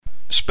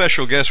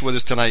special guest with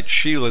us tonight,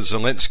 Sheila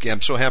Zelinsky.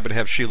 I'm so happy to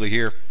have Sheila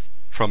here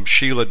from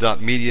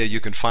Sheila.media. You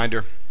can find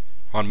her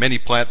on many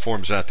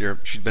platforms out there.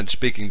 She's been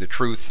speaking the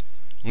truth,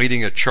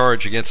 leading a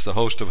charge against the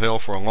host of hell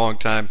for a long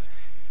time,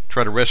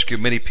 trying to rescue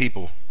many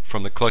people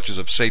from the clutches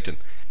of Satan.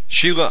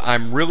 Sheila,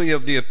 I'm really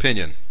of the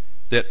opinion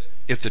that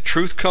if the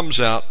truth comes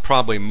out,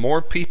 probably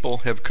more people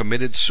have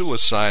committed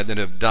suicide than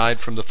have died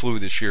from the flu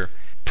this year.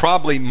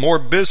 Probably more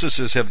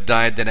businesses have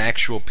died than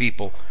actual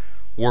people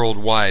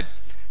worldwide.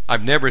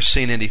 I've never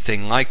seen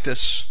anything like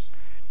this.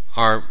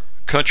 Our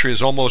country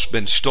has almost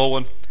been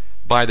stolen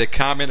by the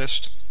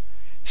communists.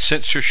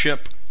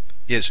 Censorship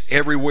is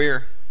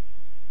everywhere.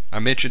 I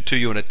mentioned to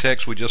you in a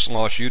text, we just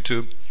lost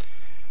YouTube.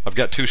 I've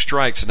got 2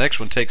 strikes. The next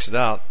one takes it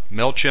out.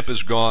 MailChimp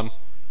is gone.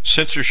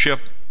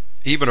 Censorship,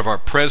 even of our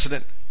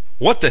president.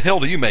 What the hell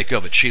do you make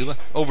of it, Sheila?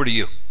 Over to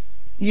you.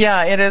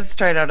 Yeah, it is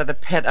straight out of the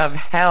pit of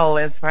hell,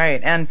 is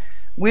right. And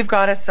we've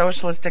got a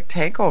socialistic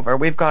takeover.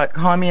 We've got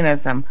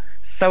communism,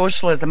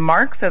 socialism,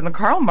 Marxism.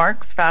 Karl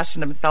Marx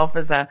fashioned himself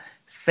as a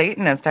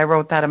Satanist. I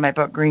wrote that in my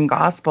book, Green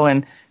Gospel,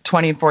 in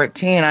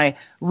 2014. I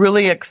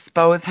really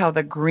expose how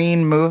the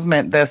green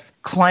movement, this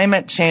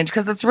climate change,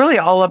 because it's really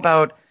all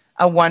about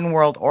a one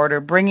world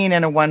order, bringing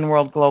in a one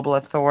world global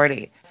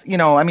authority. You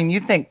know, I mean, you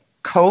think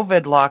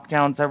COVID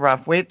lockdowns are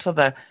rough. Wait till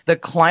the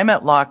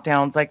climate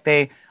lockdowns like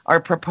they are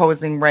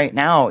proposing right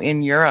now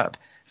in Europe.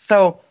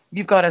 So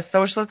you've got a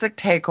socialistic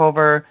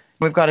takeover.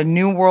 We've got a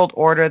new world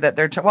order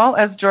that well,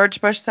 as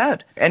George Bush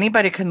said,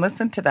 anybody can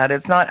listen to that.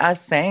 It's not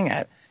us saying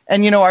it.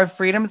 And, you know, our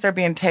freedoms are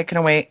being taken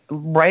away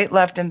right,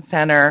 left, and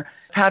center.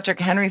 Patrick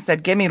Henry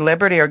said, give me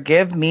liberty or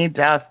give me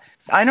death.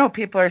 So I know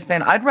people are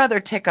saying, I'd rather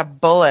take a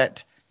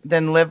bullet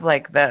than live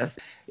like this.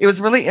 It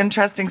was really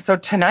interesting. So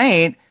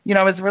tonight, you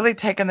know, I was really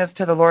taking this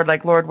to the Lord,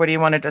 like, Lord, what do you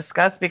want to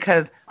discuss?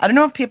 Because I don't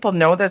know if people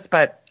know this,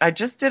 but I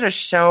just did a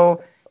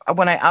show.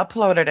 When I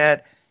uploaded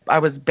it, I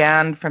was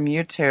banned from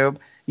YouTube.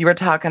 You were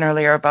talking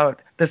earlier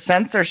about the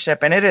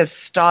censorship, and it is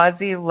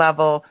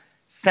Stasi-level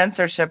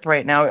censorship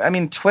right now. I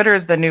mean, Twitter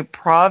is the new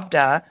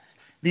Pravda,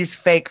 these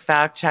fake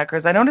fact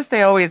checkers. I noticed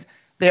they always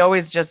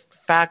just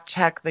fact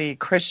check the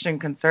Christian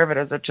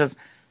conservatives, which is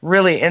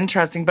really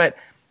interesting. But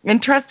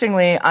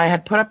interestingly, I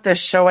had put up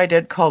this show I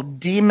did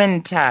called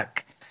Demon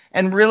Tech.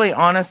 And really,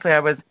 honestly, I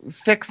was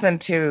fixing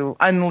to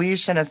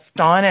unleash an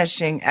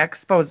astonishing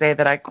expose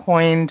that I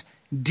coined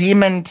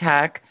Demon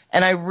Tech.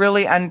 And I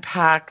really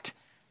unpacked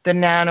the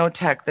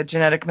nanotech, the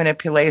genetic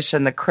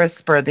manipulation, the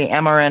CRISPR, the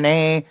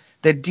mRNA,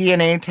 the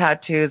DNA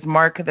tattoos,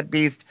 Mark of the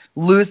Beast,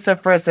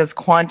 Lucifer says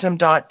quantum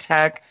dot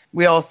tech.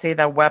 We all see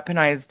the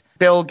weaponized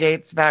Bill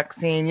Gates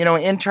vaccine. You know,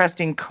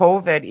 interesting,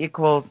 COVID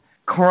equals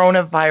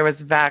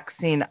coronavirus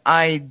vaccine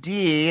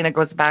ID, and it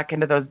goes back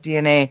into those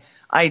DNA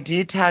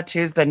ID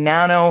tattoos, the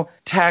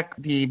nanotech,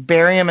 the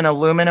barium and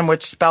aluminum,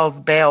 which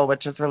spells Baal,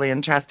 which is really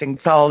interesting.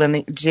 It's all in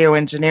the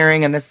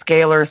geoengineering and the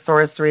scalar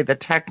sorcery, the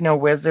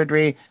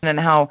techno-wizardry, and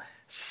how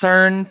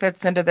CERN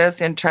fits into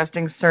this.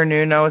 Interesting,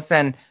 Cernunnos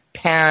and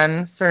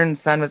Pan.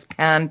 CERN's son was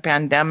Pan,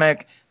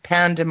 pandemic,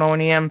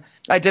 pandemonium.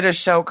 I did a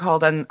show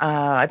called,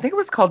 I think it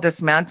was called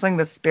Dismantling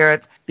the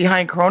Spirits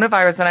Behind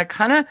Coronavirus, and I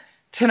kind of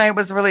tonight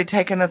was really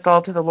taking this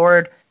all to the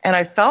Lord, and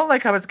I felt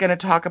like I was going to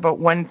talk about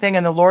one thing,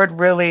 and the Lord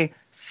really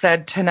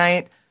said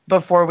tonight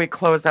before we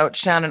close out,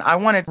 Shannon, I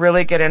want to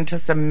really get into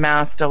some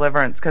mass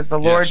deliverance, because the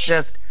Lord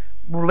just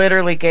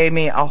literally gave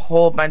me a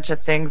whole bunch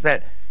of things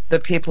that the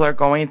people are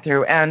going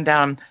through. And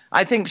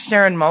I think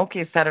Sharon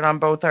Mulkey said it on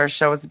both our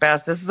shows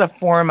best. This is a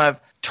form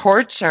of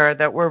torture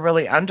that we're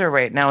really under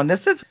right now. And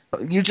this is,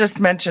 you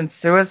just mentioned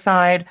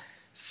suicide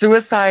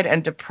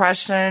and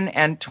depression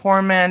and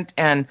torment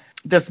and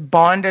this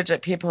bondage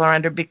that people are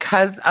under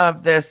because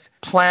of this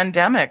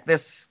plandemic,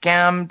 this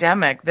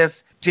scamdemic,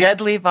 this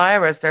deadly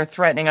virus. They're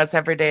threatening us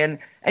every day.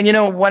 And you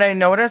know, what I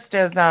noticed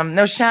is,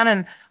 no,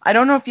 Shannon, I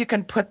don't know if you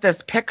can put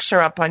this picture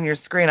up on your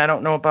screen. I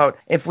don't know about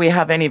if we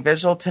have any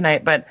visual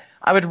tonight, but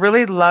I would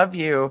really love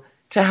you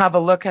to have a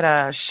look at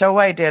a show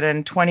I did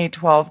in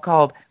 2012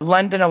 called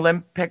London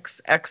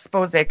Olympics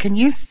Expose. Can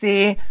you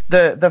see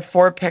the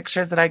 4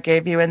 pictures that I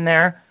gave you in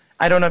there?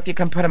 I don't know if you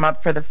can put them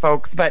up for the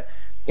folks, but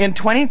in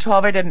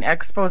 2012, I did an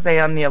expose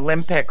on the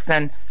Olympics,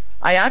 and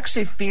I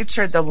actually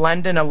featured the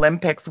London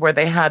Olympics where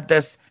they had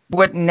this,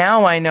 what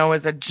now I know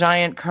is a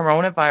giant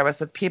coronavirus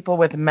with people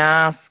with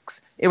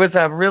masks. It was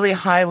a really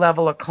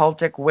high-level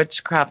occultic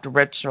witchcraft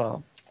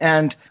ritual.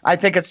 And I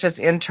think it's just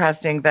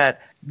interesting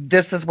that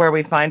this is where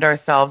we find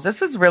ourselves.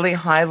 This is really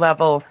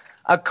high-level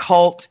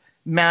occult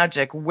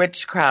magic,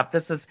 witchcraft.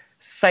 This is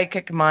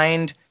psychic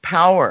mind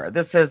power.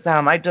 This is,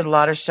 I did a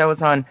lot of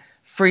shows on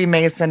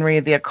Freemasonry,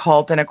 the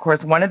occult, and of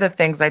course, one of the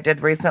things I did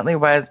recently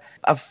was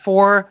a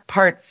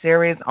 4-part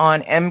series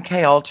on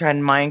MK Ultra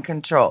and mind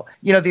control.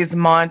 You know, these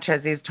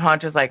mantras, these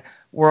tantras like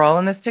we're all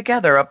in this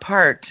together,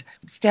 apart,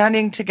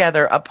 standing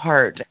together,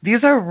 apart.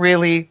 These are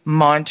really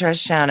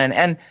mantras, Shannon.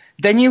 And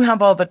then you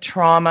have all the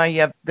trauma.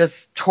 You have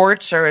this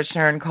torture, as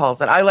Sharon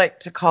calls it. I like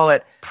to call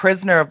it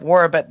prisoner of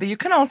war, but you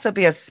can also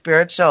be a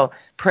spiritual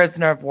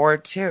prisoner of war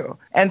too.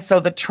 And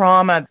so the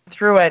trauma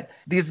through it,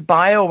 these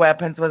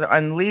bioweapons was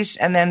unleashed.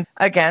 And then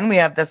again, we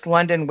have this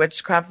London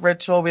witchcraft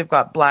ritual. We've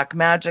got black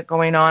magic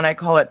going on. I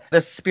call it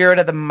the spirit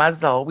of the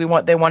muzzle.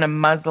 They want to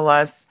muzzle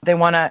us. They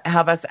want to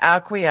have us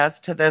acquiesce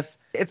to this.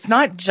 It's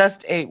not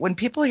just when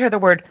people hear the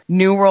word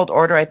New World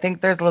Order, I think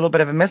there's a little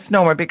bit of a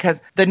misnomer,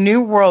 because the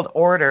New World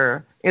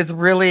Order is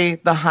really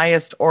the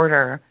highest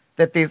order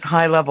that these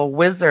high-level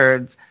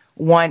wizards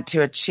want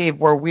to achieve,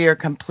 where we are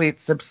complete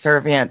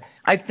subservient.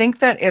 I think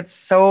that it's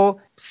so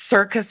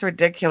circus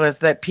ridiculous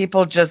that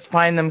people just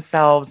find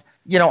themselves,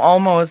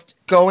 almost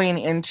going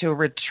into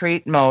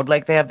retreat mode,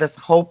 like they have this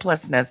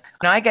hopelessness.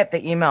 And I get the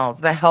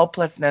emails, the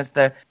helplessness,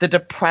 the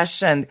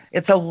depression.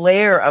 It's a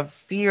layer of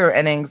fear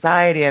and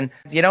anxiety. And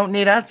you don't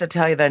need us to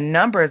tell you the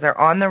numbers are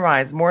on the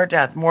rise. More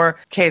death, more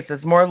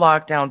cases, more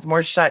lockdowns,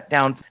 more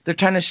shutdowns. They're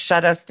trying to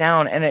shut us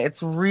down. And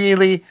it's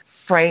really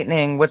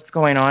frightening what's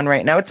going on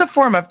right now. It's a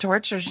form of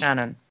torture,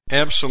 Shannon.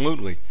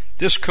 Absolutely.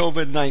 This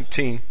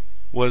COVID-19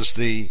 was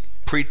the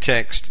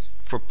pretext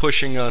for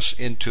pushing us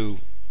into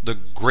the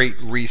great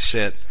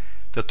reset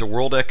that the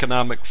World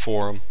Economic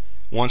Forum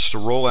wants to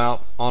roll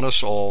out on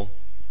us all,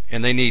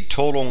 and they need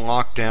total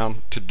lockdown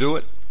to do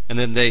it. And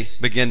then they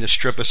begin to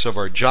strip us of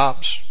our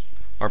jobs,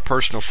 our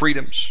personal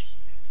freedoms,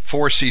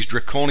 force these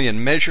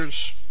draconian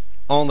measures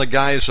on the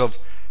guise of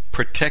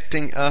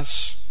protecting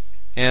us.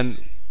 And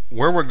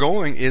where we're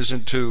going is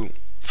into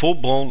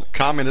full-blown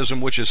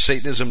communism, which is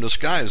Satanism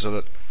disguised,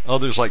 that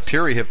others like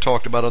Terry have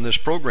talked about on this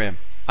program.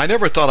 I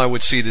never thought I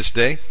would see this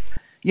day.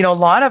 A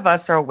lot of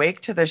us are awake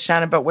to this,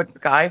 Shannon, but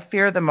what I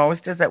fear the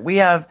most is that we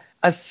have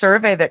a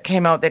survey that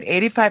came out that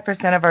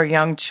 85% of our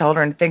young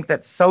children think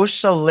that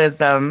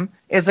socialism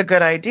is a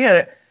good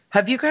idea.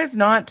 Have you guys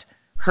not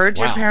heard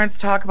your parents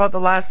talk about the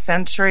last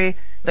century,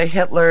 the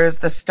Hitlers,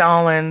 the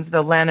Stalins,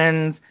 the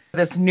Lenins?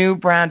 This new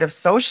brand of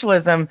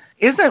socialism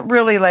isn't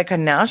really like a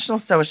national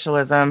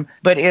socialism,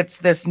 but it's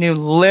this new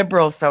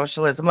liberal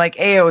socialism. Like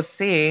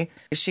AOC,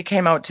 she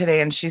came out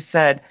today and she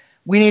said,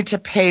 we need to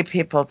pay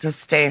people to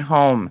stay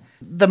home.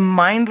 The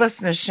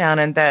mindlessness,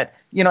 Shannon, that,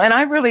 and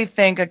I really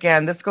think,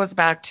 again, this goes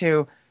back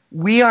to,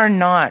 we are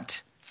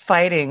not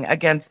fighting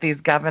against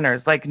these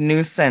governors like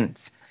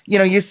nuisance.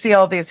 You see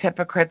all these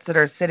hypocrites that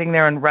are sitting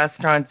there in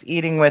restaurants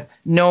eating with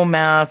no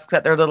masks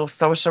at their little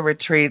social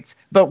retreats,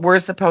 but we're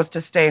supposed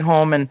to stay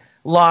home and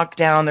lock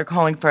down. They're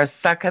calling for a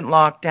second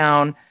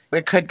lockdown.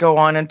 It could go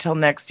on until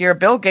next year.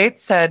 Bill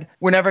Gates said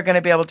we're never going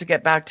to be able to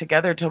get back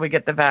together until we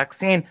get the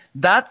vaccine.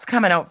 That's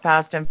coming out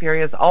fast and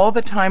furious. All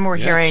the time we're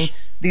hearing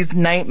these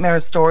nightmare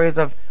stories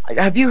of,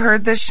 have you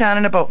heard this,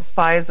 Shannon, about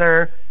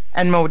Pfizer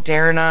and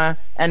Moderna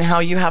and how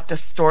you have to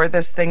store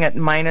this thing at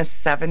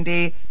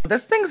 -70?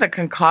 This thing's a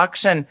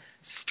concoction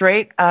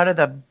straight out of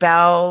the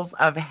bowels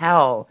of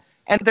hell.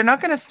 And they're not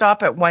going to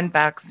stop at one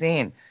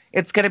vaccine.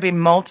 It's going to be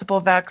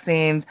multiple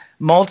vaccines,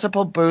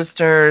 multiple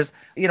boosters,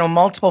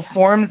 multiple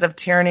forms of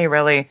tyranny,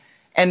 really.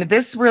 And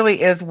this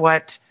really is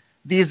what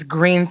these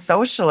green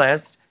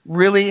socialists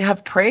really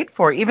have prayed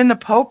for. Even the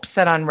Pope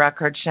said on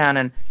record,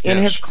 Shannon, in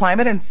his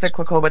climate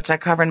encyclical, which I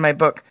cover in my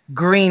book,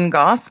 Green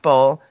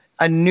Gospel,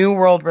 A New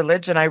World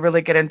Religion. I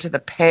really get into the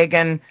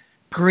pagan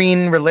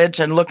green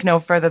religion. Look no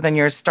further than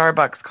your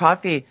Starbucks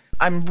coffee.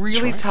 I'm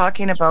really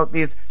talking about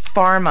these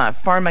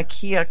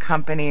pharmacia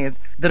companies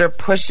that are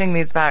pushing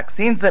these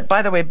vaccines that,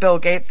 by the way, Bill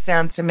Gates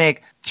stands to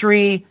make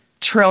 $3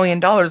 trillion.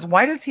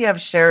 Why does he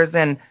have shares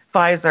in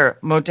Pfizer,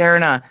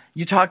 Moderna?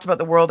 You talked about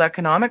the World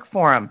Economic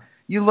Forum.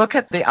 You look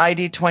at the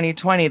ID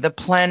 2020, the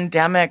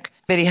plandemic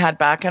that he had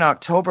back in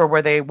October,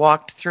 where they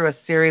walked through a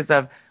series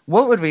of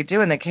what would we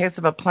do in the case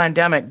of a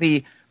pandemic,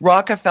 the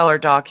Rockefeller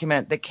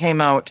document that came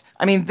out.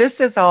 I mean,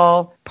 this is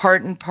all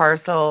part and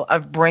parcel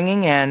of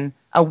bringing in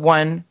a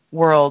one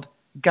world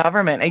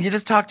government. And you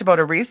just talked about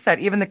a reset.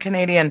 Even the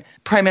Canadian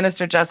Prime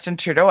Minister Justin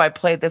Trudeau, I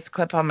played this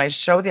clip on my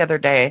show the other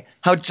day,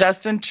 how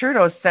Justin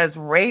Trudeau says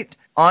right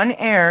on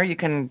air, you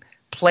can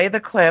play the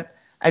clip,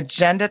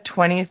 Agenda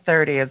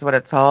 2030 is what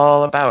it's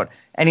all about.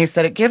 And he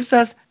said it gives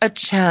us a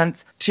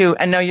chance to,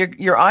 and now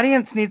your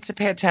audience needs to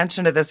pay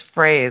attention to this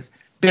phrase,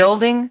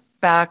 building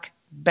back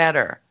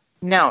better.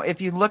 Now,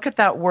 if you look at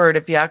that word,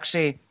 if you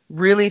actually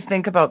really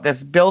think about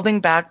this, building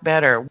back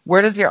better,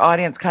 where does your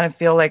audience kind of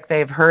feel like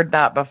they've heard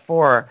that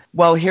before?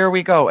 Well, here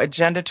we go.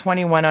 Agenda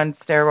 21 on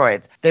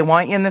steroids. They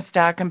want you in the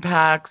stack and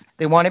packs.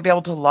 They want to be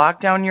able to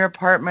lock down your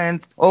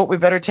apartments. Oh, we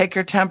better take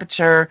your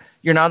temperature.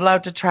 You're not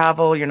allowed to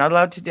travel. You're not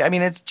allowed to do,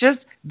 it's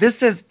just,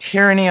 this is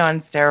tyranny on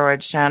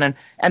steroids, Shannon.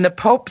 And the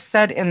Pope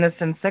said in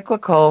this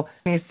encyclical,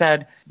 he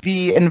said,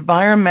 the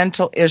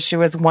environmental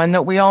issue is one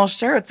that we all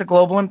share. It's a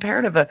global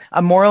imperative,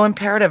 a moral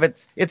imperative.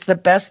 It's the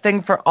best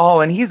thing for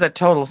all. And he's a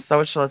total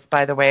socialist,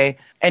 by the way.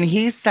 And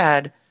he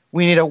said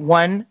we need a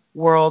one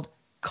world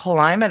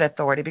climate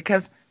authority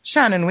because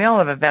Shannon, we all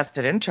have a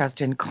vested interest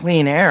in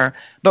clean air,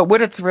 but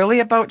what it's really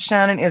about,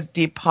 Shannon, is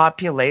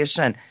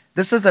depopulation.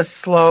 This is a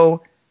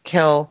slow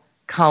kill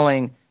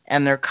culling,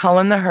 and they're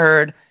culling the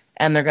herd,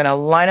 and they're going to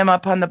line them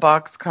up on the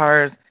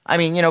boxcars. I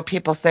mean,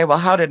 people say, well,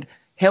 how did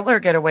Hitler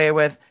get away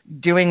with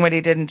doing what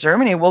he did in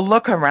Germany? Well,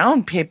 look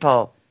around,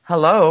 people.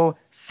 Hello,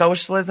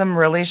 socialism,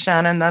 really,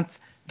 Shannon?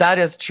 That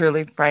is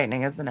truly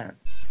frightening, isn't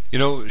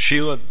it?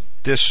 Sheila,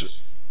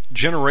 this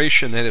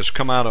generation that has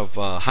come out of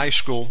high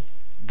school,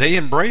 they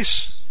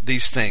embrace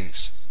these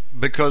things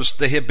because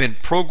they have been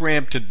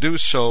programmed to do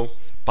so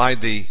by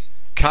the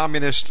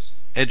communist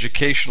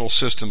educational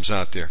systems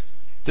out there.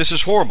 This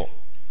is horrible.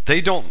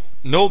 They don't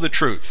know the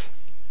truth.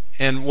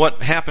 And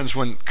what happens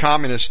when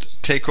communists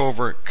take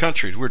over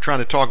countries? We were trying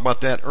to talk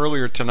about that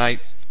earlier tonight,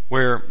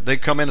 where they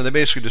come in and they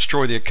basically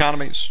destroy the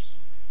economies.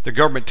 The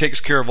government takes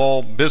care of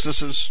all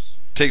businesses,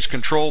 takes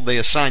control. They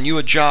assign you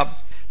a job.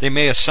 They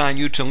may assign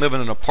you to live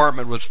in an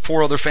apartment with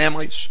 4 other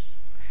families.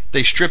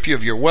 They strip you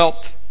of your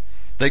wealth.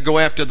 They go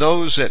after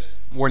those that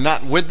were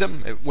not with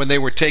them when they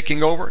were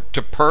taking over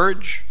to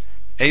purge.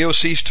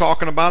 AOC's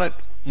talking about it.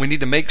 We need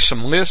to make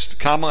some lists.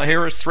 Kamala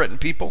Harris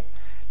threatened people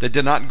that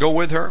did not go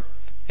with her.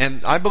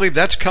 And I believe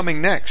that's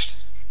coming next.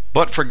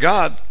 But for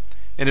God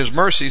and His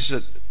mercies,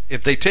 that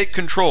if they take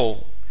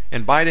control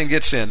and Biden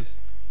gets in,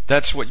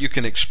 that's what you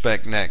can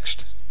expect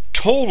next.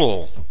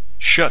 Total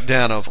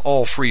shutdown of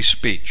all free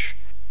speech.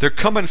 They're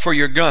coming for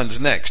your guns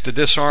next to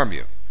disarm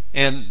you.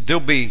 And there'll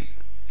be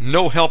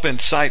no help in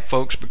sight,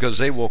 folks, because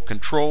they will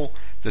control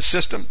the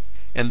system.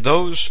 And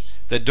those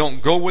that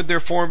don't go with their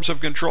forms of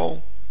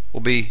control will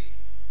be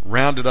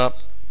rounded up,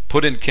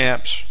 put in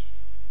camps,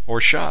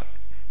 or shot.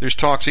 There's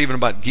talks even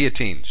about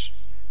guillotines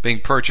being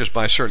purchased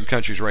by certain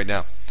countries right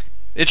now.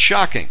 It's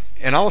shocking.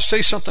 And I'll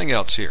say something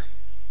else here.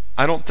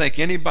 I don't think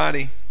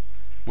anybody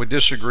would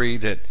disagree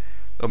that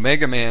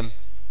Omegaman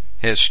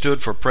has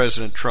stood for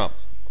President Trump.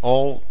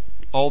 All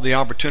the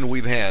opportunity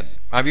we've had,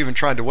 I've even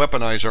tried to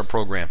weaponize our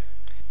program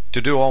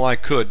to do all I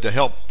could to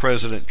help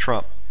President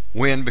Trump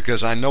win,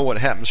 because I know what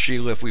happens,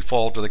 Sheila, if we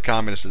fall to the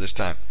communists at this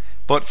time.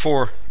 But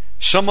for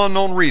some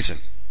unknown reason,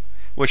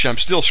 which I'm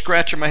still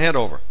scratching my head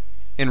over,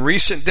 in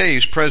recent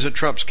days, President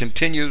Trump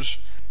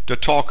continues to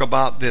talk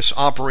about this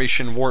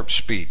Operation Warp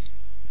Speed.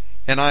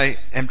 And I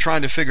am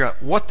trying to figure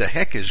out what the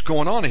heck is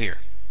going on here.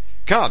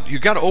 God,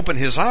 you've got to open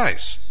his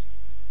eyes.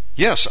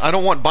 Yes, I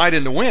don't want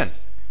Biden to win,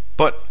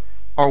 but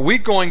are we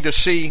going to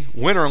see,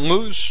 win or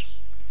lose,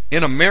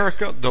 in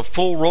America, the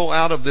full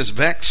rollout of this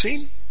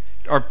vaccine?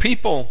 Are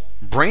people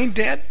brain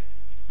dead?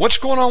 What's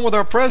going on with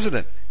our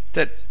president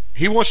that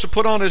he wants to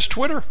put on his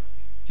Twitter?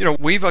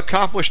 We've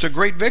accomplished a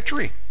great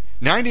victory.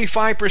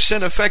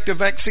 95% effective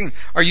vaccine.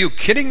 Are you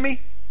kidding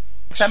me?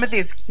 Some of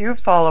these Q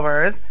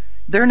followers,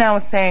 they're now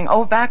saying,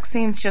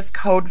 vaccines just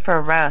code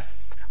for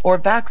arrests, or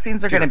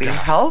vaccines are going to be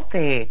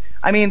healthy.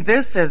 I mean,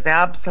 this is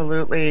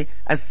absolutely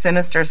a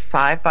sinister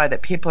sci-fi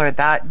that people are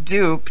that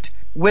duped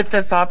with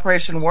this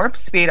Operation Warp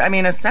Speed. I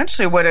mean,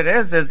 essentially what it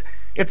is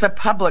it's a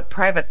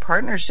public-private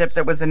partnership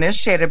that was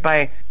initiated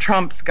by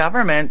Trump's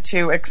government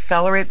to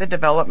accelerate the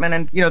development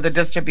and, the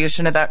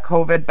distribution of that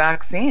COVID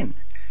vaccine.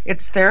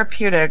 It's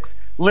therapeutics.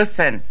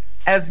 Listen,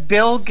 as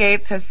Bill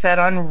Gates has said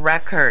on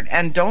record,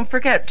 and don't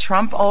forget,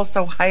 Trump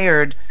also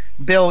hired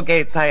Bill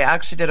Gates. I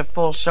actually did a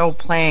full show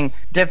playing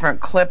different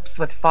clips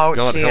with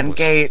Fauci and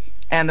Gates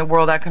and the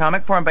World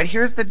Economic Forum. But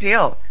here's the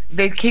deal.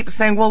 They keep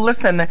saying, well,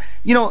 listen,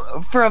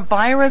 for a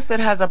virus that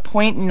has a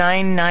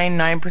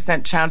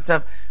 0.999% chance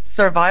of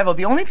survival,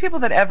 the only people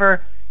that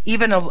ever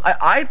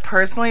I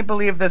personally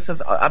believe this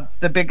is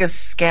the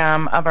biggest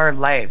scam of our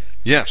life.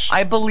 Yes.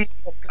 I believe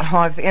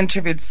I've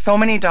interviewed so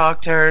many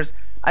doctors.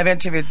 I've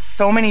interviewed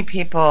so many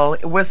people,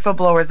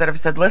 whistleblowers that have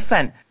said,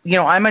 listen,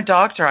 I'm a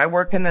doctor. I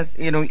work in this,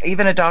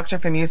 even a doctor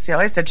from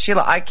UCLA said,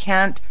 Sheila, I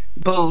can't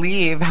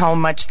believe how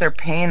much they're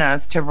paying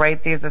us to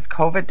write these as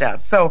COVID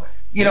deaths. So,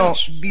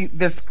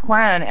 this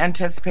plan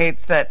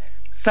anticipates that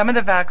some of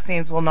the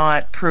vaccines will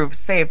not prove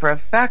safe or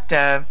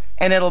effective,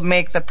 and it'll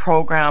make the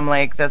program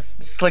like this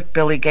slick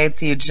Billy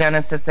Gates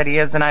eugenicist that he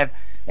is. And I've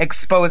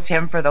exposed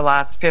him for the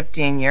last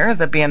 15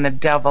 years of being the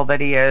devil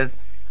that he is.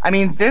 I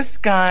mean, this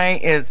guy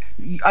is,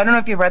 I don't know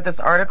if you read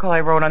this article I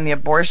wrote on the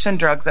abortion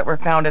drugs that were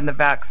found in the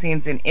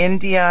vaccines in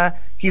India.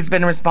 He's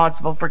been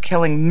responsible for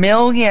killing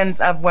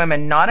millions of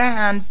women, not a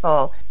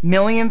handful,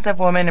 millions of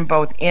women in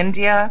both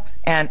India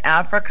and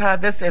Africa.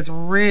 This is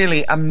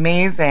really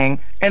amazing.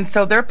 And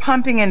so they're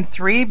pumping in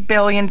 $3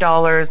 billion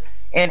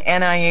in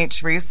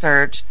NIH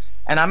research.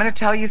 And I'm going to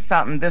tell you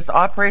something, this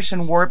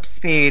Operation Warp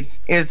Speed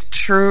is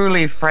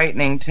truly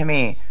frightening to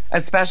me,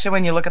 especially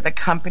when you look at the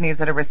companies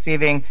that are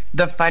receiving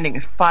the funding.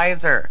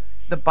 Pfizer,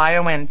 the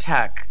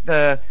BioNTech,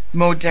 the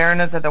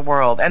Modernas of the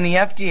world, and the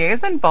FDA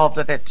is involved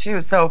with it too.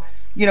 So,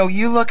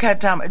 you look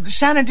at,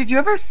 Shannon, did you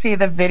ever see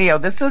the video?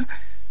 This is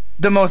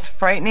the most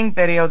frightening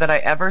video that I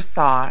ever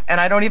saw, and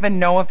I don't even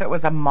know if it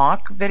was a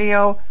mock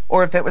video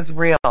or if it was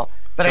real.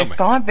 But I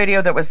saw a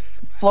video that was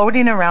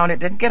floating around. It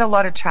didn't get a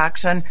lot of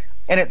traction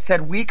and it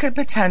said we could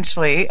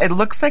potentially, it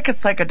looks like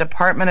it's like a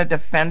Department of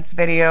Defense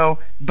video,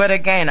 but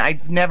again,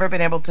 I've never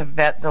been able to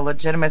vet the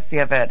legitimacy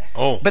of it.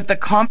 Oh. But the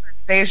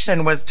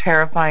conversation was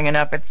terrifying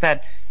enough. It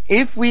said,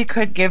 if we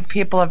could give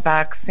people a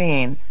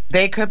vaccine,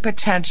 they could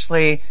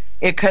potentially,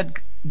 it could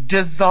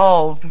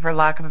dissolve, for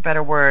lack of a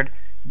better word,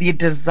 the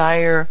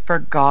desire for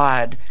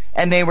God.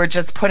 And they were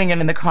just putting it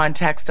in the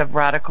context of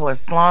radical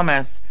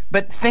Islamists.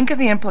 But think of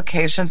the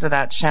implications of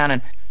that,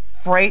 Shannon.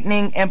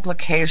 Frightening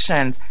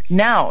implications.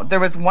 Now, there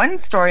was one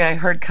story I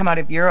heard come out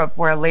of Europe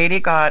where a lady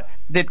got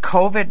the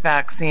COVID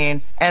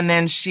vaccine and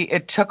then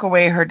it took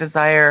away her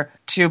desire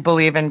to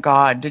believe in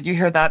God. Did you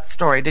hear that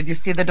story? Did you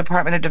see the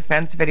Department of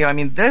Defense video? I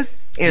mean,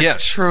 this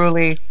is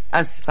truly a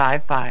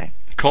sci-fi.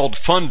 Called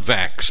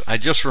FunVax. I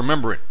just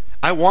remember it.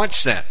 I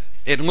watched that.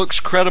 It looks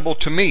credible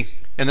to me.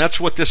 And that's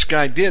what this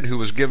guy did who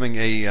was giving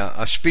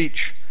a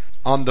speech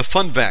on the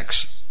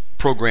FunVax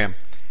program.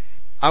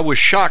 I was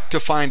shocked to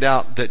find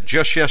out that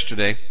just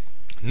yesterday,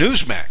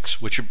 Newsmax,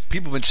 which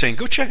people have been saying,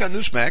 go check out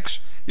Newsmax.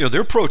 You know,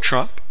 they're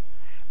pro-Trump.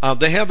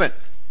 They haven't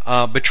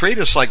betrayed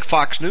us like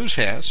Fox News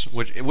has,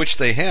 which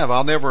they have.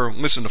 I'll never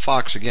listen to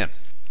Fox again.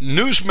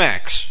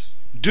 Newsmax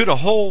did a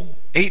whole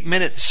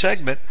 8-minute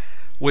segment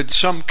with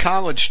some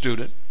college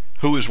student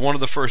who was one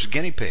of the first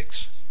guinea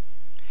pigs.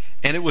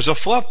 And it was a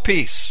fluff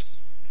piece.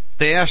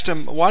 They asked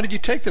him, why did you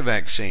take the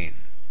vaccine?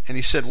 And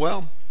he said,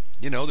 well,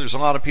 you know, there's a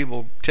lot of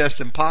people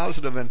testing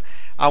positive, and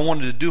I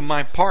wanted to do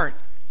my part.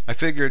 I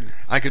figured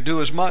I could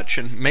do as much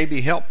and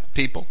maybe help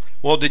people.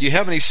 Well, did you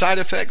have any side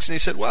effects? And he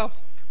said, well,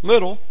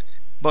 little,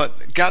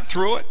 but got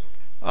through it.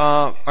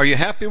 Are you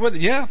happy with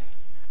it? Yeah,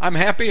 I'm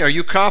happy. Are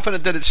you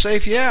confident that it's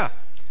safe? Yeah.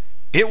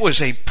 It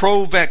was a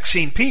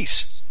pro-vaccine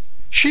piece.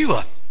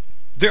 Sheila,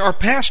 there are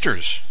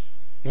pastors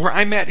where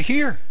I'm at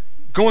here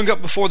going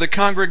up before the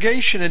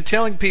congregation and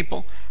telling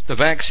people the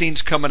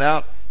vaccine's coming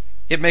out.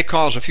 It may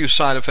cause a few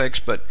side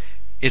effects, but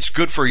it's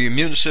good for your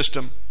immune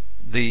system.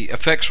 The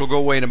effects will go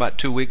away in about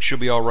 2 weeks. You'll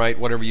be all right.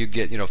 Whatever you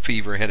get,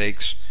 fever,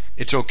 headaches,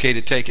 it's okay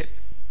to take it.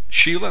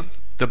 Sheila,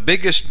 the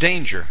biggest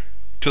danger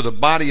to the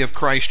body of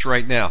Christ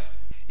right now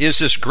is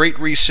this great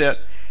reset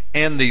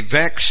and the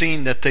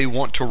vaccine that they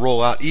want to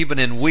roll out even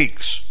in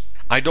weeks.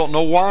 I don't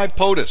know why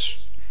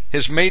POTUS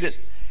has made it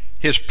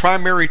his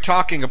primary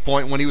talking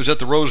point when he was at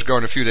the Rose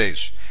Garden a few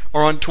days,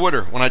 or on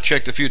Twitter when I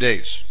checked a few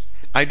days.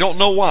 I don't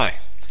know why.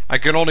 I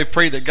can only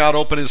pray that God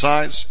open his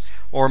eyes,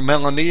 or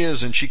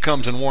Melania's, and she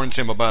comes and warns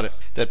him about it,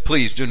 that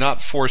please do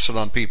not force it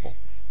on people.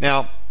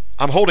 Now,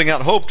 I'm holding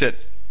out hope that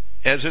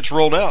as it's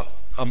rolled out,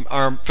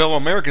 our fellow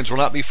Americans will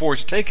not be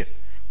forced to take it.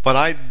 But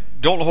I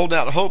don't hold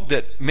out hope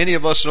that many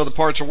of us in other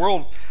parts of the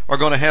world are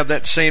going to have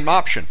that same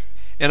option.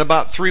 In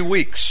about 3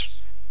 weeks,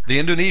 the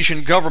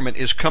Indonesian government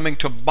is coming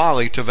to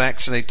Bali to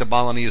vaccinate the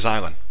Balinese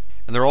island.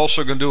 And they're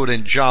also going to do it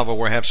in Java,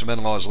 where I have some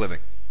in-laws living.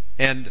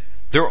 And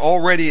they're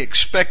already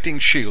expecting,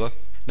 Sheila,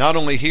 not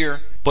only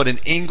here, but in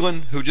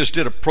England, who just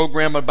did a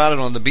program about it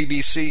on the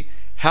BBC,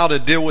 how to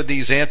deal with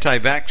these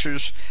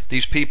anti-vaxxers,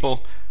 these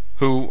people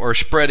who are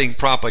spreading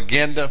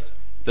propaganda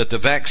that the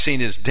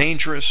vaccine is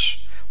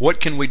dangerous. What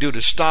can we do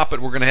to stop it?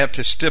 We're going to have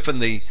to stiffen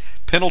the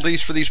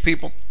penalties for these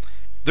people.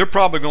 They're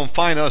probably going to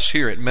fine us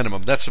here at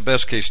minimum. That's the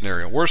best case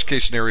scenario. Worst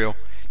case scenario,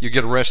 you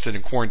get arrested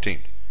and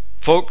quarantined.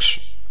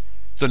 Folks,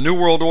 the New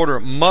World Order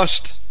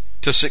must,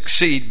 to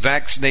succeed,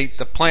 vaccinate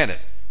the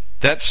planet.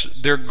 That's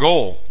their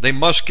goal. They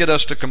must get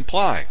us to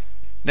comply.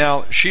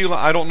 Now, Sheila,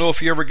 I don't know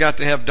if you ever got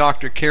to have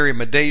Dr. Carrie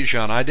Madej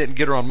on. I didn't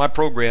get her on my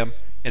program,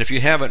 and if you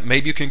haven't,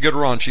 maybe you can get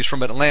her on. She's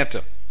from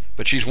Atlanta,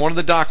 but she's one of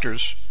the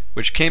doctors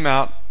which came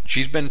out.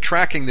 She's been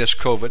tracking this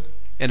COVID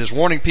and is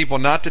warning people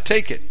not to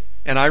take it.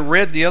 And I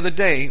read the other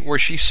day where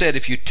she said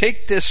if you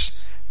take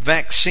this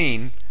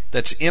vaccine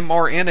that's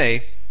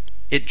mRNA,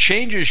 it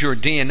changes your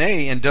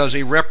DNA and does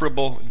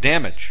irreparable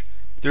damage.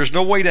 There's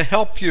no way to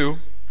help you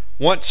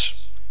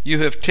once you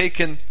have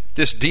taken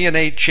this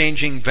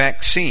DNA-changing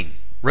vaccine.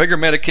 Regular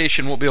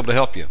medication won't be able to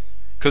help you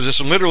because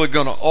it's literally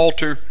going to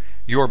alter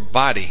your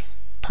body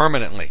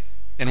permanently.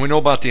 And we know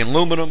about the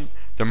aluminum,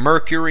 the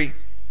mercury,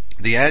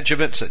 the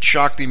adjuvants that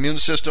shock the immune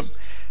system,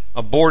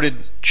 aborted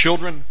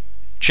children,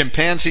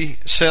 chimpanzee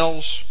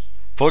cells.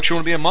 Folks, you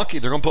want to be a monkey,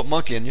 they're going to put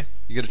monkey in you.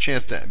 You get a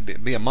chance to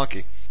be a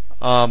monkey.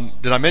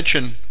 Did I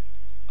mention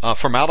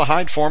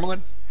formaldehyde,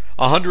 formalin?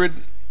 100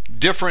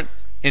 different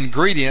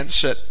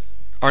ingredients that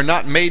are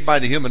not made by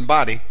the human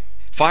body.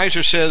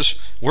 Pfizer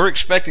says we're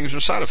expecting some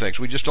side effects.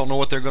 We just don't know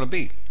what they're going to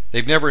be.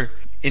 They've never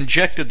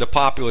injected the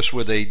populace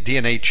with a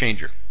DNA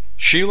changer.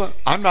 Sheila,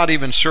 I'm not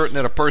even certain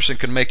that a person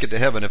can make it to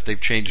heaven if they've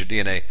changed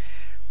their DNA.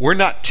 We're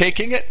not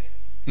taking it.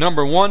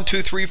 Number 1,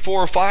 2, 3,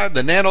 4, or 5,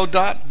 the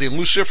nanodot, the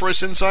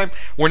luciferase enzyme.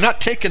 We're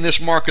not taking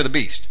this mark of the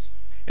beast.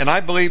 And I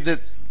believe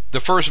that the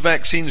first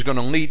vaccine is going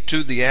to lead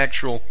to the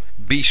actual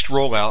beast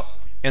rollout.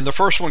 And the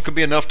first one could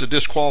be enough to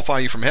disqualify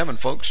you from heaven,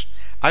 folks.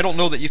 I don't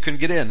know that you can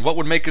get in. What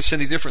would make us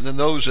any different than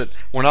those that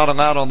were not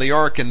allowed on the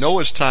ark in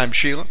Noah's time,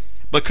 Sheila?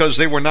 Because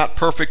they were not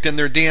perfect in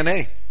their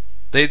DNA.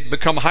 They'd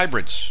become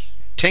hybrids,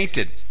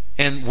 tainted.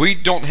 And we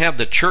don't have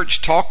the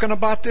church talking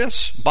about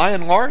this, by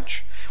and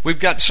large. We've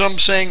got some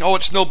saying, oh,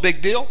 it's no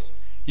big deal.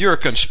 You're a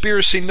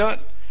conspiracy nut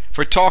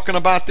for talking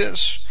about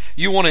this.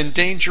 You want to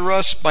endanger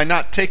us by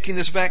not taking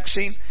this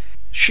vaccine.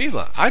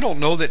 Sheila, I don't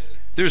know that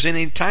there's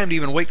any time to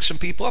even wake some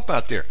people up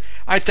out there.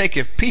 I think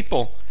if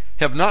people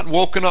have not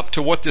woken up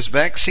to what this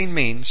vaccine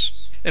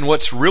means and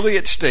what's really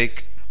at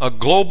stake, a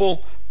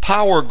global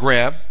power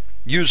grab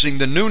using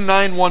the new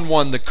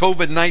 911, the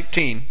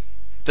COVID-19,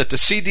 that the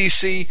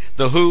CDC,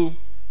 the WHO,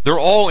 they're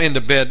all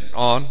into bed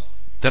on,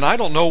 then I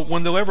don't know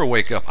when they'll ever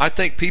wake up. I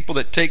think people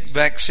that take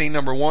vaccine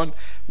number 1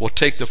 will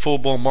take the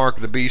full-blown mark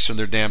of the beast and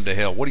they're damned to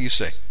hell. What do you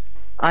say?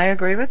 I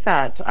agree with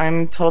that.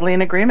 I'm totally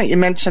in agreement. You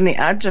mentioned the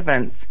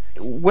adjuvants.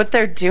 What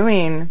they're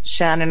doing,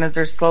 Shannon, is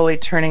they're slowly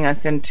turning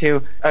us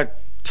into a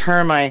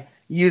term I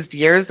used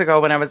years ago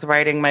when I was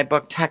writing my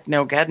book,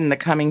 Technogeddon, The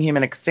Coming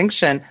Human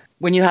Extinction.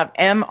 When you have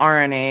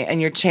mRNA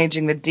and you're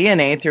changing the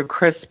DNA through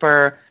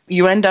CRISPR,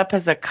 you end up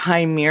as a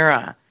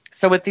chimera.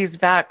 So with these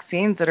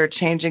vaccines that are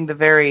changing the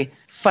very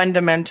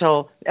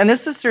fundamental, and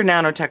this is through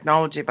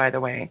nanotechnology, by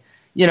the way,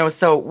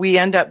 so we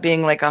end up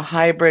being like a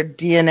hybrid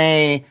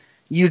DNA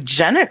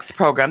eugenics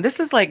program. This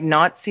is like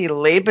Nazi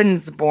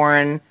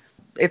Lebensborn.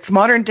 It's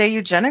modern day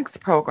eugenics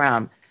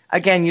program.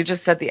 Again, you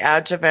just said the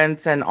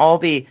adjuvants and all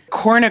the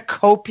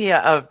cornucopia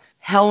of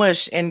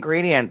hellish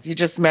ingredients. You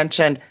just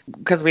mentioned,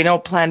 because we know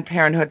Planned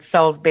Parenthood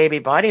sells baby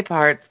body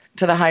parts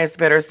to the highest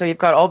bidder. So you've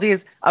got all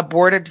these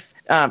aborted,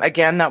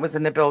 again, that was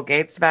in the Bill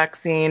Gates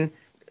vaccine.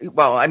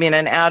 Well, I mean,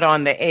 and add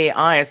on the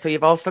AI. So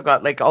you've also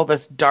got like all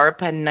this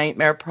DARPA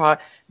nightmare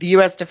the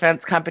U.S.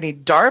 defense company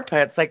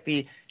DARPA, it's like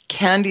the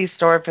candy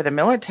store for the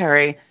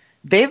military.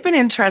 They've been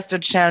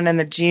interested, Shannon, in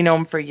the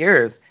genome for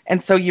years.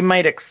 And so you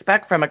might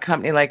expect from a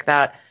company like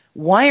that,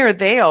 why are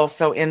they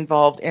also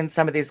involved in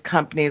some of these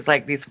companies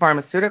like these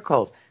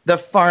pharmaceuticals? The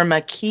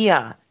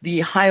pharmakia, the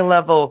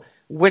high-level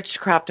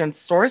witchcraft and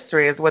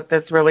sorcery is what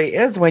this really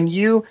is. When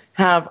you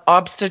have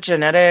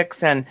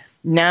optogenetics and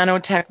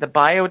nanotech, the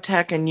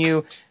biotech, and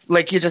you,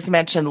 like you just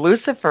mentioned,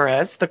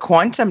 Luciferus, the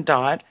quantum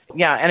dot.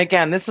 Yeah, and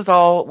again, this is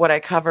all what I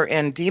cover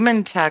in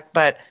Demon Tech,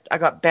 but I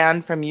got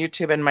banned from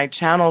YouTube and my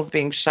channel's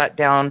being shut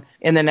down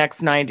in the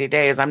next 90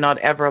 days. I'm not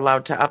ever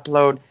allowed to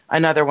upload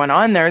another one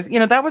on there.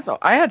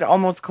 I had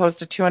almost close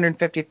to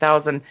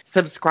 250,000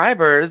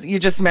 subscribers. You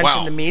just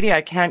mentioned the media.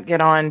 I can't get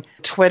on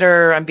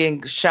Twitter. I'm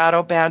being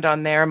shadow banned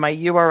on there. My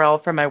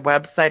URL for my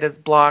website is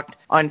blocked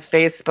on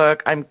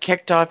Facebook. I'm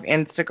kicked off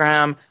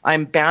Instagram.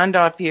 I'm banned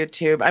off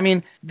YouTube. I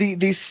mean, the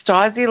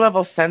Stasi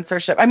level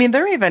censorship. I mean,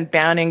 they're even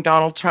banning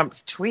Donald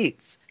Trump's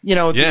tweets.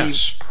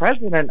 Yes.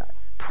 The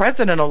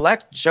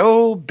President-elect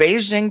Joe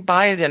Beijing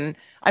Biden.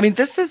 I mean,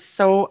 this is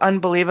so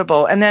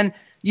unbelievable. And then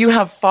you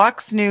have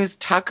Fox News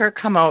Tucker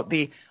come out,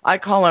 I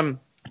call him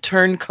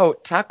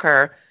Turncoat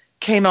Tucker,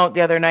 came out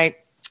the other night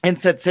and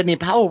said, Sidney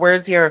Powell,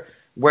 where's your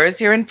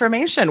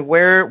information?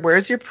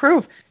 Where's your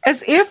proof?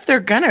 As if they're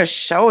going to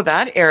show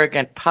that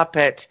arrogant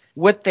puppet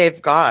what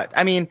they've got.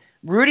 I mean,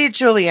 Rudy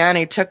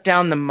Giuliani took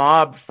down the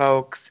mob,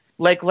 folks.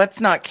 Like,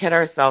 let's not kid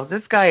ourselves.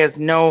 This guy is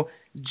no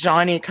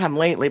Johnny come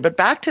lately. But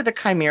back to the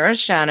chimera,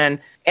 Shannon.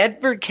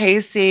 Edward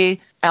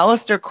Casey,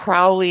 Aleister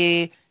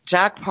Crowley,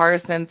 Jack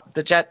Parsons,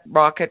 the jet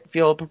rocket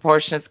fuel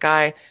proportionist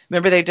guy.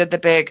 Remember they did the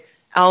big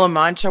La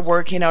Mancha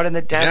working out in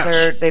the desert.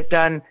 Yes. They've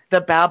done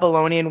the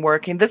Babylonian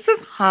working. This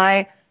is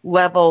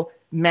high-level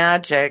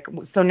magic.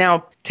 So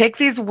now take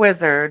these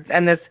wizards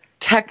and this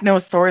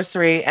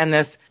techno-sorcery and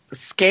this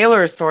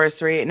scalar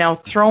sorcery. Now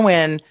throw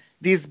in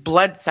these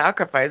blood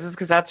sacrifices,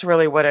 because that's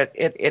really what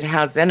it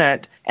has in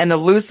it, and the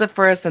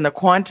Luciferus and the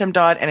quantum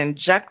dot, and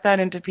inject that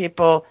into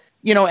people.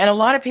 And a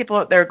lot of people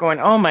out there going,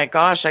 oh my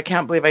gosh, I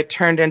can't believe I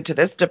turned into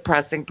this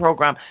depressing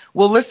program.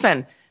 Well,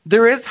 listen,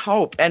 there is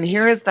hope. And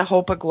here is the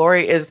hope of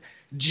glory is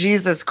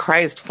Jesus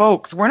Christ.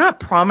 Folks, we're not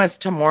promised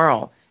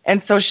tomorrow.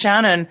 And so,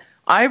 Shannon,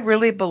 I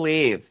really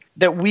believe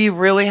that we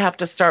really have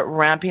to start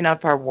ramping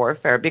up our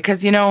warfare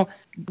because,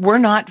 we're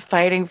not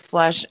fighting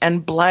flesh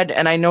and blood.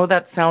 And I know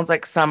that sounds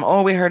like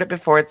we heard it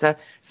before. It's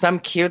some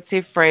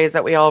cutesy phrase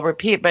that we all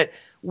repeat, but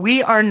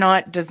we are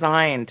not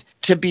designed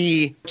to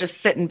be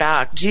just sitting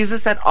back.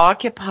 Jesus said,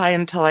 occupy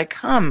until I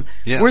come.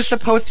 Yes. We're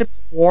supposed to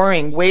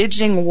be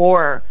waging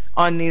war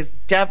on these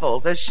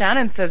devils. As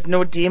Shannon says,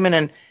 no demon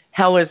in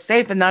hell is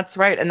safe. And that's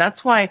right. And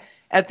that's why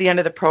at the end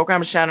of the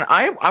program, Shannon,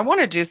 I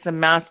want to do some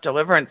mass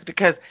deliverance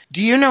because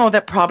do you know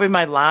that probably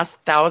my last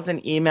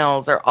 1,000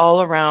 emails are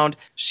all around,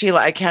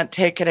 Sheila, I can't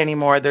take it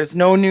anymore. There's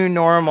no new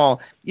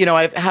normal.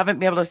 I haven't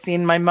been able to see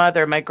my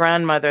mother, my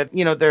grandmother.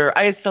 They're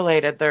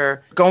isolated.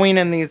 They're going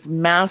in these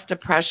mass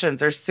depressions.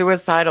 They're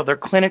suicidal. They're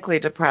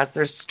clinically depressed.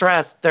 They're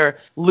stressed. They're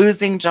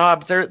losing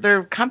jobs.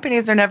 Their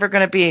companies are never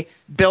going to be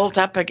built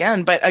up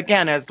again. But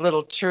again, as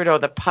little Trudeau,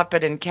 the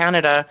puppet in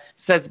Canada,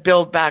 says,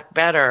 build back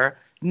better.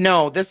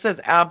 No, this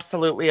is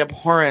absolutely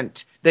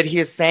abhorrent that he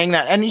is saying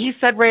that. And he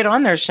said right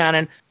on there,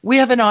 Shannon, we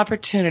have an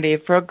opportunity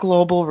for a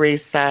global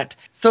reset.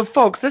 So,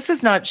 folks, this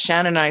is not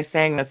Shannon and I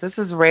saying this. This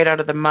is right out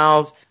of the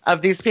mouths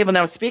of these people.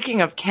 Now,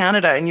 speaking of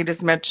Canada, and you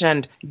just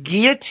mentioned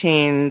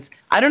guillotines,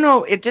 I don't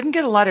know, it didn't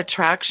get a lot of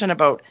traction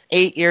about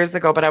 8 years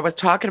ago, but I was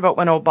talking about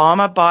when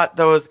Obama bought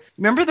those,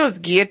 remember those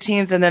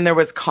guillotines, and then there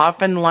was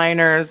coffin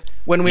liners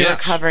when we were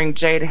covering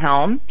Jade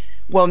Helm?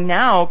 Well,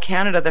 now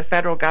Canada, the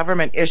federal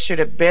government, issued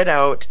a bid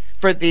out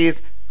for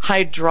these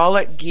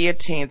hydraulic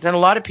guillotines. And a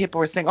lot of people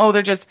were saying, oh,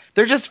 they're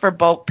just for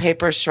bulk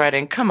paper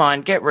shredding. Come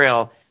on, get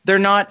real. They're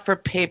not for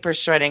paper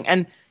shredding.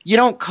 And you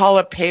don't call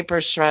a paper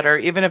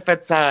shredder, even if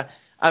it's a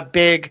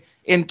big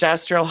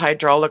industrial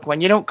hydraulic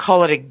one, you don't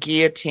call it a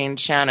guillotine,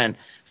 Shannon.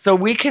 So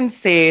we can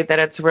see that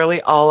it's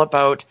really all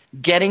about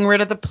getting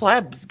rid of the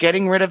plebs,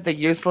 getting rid of the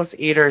useless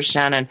eaters,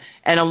 Shannon.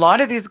 And a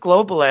lot of these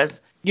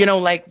globalists, you know,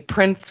 like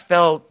Prince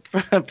Phil,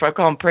 I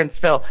call him Prince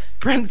Phil.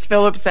 Prince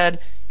Philip said,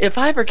 if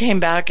I ever came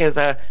back as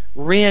a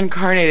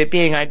reincarnated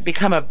being, I'd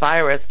become a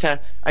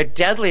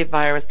deadly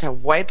virus to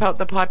wipe out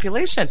the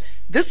population.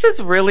 This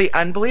is really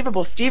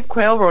unbelievable. Steve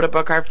Quayle wrote a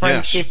book. Our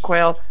friend Steve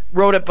Quayle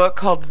wrote a book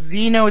called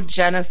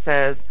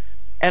Xenogenesis.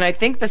 And I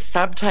think the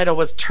subtitle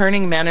was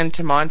Turning Men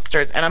into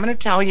Monsters. And I'm going to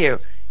tell you,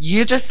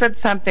 you just said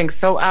something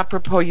so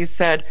apropos. You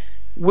said,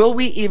 will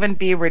we even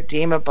be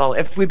redeemable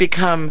if we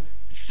become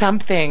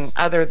something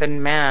other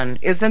than man?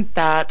 Isn't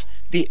that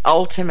the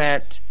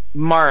ultimate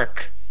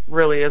mark,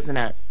 really, isn't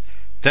it?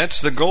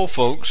 That's the goal,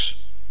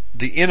 folks.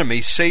 The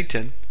enemy,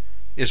 Satan,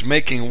 is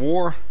making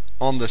war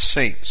on the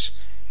saints.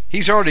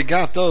 He's already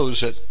got those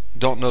that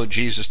don't know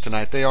Jesus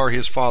tonight. They are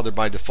his father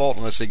by default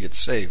unless they get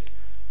saved,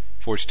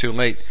 before it's too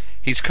late.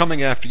 He's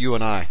coming after you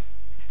and I,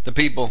 the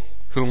people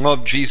who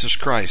love Jesus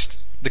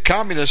Christ. The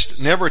communists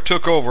never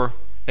took over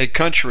a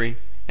country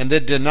and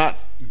they did not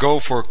go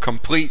for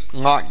complete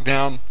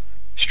lockdown,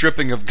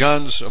 stripping of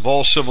guns, of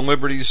all civil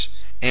liberties,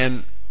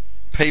 and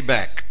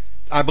payback.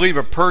 I believe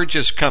a purge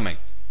is coming.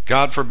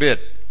 God forbid.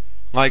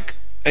 Like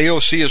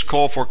AOC has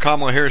called for,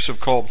 Kamala Harris have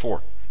called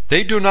for.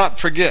 They do not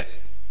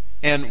forget.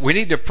 And we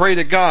need to pray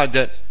to God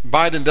that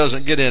Biden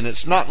doesn't get in.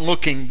 It's not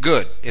looking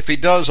good. If he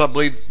does, I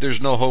believe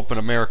there's no hope in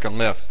America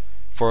left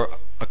for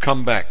a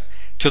comeback.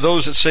 To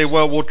those that say,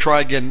 well, we'll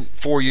try again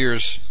 4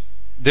 years,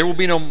 there will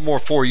be no more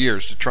 4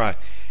 years to try.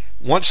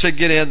 Once they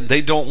get in,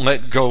 they don't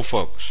let go,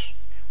 folks.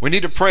 We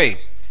need to pray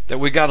that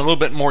we got a little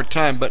bit more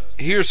time. But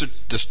here's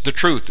the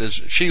truth, as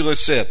Sheila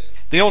said.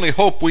 The only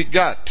hope we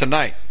got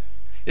tonight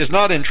is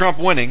not in Trump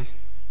winning.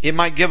 It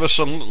might give us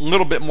a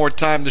little bit more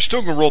time. They're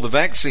still going to roll the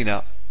vaccine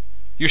out.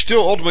 You're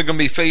still ultimately going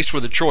to be faced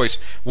with a choice.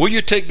 Will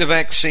you take the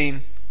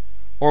vaccine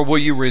or will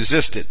you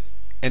resist it?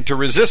 And to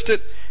resist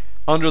it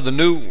under the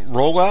new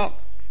rollout,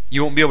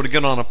 you won't be able to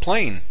get on a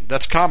plane.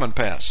 That's Common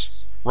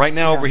Pass. Right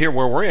now over here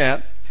where we're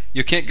at,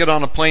 you can't get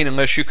on a plane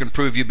unless you can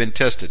prove you've been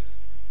tested.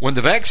 When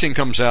the vaccine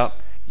comes out,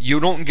 you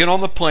don't get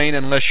on the plane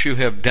unless you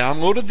have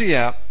downloaded the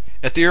app.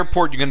 At the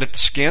airport, you're going to have to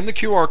scan the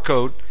QR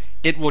code.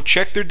 It will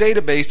check their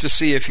database to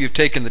see if you've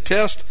taken the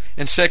test,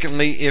 and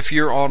secondly, if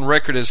you're on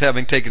record as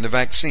having taken the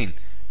vaccine.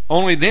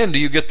 Only then do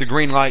you get the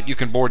green light, you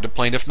can board the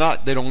plane. If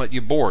not, they don't let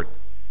you board.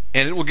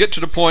 And it will get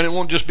to the point, it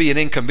won't just be an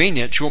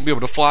inconvenience. You won't be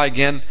able to fly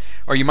again,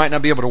 or you might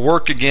not be able to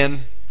work again,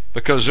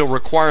 because they'll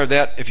require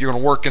that if you're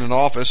going to work in an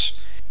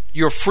office.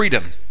 Your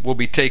freedom will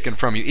be taken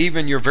from you,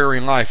 even your very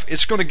life.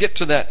 It's going to get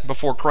to that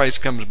before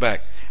Christ comes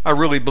back. I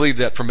really believe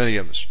that for many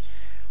of us.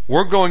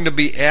 We're going to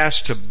be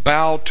asked to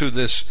bow to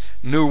this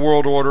new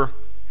world order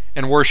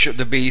and worship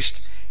the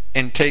beast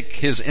and take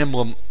his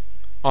emblem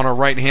on our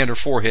right hand or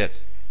forehead.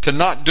 To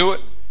not do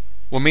it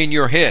will mean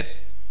your head.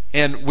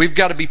 And we've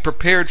got to be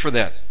prepared for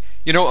that.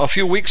 You know, a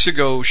few weeks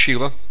ago,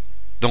 Sheila,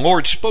 the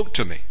Lord spoke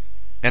to me.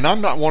 And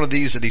I'm not one of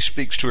these that he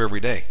speaks to every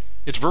day.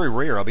 It's very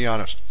rare, I'll be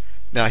honest.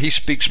 Now, he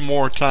speaks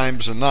more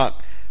times than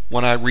not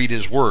when I read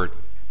his word.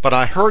 But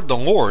I heard the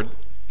Lord.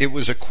 It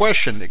was a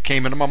question that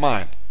came into my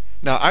mind.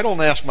 Now, I don't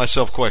ask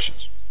myself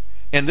questions.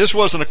 And this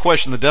wasn't a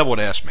question the devil would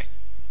ask me.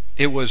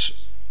 It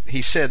was,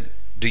 he said,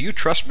 do you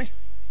trust me?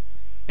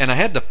 And I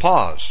had to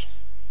pause.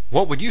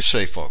 What would you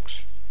say,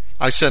 folks?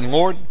 I said,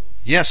 Lord,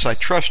 yes, I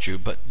trust you,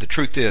 but the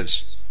truth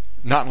is,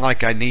 not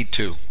like I need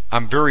to.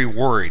 I'm very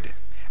worried.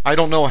 I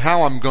don't know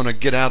how I'm going to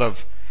get out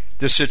of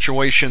this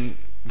situation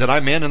that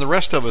I'm in and the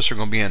rest of us are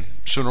going to be in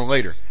sooner or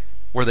later,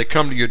 where they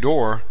come to your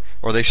door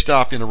or they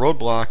stop in a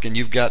roadblock and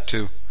you've got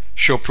to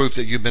show proof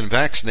that you've been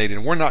vaccinated,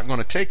 and we're not going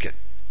to take it.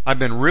 I've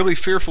been really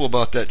fearful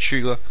about that,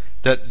 Sheila,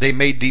 that they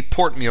may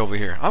deport me over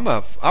here. I'm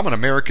an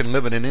American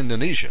living in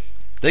Indonesia.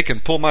 They can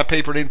pull my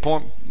paper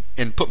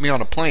and put me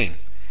on a plane,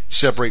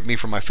 separate me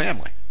from my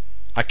family.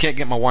 I can't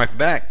get my wife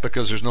back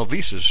because there's no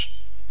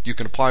visas you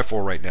can apply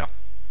for right now.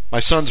 My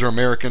sons are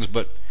Americans,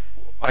 but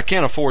I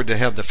can't afford to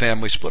have the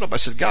family split up. I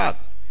said, God,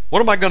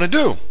 what am I going to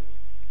do?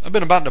 I've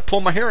been about to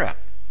pull my hair out.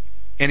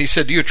 And he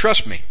said, do you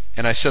trust me?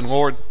 And I said,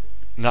 Lord,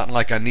 not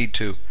like I need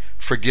to.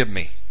 Forgive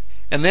me.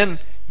 And then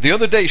the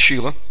other day,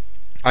 Sheila,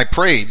 I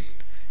prayed.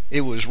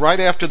 It was right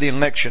after the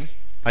election.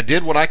 I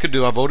did what I could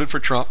do. I voted for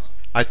Trump.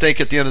 I think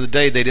at the end of the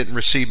day, they didn't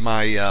receive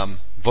my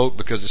vote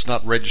because it's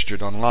not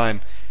registered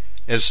online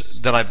as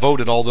that I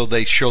voted, although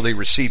they show they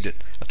received it.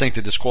 I think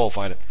they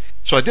disqualified it.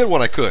 So I did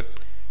what I could.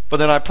 But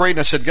then I prayed and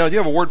I said, God, you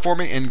have a word for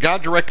me? And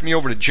God directed me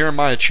over to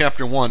Jeremiah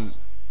chapter 1,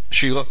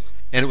 Sheila.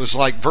 And it was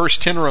like verse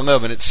 10 or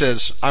 11. It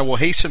says, I will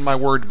hasten my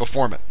word to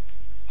perform it.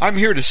 I'm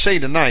here to say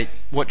tonight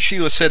what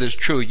Sheila said is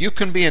true. You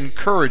can be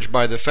encouraged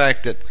by the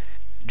fact that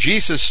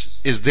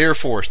Jesus is there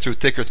for us through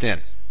thick or thin.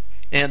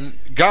 And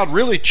God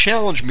really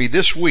challenged me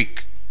this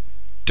week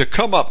to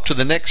come up to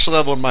the next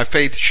level in my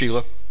faith,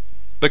 Sheila,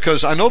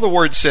 because I know the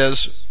word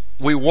says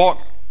we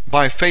walk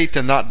by faith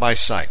and not by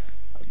sight.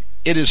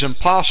 It is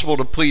impossible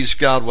to please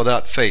God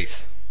without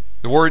faith.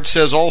 The word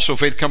says also,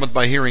 faith cometh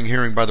by hearing,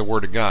 hearing by the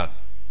word of God.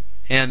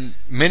 And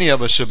many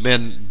of us have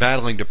been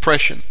battling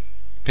depression,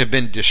 have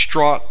been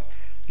distraught.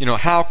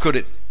 How could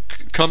it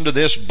come to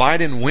this?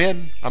 Biden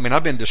win?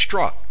 I've been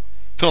distraught,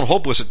 feeling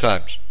hopeless at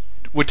times.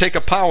 Would take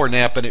a power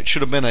nap and it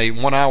should have been a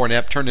 1 hour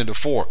nap turned into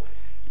 4.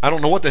 I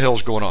don't know what the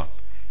hell's going on.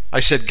 I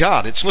said,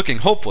 God, it's looking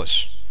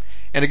hopeless.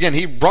 And again,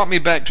 he brought me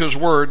back to his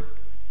word.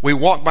 We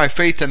walk by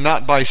faith and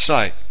not by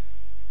sight.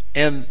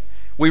 And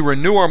we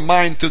renew our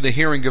mind through the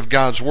hearing of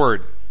God's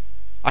word.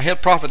 I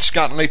had Prophet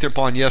Scott Lathrop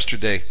on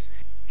yesterday.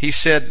 He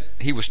said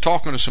he was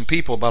talking to some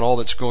people about all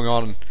that's going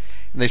on, and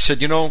they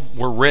said,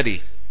 we're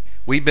ready.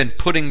 We've been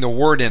putting the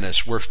word in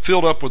us. We're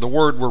filled up with the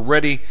word. We're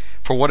ready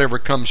for whatever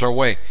comes our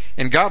way.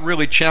 And God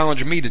really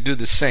challenged me to do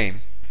the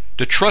same,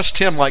 to trust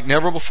him like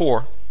never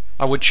before.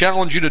 I would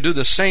challenge you to do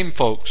the same,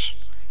 folks.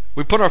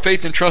 We put our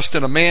faith and trust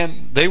in a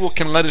man, they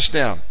can let us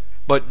down.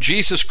 But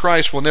Jesus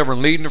Christ will never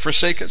lead nor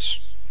forsake us.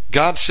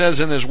 God says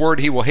in his word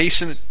he will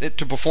hasten it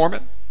to perform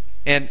it.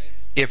 And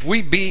if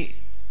we be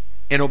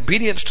in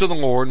obedience to the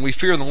Lord, and we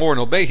fear the Lord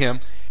and obey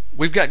him,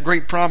 we've got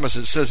great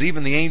promises. It says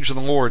even the angel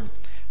of the Lord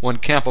will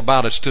encamp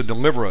about us to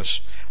deliver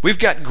us. We've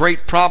got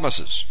great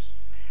promises.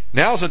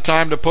 Now's the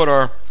time to put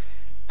our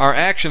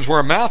actions where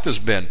our mouth has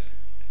been.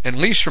 And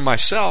at least for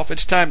myself,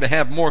 it's time to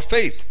have more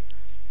faith.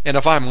 And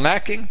if I'm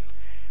lacking,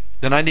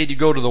 then I need to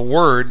go to the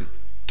word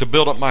to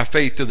build up my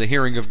faith through the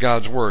hearing of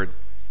God's word.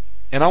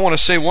 And I want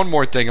to say one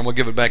more thing, and we'll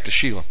give it back to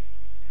Sheila.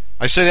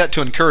 I say that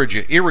to encourage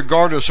you,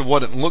 irregardless of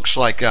what it looks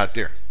like out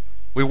there.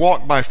 We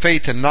walk by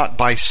faith and not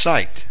by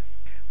sight.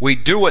 We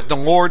do what the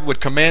Lord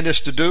would command us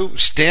to do.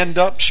 Stand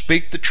up,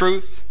 speak the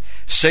truth,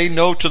 say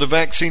no to the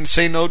vaccine,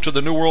 say no to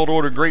the New World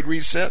Order Great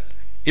Reset,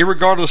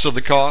 irregardless of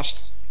the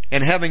cost.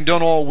 And having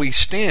done all, we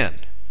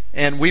stand.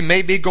 And we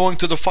may be going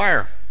through the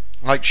fire,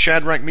 like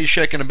Shadrach,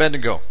 Meshach, and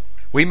Abednego.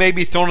 We may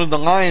be thrown in the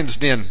lion's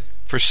den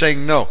for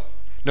saying no.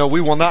 No,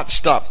 we will not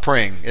stop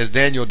praying, as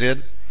Daniel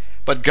did.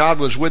 But God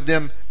was with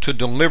them to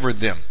deliver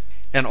them.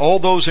 And all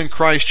those in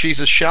Christ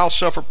Jesus shall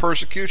suffer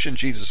persecution,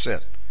 Jesus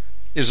said.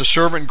 Is a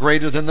servant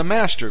greater than the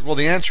master? Well,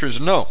 the answer is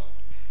no.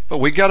 But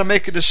we got to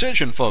make a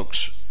decision,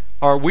 folks.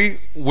 Are we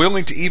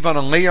willing to even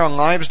lay our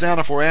lives down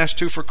if we're asked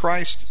to for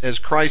Christ, as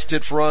Christ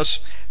did for us,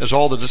 as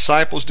all the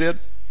disciples did?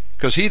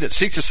 Because he that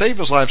seeks to save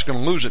his life is going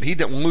to lose it. He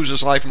that will lose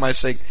his life for my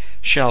sake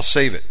shall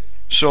save it.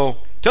 So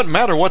it doesn't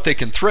matter what they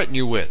can threaten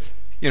you with.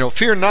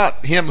 Fear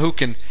not him who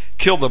can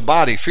kill the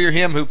body. Fear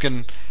him who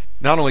can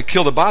not only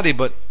kill the body,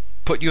 but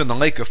put you in the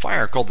lake of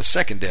fire, called the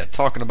second death.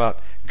 Talking about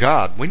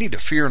God. We need to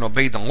fear and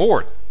obey the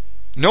Lord,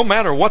 no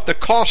matter what the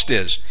cost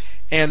is.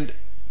 And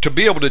to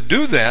be able to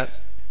do that,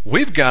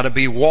 we've got to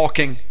be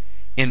walking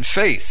in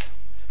faith,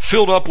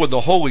 filled up with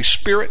the Holy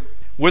Spirit,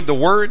 with the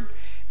Word.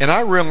 And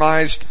I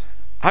realized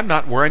I'm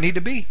not where I need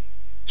to be.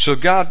 So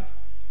God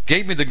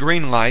gave me the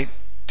green light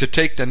to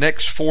take the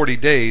next 40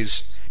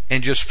 days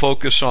and just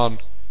focus on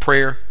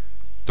prayer,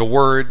 the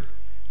Word,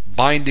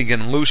 binding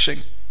and loosing.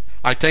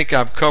 I think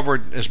I've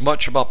covered as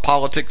much about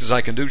politics as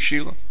I can do,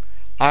 Sheila.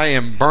 I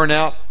am burnt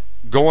out,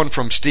 going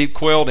from Steve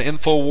Quayle to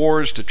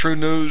InfoWars to True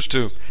News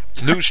to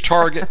News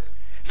Target,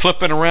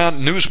 flipping around.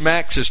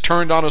 Newsmax has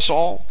turned on us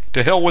all.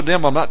 To hell with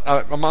them. I'm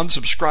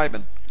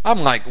unsubscribing. I'm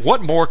like,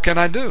 what more can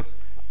I do?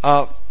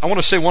 I want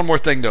to say one more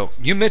thing, though.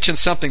 You mentioned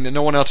something that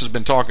no one else has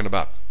been talking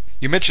about.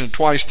 You mentioned it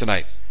twice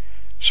tonight.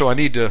 So I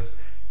need to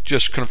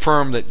just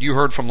confirm that you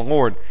heard from the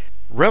Lord.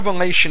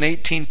 Revelation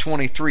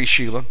 18:23,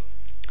 Sheila,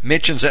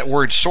 mentions that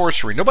word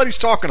sorcery. Nobody's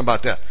talking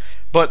about that.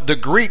 But the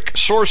Greek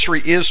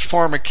sorcery is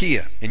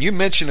pharmakia. And you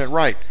mentioned it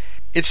right.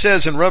 It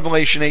says in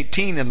Revelation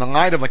 18, and the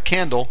light of a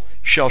candle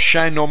shall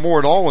shine no more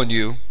at all in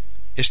you.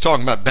 It's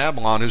talking about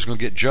Babylon, who's going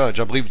to get judged.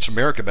 I believe it's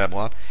America,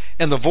 Babylon.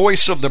 And the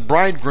voice of the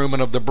bridegroom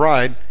and of the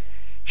bride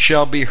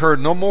shall be heard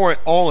no more at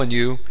all in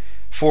you.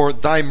 For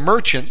thy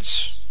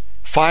merchants,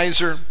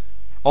 Pfizer,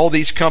 all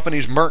these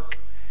companies, Merck,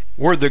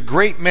 were the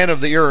great men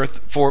of the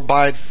earth, for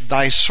by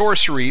thy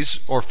sorceries,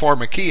 or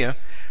pharmakia,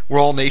 were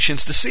all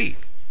nations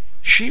deceived.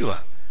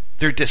 Sheila,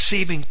 they're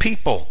deceiving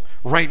people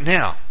right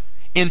now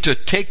into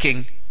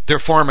taking their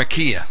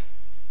pharmakia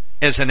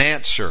as an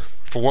answer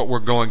for what we're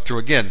going through.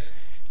 Again,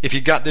 if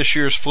you got this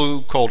year's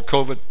flu called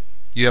COVID,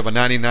 you have a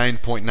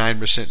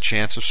 99.9%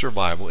 chance of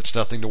survival. It's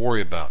nothing to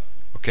worry about.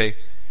 Okay?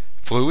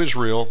 Flu is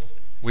real.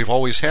 We've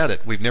always had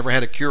it. We've never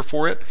had a cure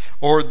for it,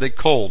 or the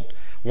cold.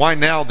 Why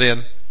now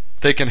then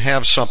they can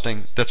have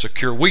something that's a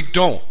cure? We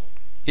don't.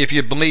 If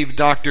you believe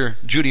Dr.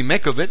 Judy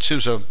Mikovits,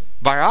 who's a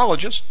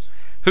virologist,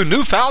 who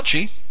knew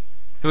Fauci,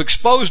 who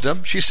exposed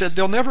him, she said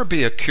there'll never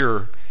be a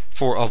cure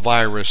for a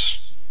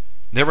virus.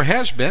 Never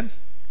has been.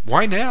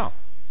 Why now?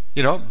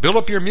 Build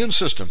up your immune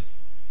system.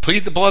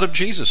 Plead the blood of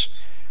Jesus.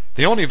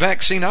 The only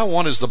vaccine I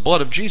want is the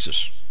blood of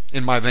Jesus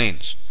in my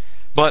veins.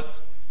 But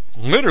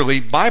literally,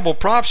 Bible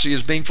prophecy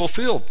is being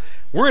fulfilled.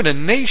 We're in a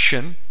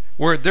nation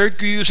where they're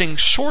using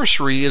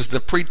sorcery as the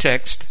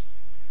pretext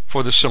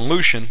for the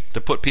solution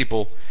to put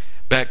people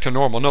back to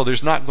normal. No,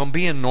 there's not going to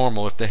be a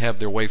normal if they have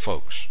their way,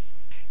 folks.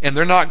 And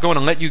they're not going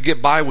to let you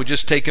get by with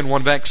just taking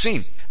one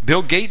vaccine.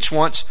 Bill Gates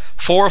wants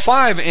 4 or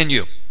 5 in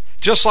you,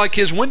 just like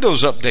his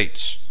Windows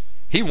updates.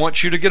 He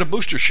wants you to get a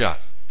booster shot.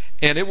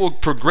 And it will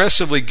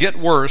progressively get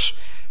worse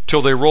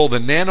till they roll the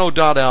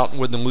nanodot out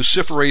with the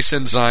luciferase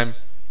enzyme,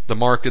 the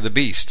mark of the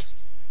beast.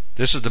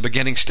 This is the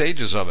beginning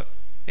stages of it.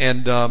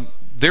 And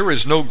there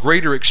is no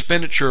greater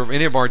expenditure of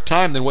any of our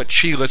time than what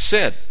Sheila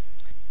said,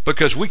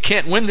 because we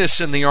can't win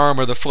this in the arm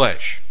of the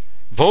flesh.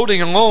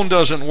 Voting alone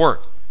doesn't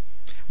work.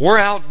 We're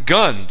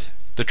outgunned,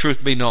 the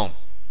truth be known.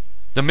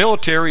 The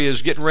military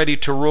is getting ready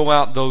to roll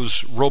out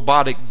those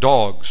robotic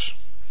dogs.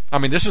 I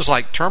mean, this is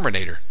like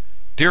Terminator.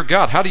 Dear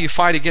God, how do you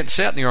fight against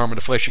that in the arm of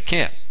the flesh? You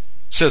can't.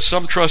 It says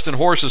some trust in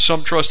horses,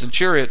 some trust in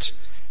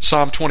chariots.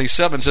 Psalm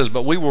 27 says,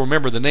 but we will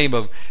remember the name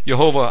of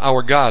Jehovah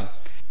our God.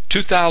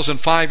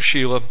 2005,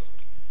 Sheila,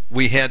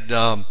 we had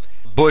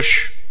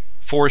Bush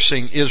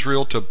forcing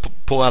Israel to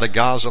pull out of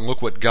Gaza, and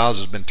look what Gaza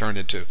has been turned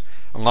into,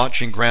 a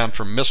launching ground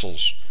for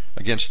missiles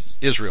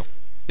against Israel.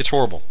 It's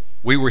horrible.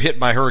 We were hit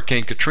by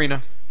Hurricane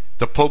Katrina.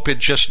 The Pope had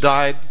just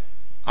died.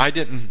 I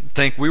didn't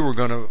think we were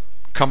going to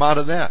come out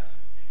of that.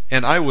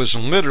 And I was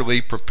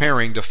literally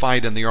preparing to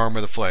fight in the arm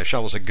of the flesh. I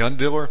was a gun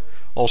dealer,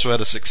 also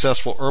had a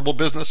successful herbal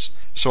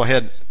business, so I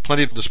had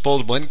plenty of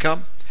disposable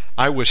income.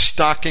 I was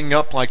stocking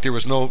up like there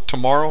was no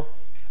tomorrow.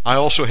 I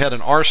also had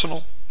an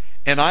arsenal,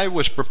 and I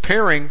was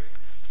preparing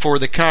for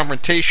the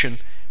confrontation,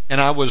 and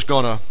I was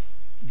going to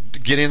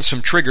get in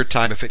some trigger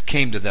time if it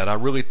came to that. I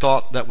really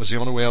thought that was the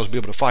only way I was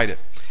able to fight it.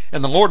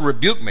 And the Lord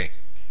rebuked me.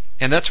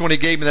 And that's when he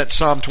gave me that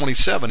Psalm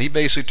 27. He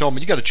basically told me,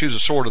 you got to choose a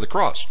sword or the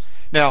cross.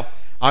 Now,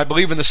 I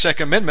believe in the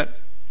Second Amendment,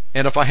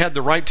 and if I had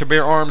the right to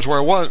bear arms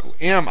where I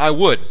am, I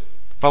would.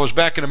 If I was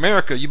back in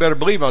America, you better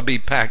believe I'd be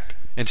packed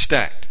and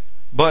stacked.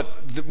 But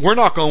we're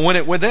not going to win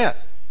it with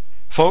that.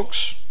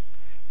 Folks,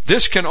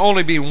 this can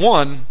only be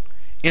won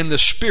in the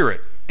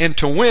Spirit. And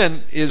to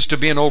win is to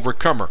be an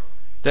overcomer.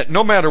 That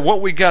no matter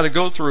what we got to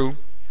go through,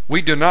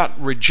 we do not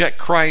reject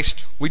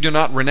Christ. We do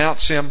not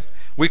renounce Him.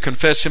 We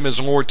confess Him as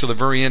Lord to the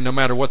very end, no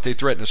matter what they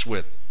threaten us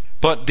with.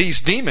 But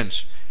these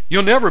demons,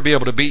 you'll never be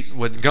able to beat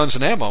with guns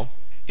and ammo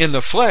in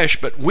the flesh,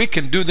 but we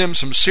can do them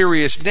some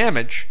serious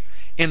damage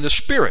in the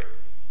Spirit.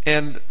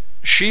 And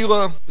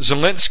Sheila,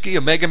 Zelensky,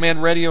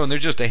 Omegaman Radio, and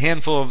there's just a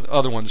handful of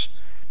other ones.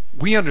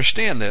 We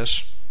understand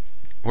this.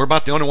 We're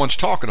about the only ones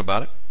talking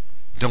about it.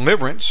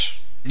 Deliverance.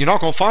 You're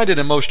not going to find it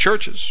in most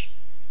churches.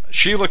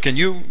 Sheila, can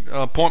you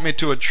point me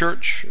to a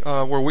church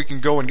where we can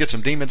go and get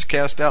some demons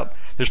cast out?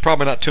 There's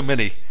probably not too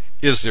many,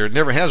 is there? It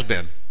never has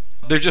been.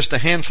 There's just a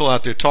handful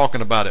out there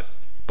talking about it.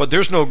 But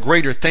there's no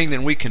greater thing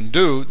that we can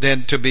do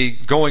than to be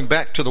going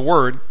back to the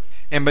Word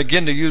and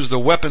begin to use the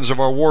weapons of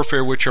our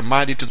warfare, which are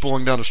mighty to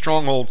pulling down a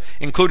stronghold,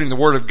 including the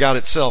Word of God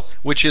itself,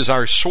 which is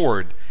our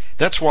sword.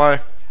 That's why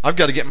I've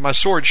got to get my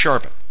sword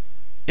sharpened.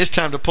 It's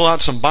time to pull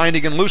out some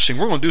binding and loosing.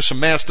 We're going to do some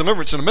mass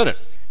deliverance in a minute.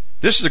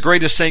 This is the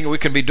greatest thing that we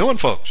can be doing,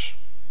 folks.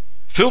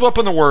 Filled up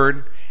in the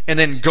Word, and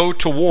then go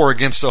to war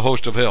against the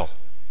host of hell.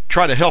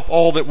 Try to help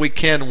all that we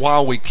can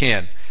while we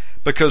can,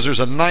 because there's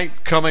a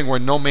night coming where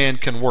no man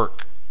can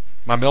work.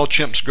 My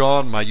MailChimp's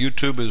gone. My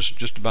YouTube is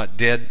just about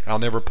dead. I'll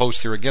never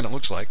post there again, it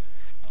looks like.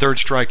 Third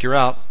strike, you're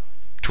out.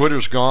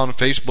 Twitter's gone.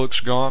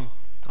 Facebook's gone.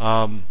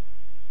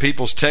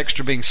 People's texts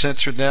are being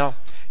censored now.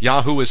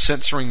 Yahoo is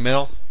censoring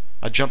mail.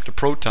 I jumped to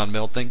Proton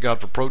Mail. Thank God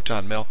for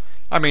Proton Mail.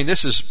 I mean,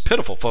 this is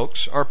pitiful,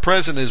 folks. Our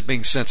president is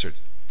being censored.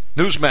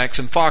 Newsmax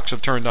and Fox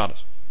have turned on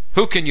us.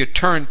 Who can you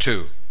turn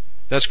to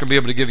that's going to be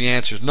able to give you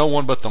answers? No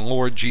one but the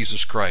Lord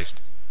Jesus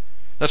Christ.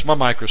 That's my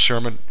micro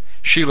sermon.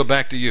 Sheila,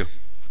 back to you.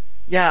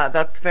 Yeah,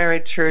 that's very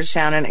true,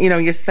 Shannon.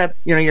 You said,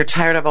 you're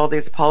tired of all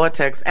these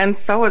politics, and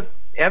so is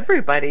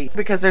everybody,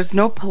 because there's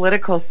no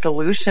political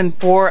solution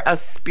for a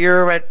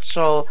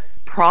spiritual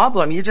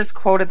problem. You just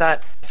quoted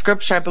that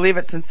scripture. I believe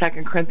it's in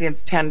 2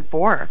 Corinthians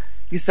 10:4.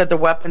 You said the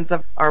weapons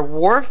of our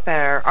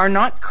warfare are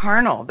not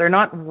carnal. They're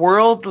not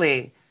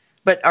worldly,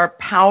 but are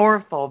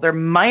powerful. They're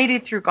mighty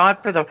through God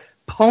for the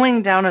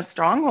pulling down of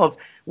strongholds.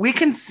 We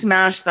can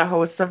smash the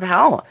hosts of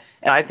hell.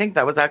 And I think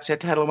that was actually a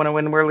title of one of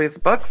Win Worley's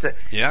books.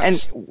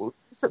 Yes.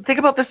 And think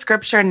about the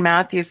scripture in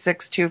Matthew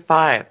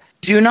 6:2-5.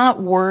 Do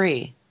not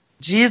worry.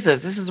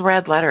 Jesus, this is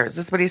red letters.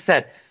 This is what he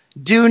said.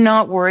 Do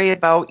not worry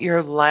about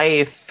your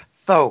life,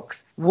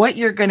 folks. What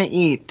you're going to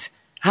eat,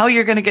 how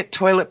you're going to get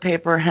toilet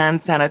paper,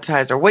 hand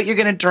sanitizer, what you're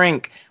going to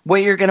drink,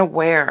 what you're going to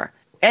wear.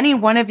 Any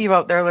one of you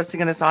out there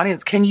listening in this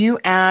audience, can you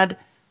add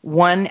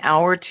 1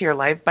 hour to your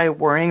life by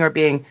worrying or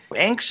being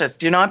anxious.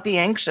 Do not be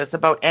anxious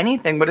about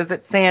anything. What does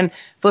it say in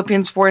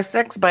Philippians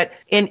 4:6? But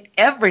in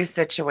every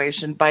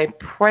situation, by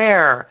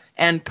prayer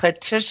and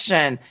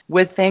petition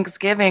with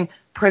thanksgiving,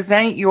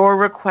 present your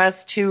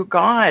request to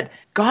God.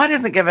 God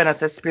hasn't given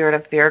us a spirit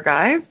of fear,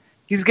 guys.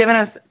 He's given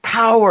us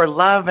power,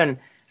 love, and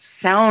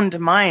sound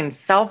mind,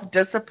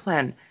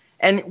 self-discipline.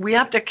 And we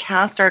have to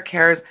cast our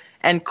cares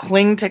and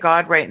cling to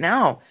God right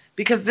now,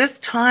 because this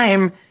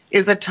time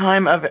is a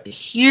time of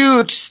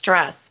huge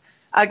stress.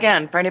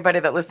 Again, for anybody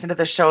that listened to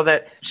the show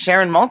that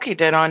Sharon Mulkey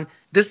did on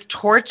this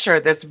torture,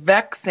 this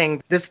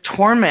vexing, this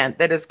torment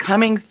that is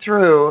coming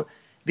through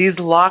these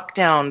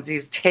lockdowns,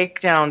 these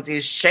takedowns,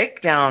 these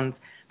shakedowns,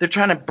 they're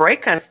trying to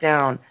break us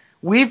down.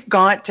 We've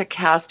got to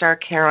cast our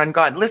care on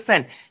God.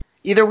 Listen,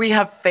 either we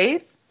have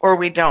faith or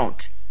we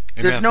don't.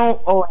 Amen. There's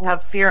no, I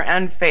have fear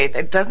and faith.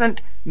 It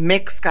doesn't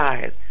mix,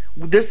 guys.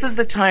 This is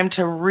the time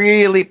to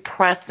really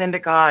press into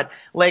God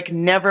like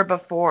never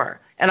before.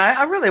 And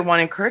I really want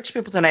to encourage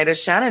people tonight,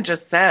 as Shannon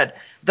just said,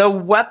 the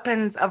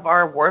weapons of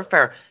our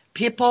warfare.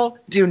 People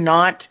do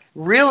not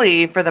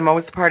really, for the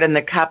most part, in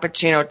the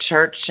Cappuccino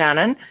Church,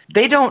 Shannon,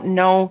 they don't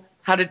know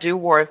how to do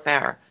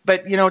warfare.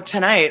 But,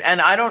 tonight, and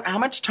how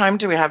much time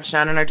do we have,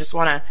 Shannon? I just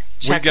want to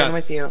check in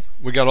with you.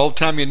 We got all the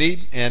time you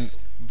need. And,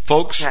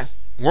 folks,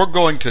 We're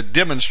going to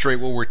demonstrate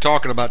what we're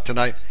talking about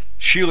tonight.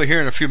 Sheila here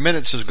in a few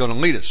minutes is going to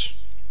lead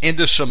us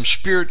into some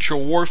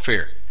spiritual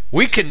warfare.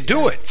 We can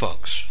do it,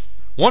 folks.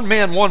 One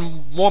man,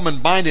 one woman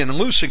binding and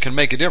loosing can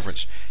make a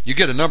difference. You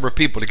get a number of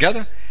people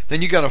together,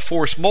 then you got a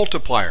force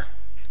multiplier.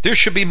 There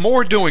should be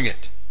more doing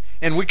it.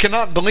 And we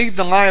cannot believe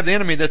the lie of the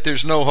enemy that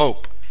there's no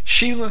hope.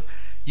 Sheila,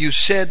 you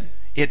said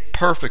it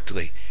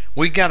perfectly.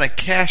 We got to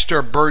cast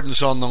our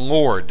burdens on the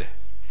Lord.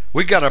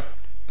 We got to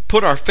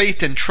put our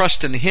faith and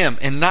trust in Him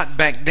and not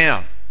back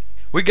down.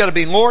 We got to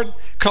be, Lord,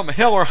 come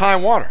hell or high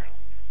water,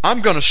 I'm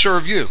going to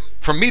serve you.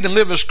 For me to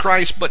live as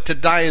Christ, but to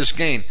die as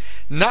gain.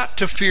 Not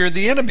to fear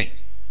the enemy.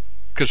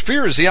 Because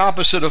fear is the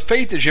opposite of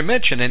faith, as you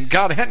mentioned, and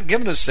God hadn't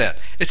given us that.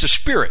 It's a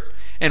spirit,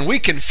 and we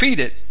can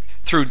feed it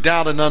through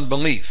doubt and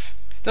unbelief.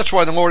 That's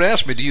why the Lord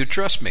asked me, do you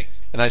trust me?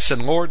 And I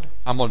said, Lord,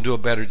 I'm going to do a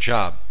better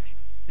job.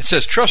 It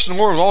says, trust in the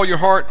Lord with all your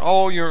heart,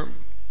 all your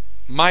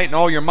might, and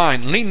all your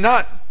mind. Lean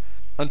not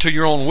unto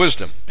your own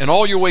wisdom. In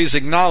all your ways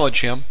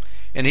acknowledge Him,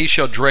 and He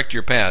shall direct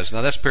your paths.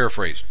 Now that's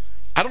paraphrased.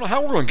 I don't know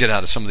how we're going to get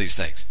out of some of these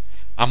things.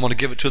 I'm going to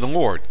give it to the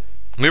Lord.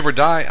 Live or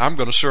die, I'm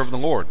going to serve the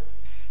Lord.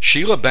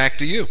 Sheila, back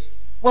to you.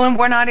 Well, and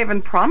we're not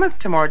even promised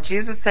tomorrow.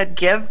 Jesus said,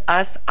 give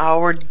us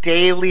our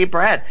daily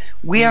bread.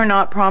 We are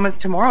not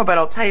promised tomorrow, but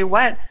I'll tell you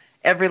what,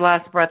 every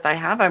last breath I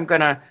have, I'm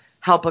going to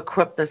help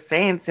equip the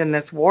saints in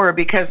this war,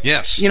 because,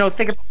 think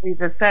about what you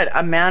just said,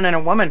 a man and a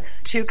woman,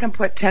 two can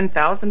put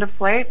 10,000 to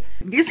flight.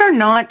 These are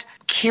not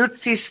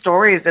cutesy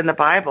stories in the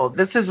Bible.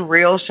 This is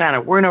real,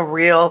 Shannon. We're in a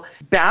real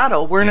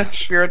battle. We're in a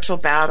spiritual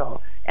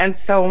battle. And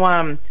so,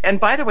 and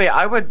by the way,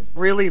 I would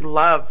really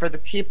love for the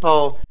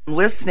people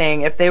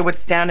listening if they would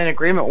stand in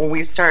agreement when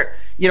we start,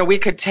 we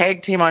could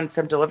tag team on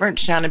some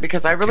deliverance, Shannon,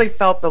 because I really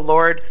felt the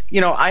Lord,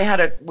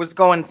 I was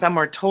going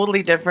somewhere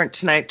totally different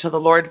tonight till the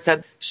Lord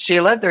said,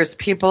 Sheila, there's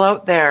people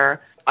out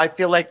there. I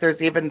feel like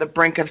there's even the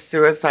brink of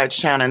suicide,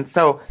 Shannon.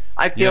 So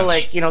I feel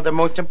like, the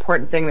most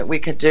important thing that we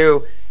could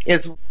do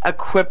is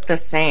equip the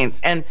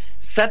saints and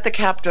set the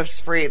captives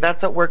free.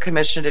 That's what we're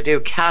commissioned to do.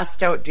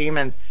 Cast out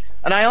demons.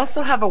 And I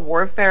also have a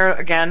warfare,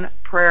 again,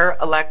 prayer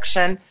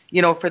election,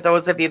 for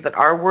those of you that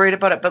are worried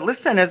about it. But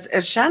listen, as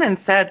Shannon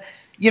said,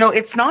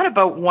 it's not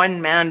about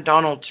one man,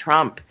 Donald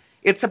Trump.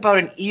 It's about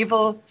an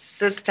evil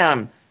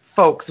system,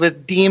 folks,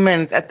 with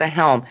demons at the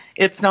helm.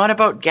 It's not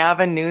about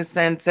Gavin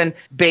Newsom and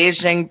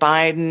Beijing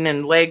Biden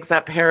and Legs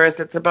Up Harris.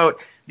 It's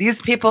about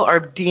these people are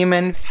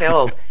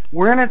demon-filled.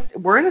 We're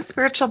in a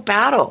spiritual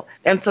battle.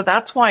 And so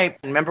that's why,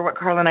 remember what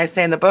Carl and I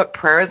say in the book,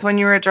 prayer is when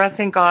you're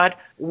addressing God,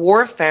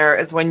 warfare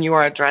is when you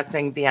are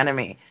addressing the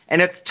enemy.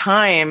 And it's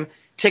time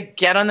to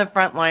get on the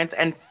front lines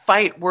and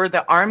fight. We're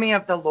the army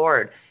of the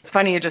Lord. It's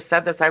funny you just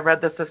said this. I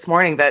read this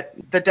morning, that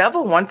the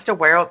devil wants to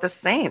wear out the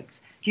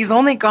saints. He's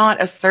only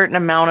got a certain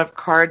amount of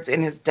cards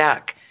in his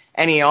deck,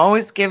 and he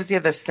always gives you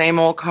the same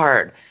old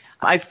card.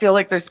 I feel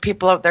like there's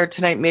people out there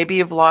tonight, maybe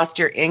you've lost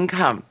your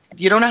income.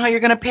 You don't know how you're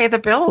going to pay the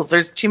bills.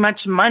 There's too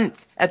much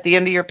month at the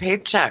end of your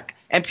paycheck.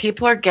 And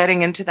people are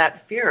getting into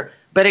that fear.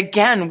 But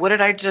again, what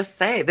did I just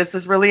say? This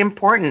is really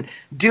important.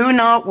 Do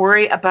not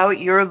worry about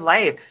your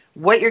life,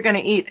 what you're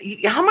going to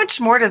eat. How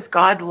much more does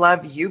God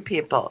love you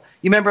people?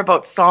 You remember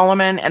about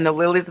Solomon and the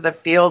lilies of the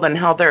field and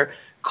how they're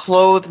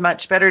clothed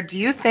much better. Do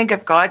you think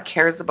if God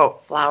cares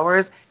about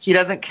flowers, He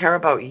doesn't care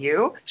about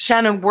you?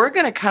 Shannon, we're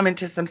going to come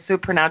into some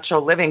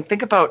supernatural living.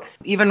 Think about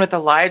even with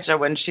Elijah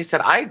when she said,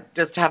 I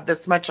just have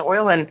this much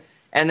oil and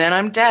then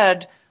I'm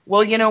dead.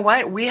 Well, you know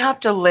what? We have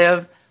to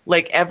live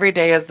like every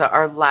day is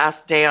our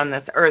last day on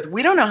this earth.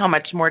 We don't know how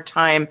much more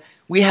time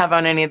we have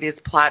on any of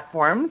these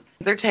platforms.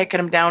 They're taking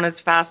them down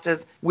as fast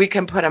as we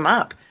can put them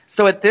up.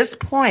 So at this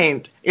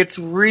point, it's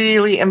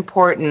really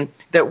important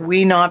that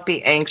we not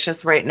be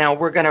anxious right now.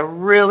 We're going to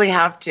really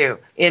have to,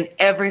 in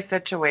every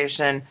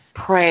situation,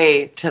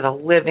 pray to the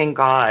living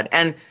God.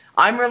 And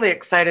I'm really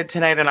excited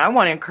tonight, and I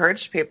want to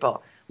encourage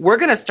people. We're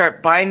going to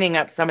start binding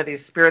up some of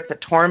these spirits of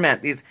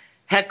torment, these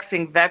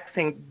hexing,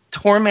 vexing,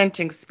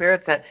 tormenting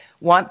spirits that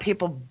want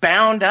people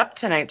bound up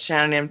tonight,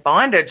 Shannon, in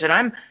bondage.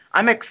 And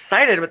I'm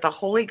excited with the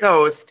Holy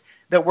Ghost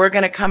that we're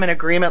going to come in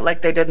agreement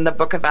like they did in the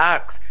book of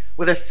Acts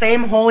with the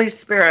same Holy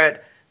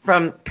Spirit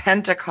from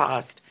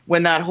Pentecost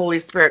when that Holy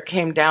Spirit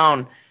came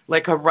down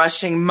like a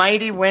rushing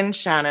mighty wind,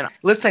 Shannon.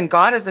 Listen,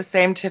 God is the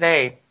same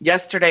today,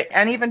 yesterday,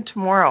 and even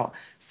tomorrow.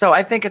 So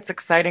I think it's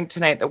exciting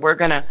tonight that we're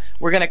gonna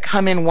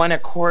come in one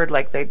accord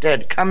like they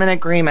did, come in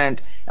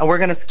agreement, and we're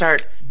gonna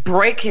start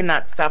breaking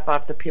that stuff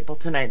off the people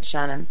tonight,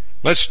 Shannon.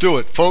 Let's do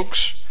it,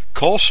 folks.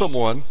 Call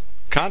someone,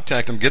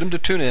 contact them, get them to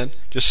tune in.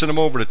 Just send them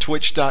over to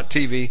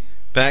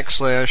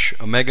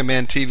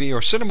twitch.tv/Omegaman TV,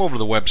 or send them over to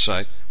the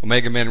website,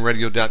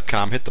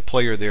 OmegamanRadio.com. Hit the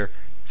player there.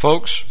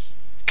 Folks,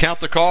 count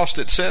the cost,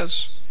 it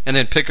says, and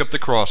then pick up the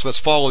cross. Let's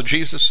follow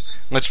Jesus.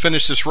 Let's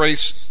finish this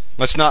race.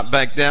 Let's not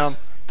back down.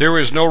 There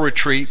is no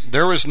retreat.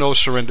 There is no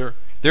surrender.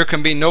 There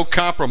can be no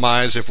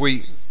compromise if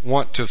we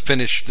want to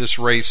finish this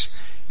race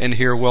and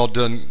hear, well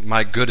done,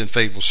 my good and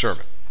faithful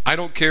servant. I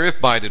don't care if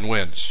Biden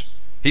wins.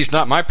 He's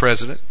not my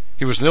president.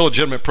 He was an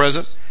illegitimate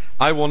president.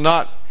 I will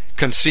not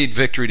concede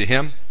victory to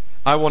him.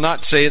 I will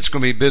not say it's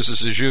going to be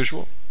business as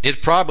usual. It's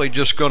probably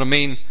just going to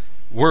mean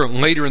we're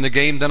later in the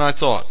game than I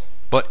thought.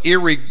 But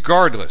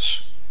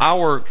irregardless,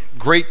 our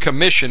Great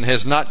Commission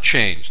has not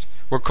changed.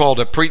 We're called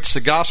to preach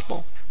the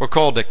gospel. We're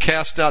called to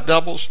cast out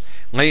devils,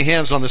 lay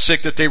hands on the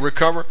sick that they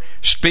recover,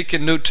 speak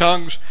in new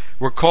tongues.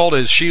 We're called,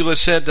 as Sheila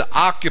said, to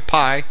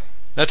occupy.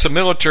 That's a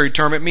military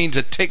term. It means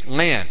to take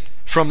land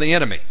from the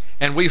enemy.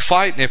 And we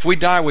fight, and if we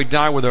die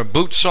with our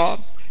boots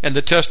sawed. And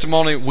the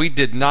testimony, we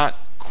did not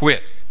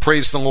quit.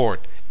 Praise the Lord.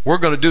 We're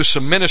going to do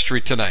some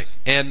ministry tonight.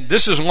 And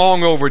this is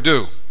long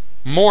overdue.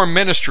 More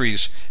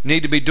ministries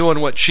need to be doing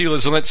what Sheila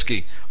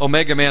Zelinsky,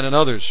 Omegaman, and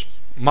others,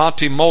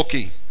 Monty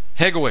Mulkey,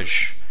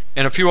 Hegewisch,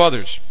 and a few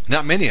others,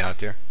 not many out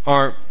there,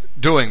 are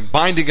doing,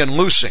 binding and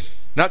loosing,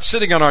 not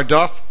sitting on our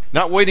duff,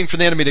 not waiting for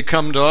the enemy to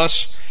come to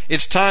us.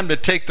 It's time to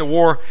take the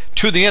war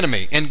to the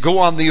enemy and go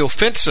on the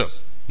offensive,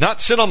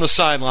 not sit on the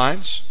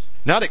sidelines,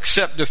 not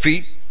accept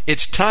defeat.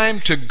 It's time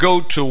to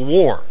go to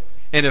war.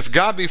 And if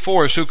God be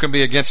for us, who can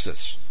be against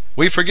us?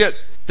 We forget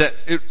that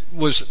it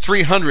was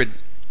 300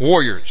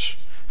 warriors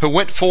who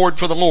went forward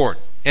for the Lord,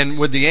 and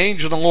with the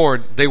angel of the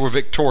Lord, they were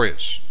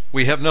victorious.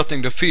 We have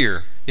nothing to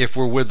fear if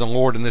we're with the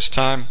Lord in this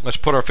time. Let's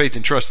put our faith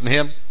and trust in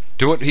Him,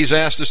 do what He's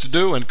asked us to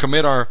do, and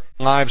commit our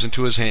lives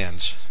into His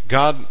hands.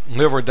 God,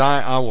 live or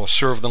die, I will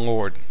serve the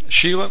Lord.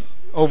 Sheila,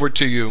 over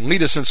to you.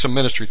 Lead us in some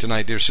ministry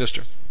tonight, dear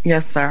sister.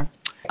 Yes, sir.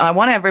 I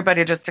want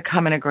everybody just to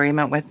come in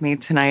agreement with me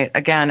tonight.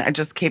 Again, I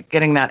just keep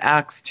getting that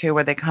Acts 2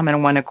 where they come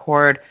in one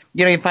accord.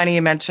 You know,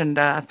 you mentioned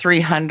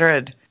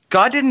 300.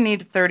 God didn't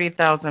need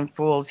 30,000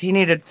 fools. He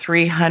needed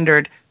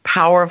 300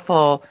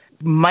 powerful,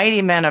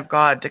 mighty men of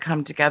God to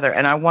come together.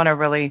 And I want to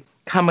really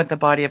come with the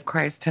body of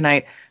Christ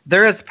tonight.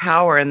 There is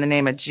power in the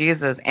name of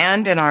Jesus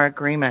and in our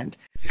agreement.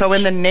 So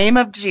in the name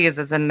of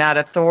Jesus and that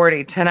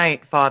authority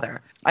tonight,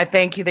 Father, I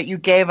thank you that you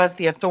gave us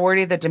the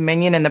authority, the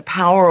dominion, and the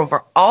power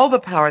over all the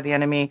power of the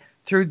enemy.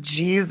 Through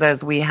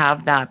Jesus, we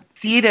have that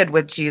seated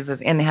with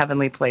Jesus in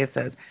heavenly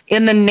places.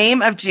 In the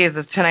name of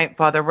Jesus tonight,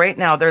 Father, right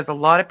now, there's a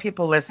lot of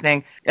people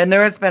listening, and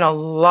there has been a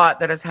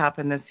lot that has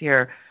happened this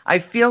year. I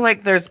feel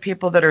like there's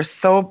people that are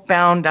so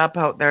bound up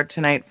out there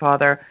tonight,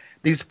 Father,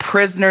 these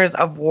prisoners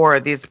of war,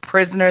 these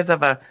prisoners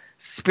of a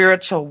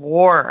spiritual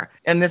war.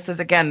 And this is,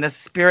 again, the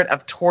spirit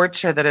of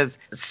torture that is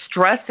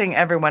stressing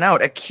everyone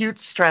out, acute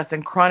stress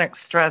and chronic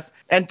stress.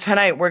 And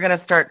tonight, I'm going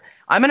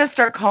to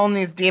start calling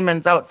these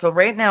demons out. So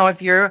right now,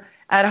 if you're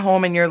at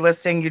home and you're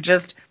listening, you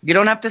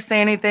don't have to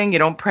say anything. You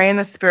don't pray in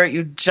the spirit.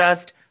 You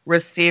just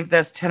receive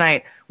this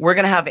tonight. We're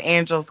going to have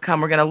angels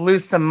come. We're going to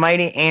loose some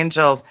mighty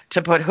angels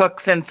to put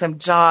hooks in some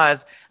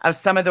jaws of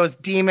some of those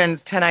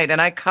demons tonight. And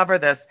I cover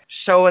this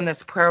show in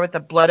this prayer with the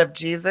blood of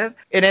Jesus.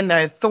 And in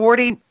the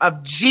authority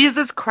of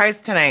Jesus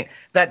Christ tonight,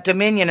 that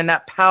dominion and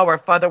that power,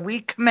 Father, we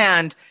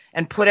command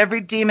and put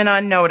every demon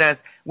on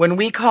notice. When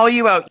we call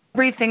you out,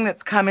 everything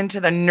that's come into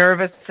the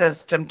nervous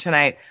system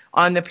tonight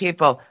on the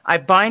people, I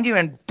bind you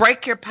and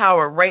break your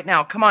power right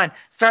now. Come on,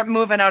 start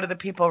moving out of the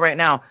people right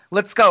now.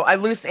 Let's go. I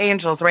loose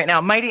angels right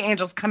now. Mighty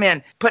angels come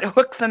in, put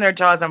hooks in their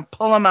jaws and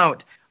pull them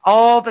out.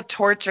 All the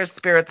torture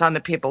spirits on the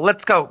people.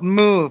 Let's go.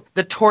 Move.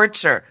 The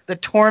torture, the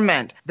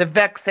torment, the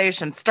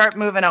vexation. Start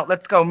moving out.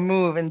 Let's go.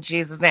 Move in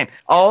Jesus' name.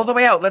 All the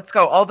way out. Let's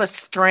go. All the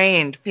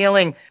strained,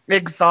 feeling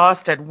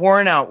exhausted,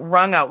 worn out,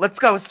 wrung out. Let's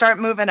go. Start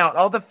moving out.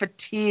 All the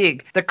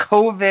fatigue, the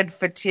COVID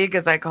fatigue,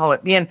 as I call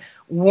it, being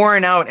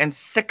worn out and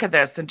sick of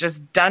this and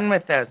just done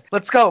with this.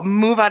 Let's go.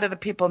 Move out of the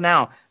people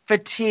now.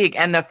 Fatigue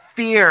and the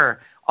fear,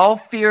 All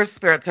fear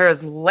spirits, there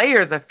is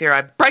layers of fear.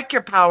 I break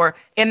your power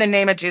in the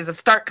name of Jesus.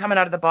 Start coming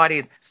out of the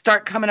bodies.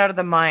 Start coming out of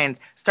the minds.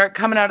 Start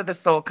coming out of the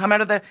soul. Come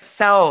out of the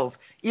cells.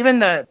 Even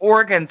the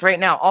organs right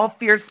now. All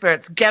fear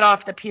spirits, get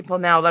off the people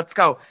now. Let's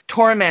go.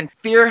 Torment.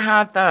 Fear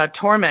hath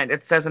torment,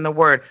 it says in the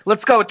word.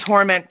 Let's go.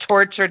 Torment,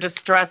 torture,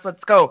 distress.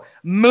 Let's go.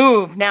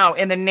 Move now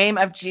in the name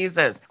of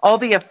Jesus. All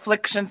the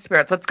affliction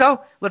spirits. Let's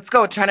go. Let's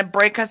go. Trying to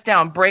break us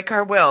down, break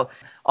our will.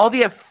 All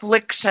the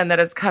affliction that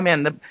has come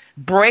in, the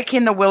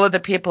breaking the will of the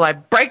people. I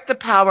break the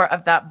power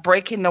of that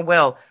breaking the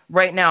will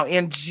right now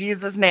in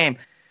Jesus' name.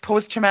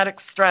 Post-traumatic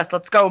stress.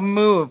 Let's go.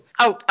 Move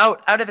out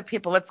of the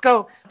people. Let's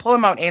go. Pull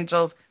them out,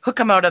 angels. Hook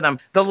them out of them.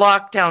 The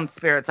lockdown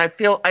spirits. I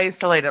feel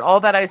isolated. All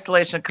that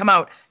isolation. Come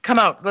out. Come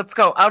out. Let's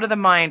go. Out of the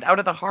mind. Out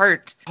of the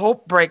heart.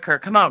 Hope breaker.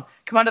 Come out.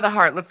 Come out of the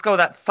heart. Let's go.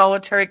 That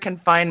solitary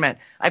confinement.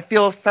 I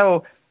feel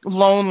so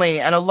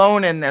lonely and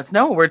alone in this.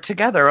 No, we're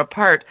together,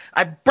 apart.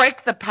 I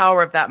break the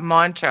power of that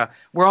mantra.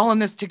 We're all in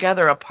this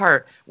together,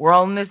 apart. We're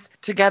all in this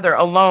together,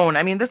 alone.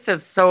 I mean, this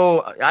is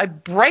so, I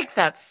break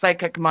that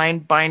psychic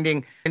mind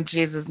binding in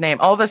Jesus' name.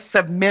 All the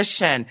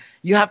submission.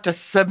 You have to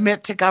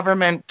submit to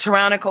government,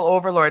 tyrannical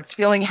overlords,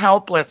 feeling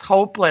helpless,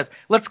 hopeless.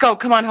 Let's go.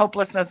 Come on,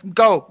 hopelessness.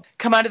 Go.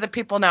 Come out of the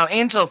people now.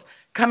 Angels,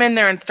 come in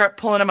there and start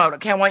pulling them out.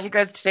 Okay, I want you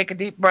guys to take a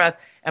deep breath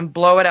and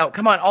blow it out.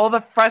 Come on, all the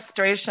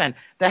frustration,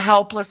 the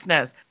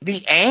helplessness,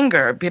 the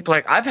anger. People are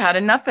like, I've had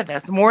enough of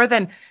this, more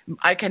than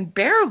I can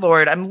bear,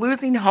 Lord. I'm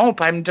losing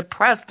hope. I'm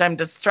depressed. I'm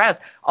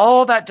distressed.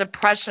 All that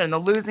depression, the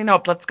losing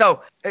hope. Let's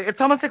go.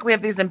 It's almost like we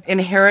have these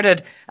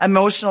inherited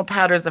emotional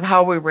patterns of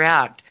how we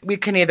react. We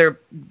can either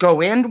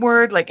go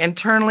inward, like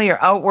internally, or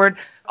outward.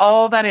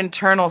 All that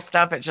internal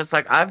stuff, it's just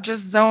like, I've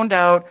just zoned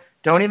out.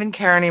 Don't even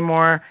care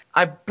anymore.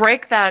 I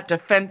break that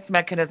defense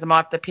mechanism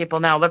off the people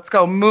now. Let's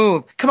go.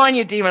 Move. Come on,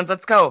 you demons.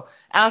 Let's go.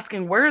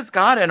 Asking, where's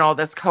God in all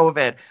this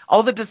COVID?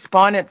 All the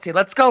despondency.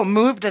 Let's go.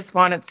 Move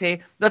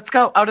despondency. Let's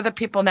go. Out of the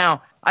people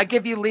now. I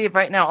give you leave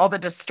right now. All the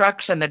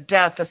destruction, the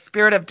death, the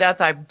spirit of death.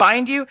 I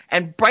bind you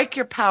and break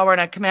your power, and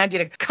I command you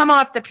to come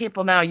off the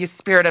people now, you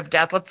spirit of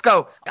death. Let's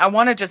go. I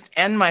want to just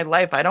end my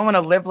life. I don't want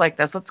to live like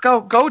this. Let's go.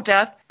 Go,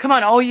 death. Come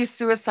on, all you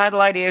suicidal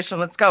ideation.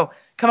 Let's go.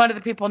 Come out of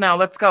the people now.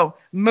 Let's go.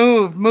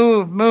 Move,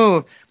 move,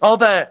 move. All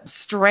the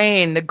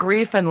strain, the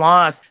grief and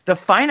loss, the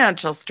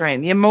financial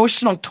strain, the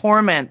emotional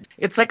torment.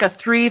 It's like a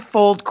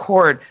threefold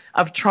cord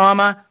of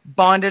trauma,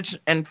 bondage,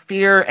 and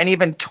fear, and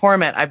even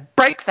torment. I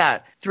break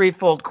that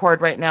threefold cord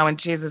right now in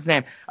Jesus'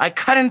 name. I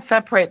cut and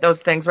separate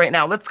those things right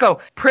now. Let's go.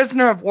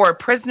 Prisoner of war,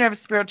 prisoner of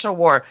spiritual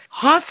war,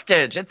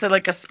 hostage. It's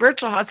like a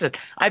spiritual hostage.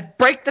 I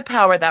break the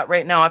power of that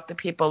right now off the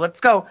people. Let's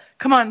go.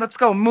 Come on, let's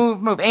go.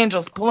 Move, move.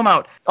 Angels, pull them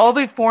out. All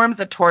the forms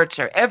of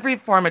torture, every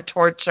form of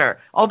torture,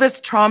 all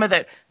this trauma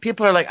that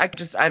people are like,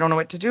 I don't know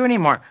what to do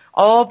anymore.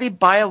 All the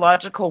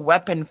biological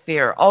weapon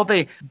fear, all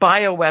the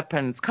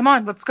bioweapons. Come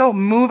on, let's go.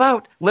 Move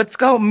out. Let's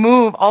go.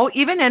 Move.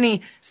 Even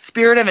any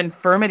spirit of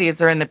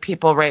infirmities are in the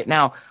people right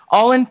now.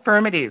 All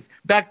infirmities,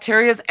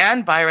 bacteria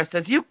and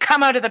viruses. You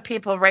come out of the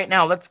people right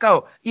now. Let's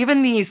go.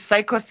 Even these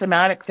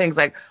psychosomatic things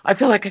like, I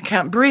feel like I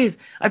can't breathe.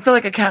 I feel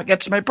like I can't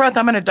get to my breath.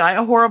 I'm going to die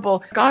a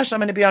horrible, gosh, I'm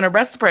going to be on a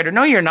respirator.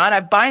 No, you're not.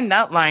 I bind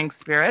that lying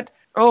spirit.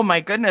 Oh my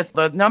goodness,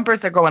 the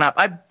numbers are going up.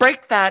 I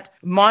break that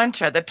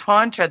mantra, the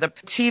tantra, the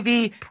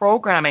TV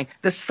programming,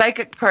 the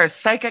psychic powers,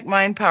 psychic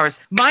mind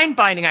powers, mind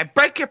binding. I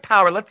break your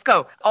power. Let's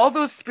go. All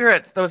those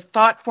spirits, those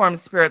thought form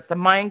spirits, the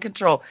mind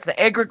control, the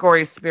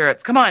egregore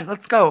spirits. Come on,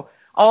 let's go.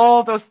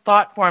 All those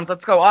thought forms.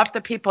 Let's go. Off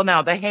the people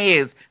now. The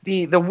haze,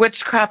 the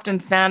witchcraft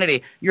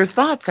insanity. Your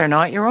thoughts are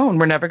not your own.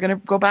 We're never going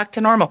to go back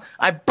to normal.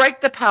 I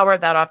break the power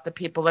of that off the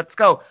people. Let's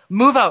go.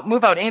 Move out.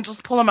 Move out. Angels,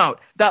 pull them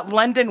out. That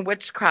London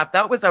witchcraft,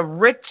 that was a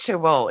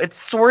ritual. It's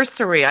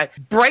sorcery. I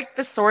break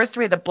the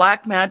sorcery, the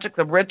black magic,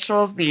 the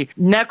rituals, the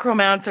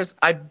necromancers.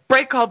 I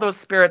break all those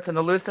spirits and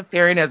the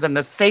Luciferianism,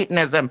 the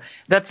Satanism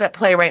that's at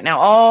play right now.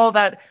 All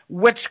that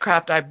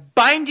witchcraft. I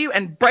bind you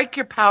and break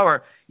your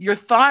power. Your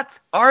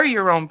thoughts are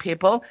your own,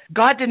 people.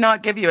 God did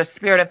not give you a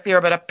spirit of fear,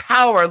 but a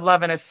power,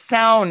 love, and a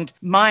sound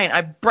mind.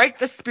 I break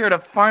the spirit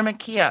of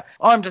pharmakia.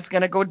 Oh, I'm just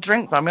going to go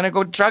drink. I'm going to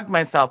go drug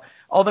myself.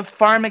 All the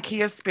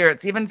pharmakia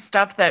spirits, even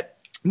stuff that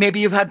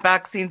maybe you've had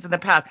vaccines in the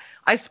past.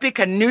 I speak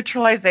a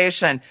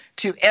neutralization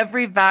to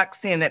every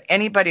vaccine that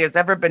anybody has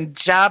ever been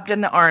jabbed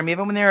in the arm,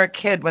 even when they were a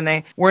kid, when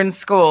they were in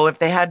school, if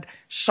they had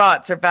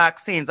shots or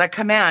vaccines. I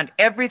command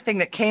everything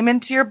that came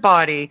into your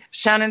body.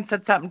 Shannon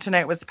said something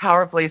tonight was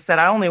powerful. He said,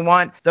 I only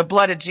want the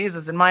blood of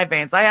Jesus in my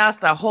veins. I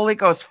ask the Holy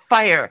Ghost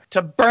fire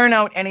to burn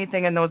out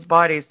anything in those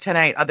bodies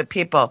tonight of the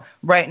people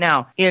right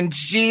now. In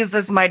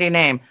Jesus' mighty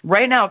name.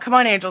 Right now, come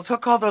on, angels,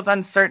 hook all those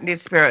uncertainty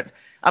spirits.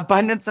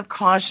 Abundance of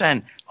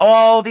caution,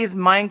 all these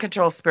mind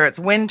control spirits.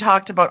 Wind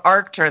talked about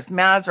Arcturus,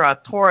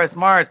 Mazzaroth, Taurus,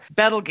 Mars,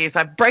 Betelgeuse.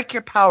 I break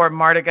your power,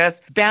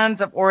 Martagus,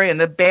 bands of Orion,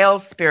 the Baal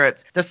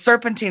spirits, the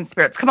serpentine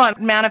spirits. Come on,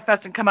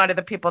 manifest and come out of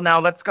the people now.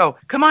 Let's go.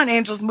 Come on,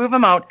 angels, move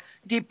them out.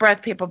 Deep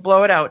breath, people,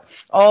 blow it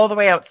out. All the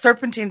way out.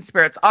 Serpentine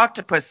spirits,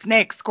 octopus,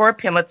 snake,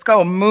 scorpion. Let's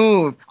go.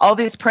 Move. All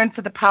these princes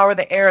of the power of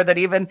the air that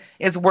even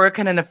is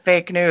working in the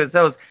fake news.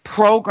 Those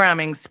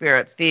programming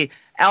spirits, the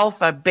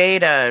alpha,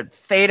 beta,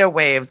 theta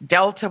waves,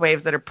 delta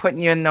waves that are putting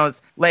you in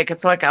those, like,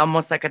 it's like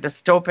almost like a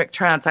dystopic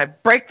trance. I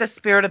break the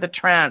spirit of the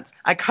trance.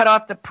 I cut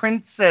off the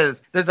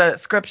princes. There's a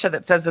scripture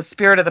that says the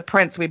spirit of the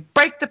prince. We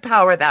break the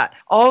power of that.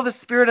 All the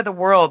spirit of the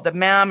world, the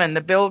mammon,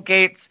 the Bill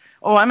Gates.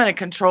 Oh, I'm going to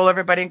control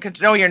everybody.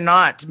 No, you're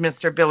not,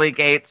 Mr. Billy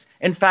Gates.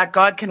 In fact,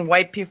 God can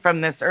wipe you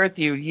from this earth,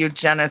 you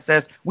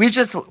eugenicist. We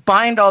just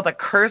bind all the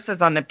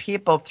curses on the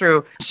people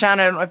through,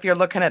 Shannon, if you're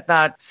looking at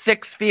that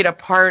 6 feet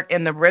apart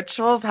in the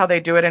rituals, how they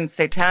do it in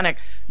satanic.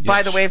 Yes.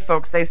 By the way,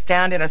 folks, they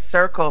stand in a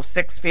circle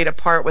 6 feet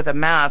apart with a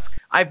mask.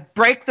 I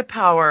break the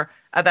power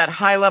of that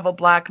high-level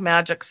black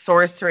magic,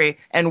 sorcery,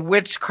 and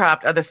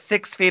witchcraft of the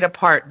 6 feet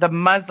apart. The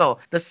muzzle,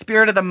 the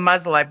spirit of the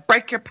muzzle. I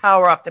break your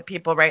power off the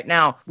people right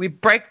now. We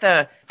break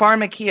the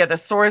pharmakia, the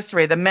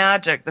sorcery, the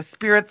magic, the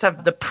spirits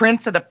of the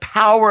prince of the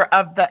power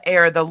of the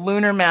air, the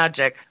lunar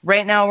magic.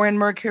 Right now we're in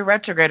Mercury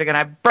retrograde again.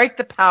 I break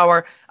the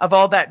power of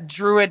all that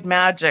druid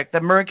magic,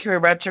 the Mercury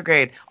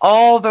retrograde,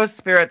 all those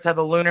spirits of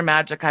the lunar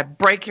magic. I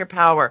break your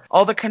power.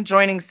 All the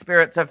conjoining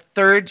spirits of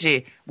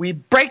Thurgy. We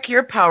break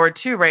your power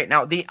too right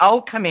now. The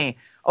alchemy.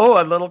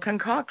 Oh, a little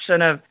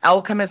concoction of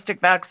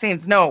alchemistic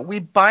vaccines. No, we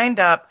bind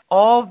up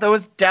all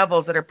those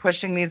devils that are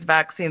pushing these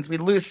vaccines. We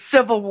lose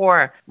civil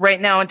war right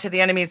now into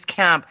the enemy's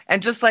camp.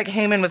 And just like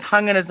Haman was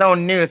hung in his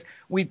own noose,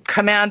 we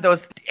command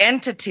those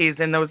entities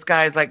and those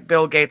guys like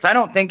Bill Gates. I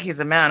don't think he's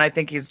a man. I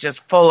think he's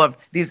just full of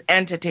these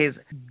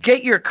entities.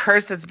 Get your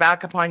curses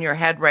back upon your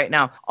head right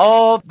now.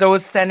 All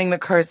those sending the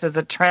curses,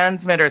 the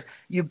transmitters,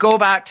 you go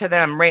back to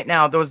them right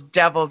now, those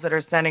devils that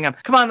are sending them.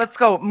 Come on, let's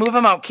go. Move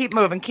them out. Keep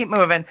moving. Keep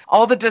moving.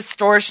 All the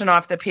distortion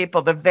off the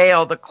people, the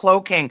veil, the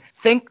cloaking.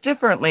 Think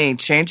differently.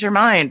 Change your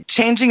mind.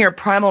 Changing your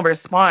primal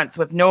response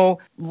with no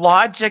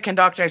logic and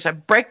indoctrination. I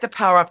break the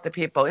power off the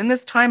people in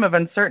this time of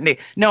uncertainty.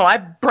 No, I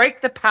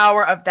break the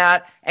power of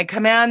that and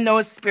command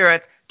those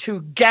spirits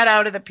to get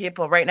out of the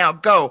people right now.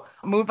 Go.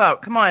 Move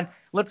out. Come on.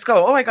 Let's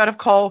go. Oh, I got to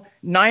call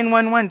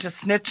 911 to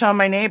snitch on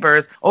my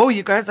neighbors. Oh,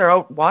 you guys are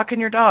out walking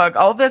your dog.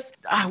 All this.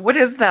 What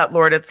is that,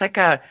 Lord? It's like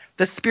the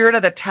spirit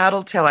of the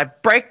tattletale. I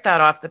break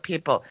that off the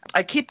people.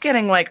 I keep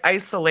getting like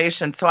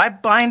isolation. So I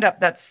bind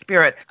up that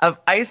spirit of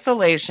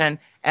isolation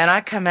and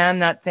I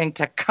command that thing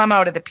to come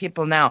out of the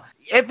people now.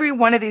 Every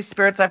one of these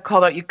spirits I've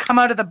called out, you come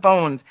out of the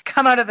bones,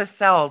 come out of the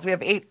cells. We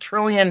have 8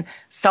 trillion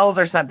cells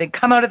or something.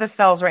 Come out of the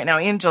cells right now.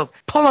 Angels,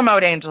 pull them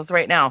out, angels,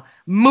 right now.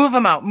 Move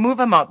them out, move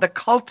them out. The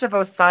cult of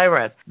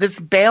Osiris, this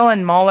Baal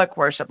and Moloch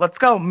worship. Let's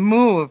go,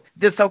 move.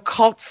 This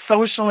occult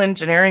social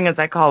engineering, as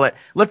I call it.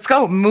 Let's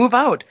go, move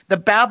out. The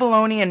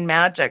Babylonian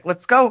magic.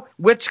 Let's go.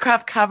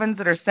 Witchcraft covens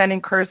that are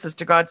sending curses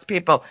to God's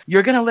people.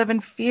 You're going to live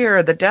in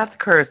fear, the death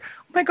curse.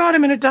 Oh my God,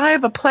 I'm going to die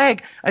of a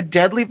plague, a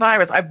deadly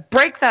virus. I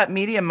break that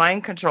media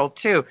mind control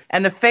too.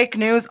 And the fake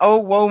news, oh,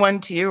 woe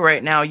unto you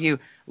right now.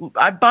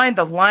 I bind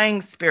the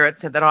lying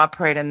spirits that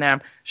operate in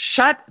them.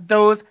 Shut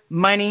those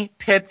money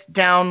pits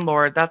down,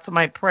 Lord. That's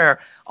my prayer.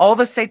 All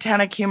the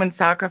satanic human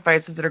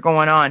sacrifices that are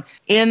going on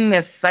in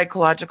this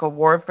psychological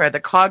warfare, the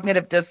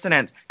cognitive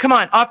dissonance. Come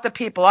on, off the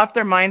people, off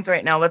their minds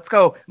right now. Let's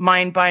go,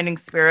 mind-binding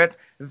spirits.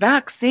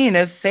 Vaccine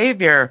is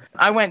savior.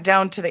 I went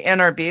down to the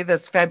NRB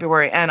this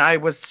February, and I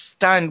was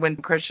stunned when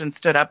Christians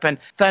stood up and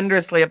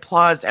thunderously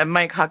applauded, and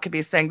Mike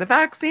Huckabee saying, the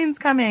vaccine's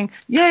coming.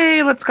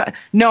 Yay, let's go.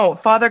 No,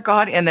 Father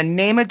God, in the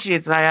name of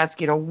Jesus, I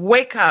ask you to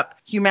wake up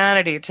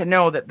humanity to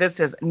know that this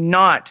is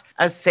not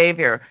a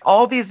savior.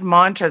 All these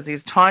mantras,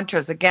 these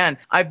tantras, again,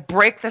 I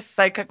break the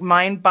psychic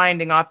mind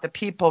binding off the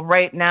people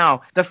right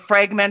now. The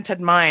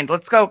fragmented mind.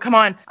 Let's go. Come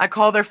on. I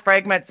call their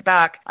fragments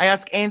back. I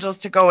ask angels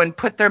to go and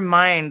put their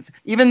minds,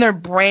 even their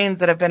brains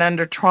that have been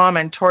under trauma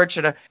and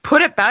torture, to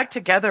put it back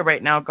together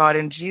right now, God,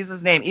 in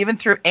Jesus' name, even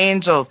through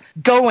angels.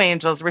 Go,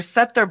 angels.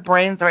 Reset their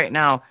brains right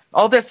now.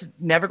 All this,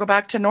 never go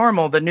back to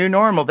normal, the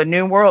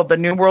new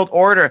world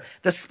order.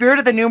 The spirit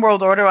of the new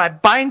world order, I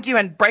bind you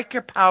and break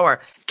your power.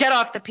 Get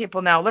off the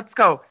people now. Let's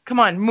go. Come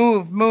on,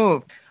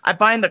 move. I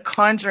bind the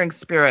conjuring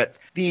spirits,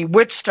 the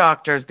witch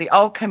doctors, the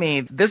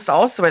alchemy. This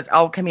also is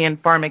alchemy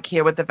and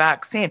pharmakia with the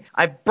vaccine.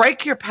 I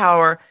break your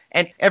power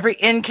and every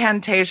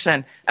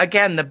incantation.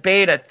 Again, the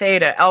beta,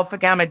 theta, alpha,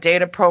 gamma,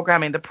 data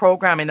programming,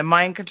 the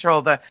mind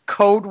control, the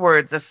code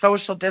words, the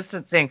social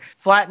distancing,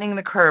 flattening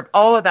the curve,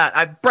 all of that.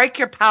 I break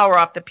your power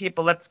off the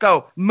people. Let's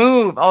go.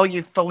 Move, all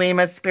you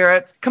Thelema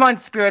spirits. Come on,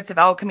 spirits of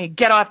alchemy.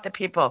 Get off the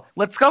people.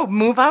 Let's go.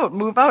 Move out.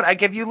 I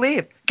give you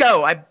leave.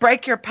 Go. I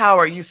break your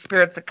power, you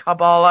spirits of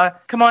Kabbalah.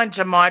 Come on,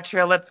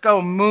 Gematria. Let's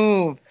go.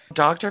 Move.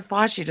 Dr.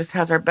 Fauci just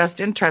has our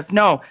best interest.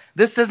 No,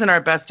 this isn't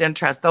our best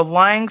interest. The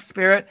lying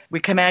spirit,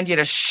 we command you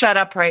to shut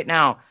up right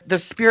now. The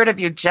spirit of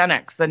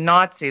eugenics, the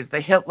Nazis,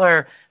 the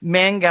Hitler,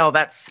 Mengele,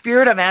 that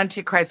spirit of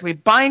Antichrist, we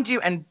bind you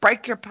and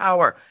break your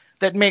power.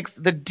 That makes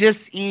the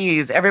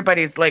dis-ease,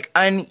 everybody's like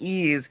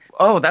unease.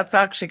 Oh, that's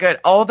actually good.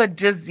 All the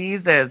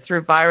diseases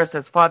through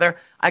viruses, Father,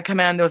 I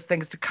command those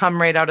things to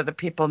come right out of the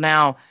people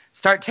now.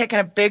 Start taking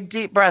a big,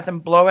 deep breath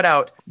and blow it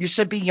out. You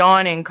should be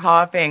yawning,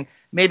 coughing.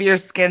 Maybe your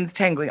skin's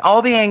tingling.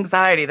 All the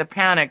anxiety, the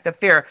panic, the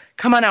fear.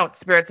 Come on out,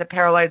 spirits of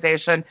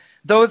paralyzation.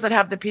 Those that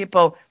have the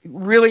people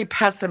really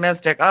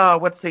pessimistic. Oh,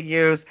 what's the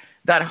use?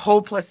 That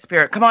hopeless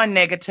spirit. Come on,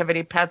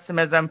 negativity,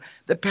 pessimism,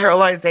 the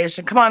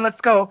paralyzation. Come on, let's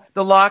go.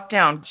 The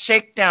lockdown,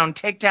 shake down,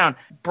 take down,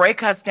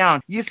 break us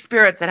down. You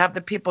spirits that have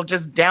the people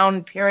just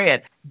down,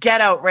 period.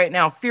 Get out right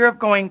now. Fear of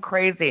going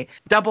crazy.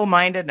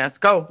 Double-mindedness.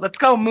 Go. Let's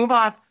go. Move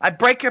off. I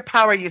break your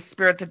power, you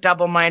spirits of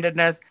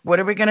double-mindedness. What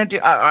are we going to do?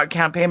 I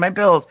can't pay my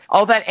bills.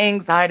 All that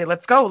anxiety.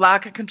 Let's go.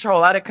 Lack of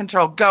control. Out of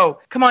control. Go.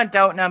 Come on,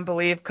 doubt and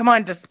unbelief. Come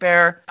on,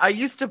 despair. I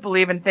used to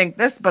believe and think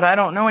this, but I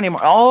don't know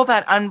anymore. All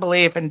that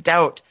unbelief and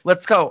doubt.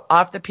 Let's go.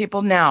 Off the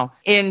people now.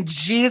 In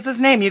Jesus'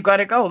 name, you got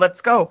to go.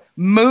 Let's go.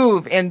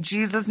 Move in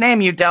Jesus'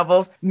 name, you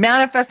devils.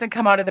 Manifest and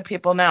come out of the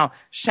people now.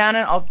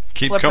 Shannon, I'll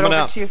flip it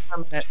over to you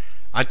for a minute.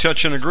 I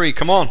touch and agree.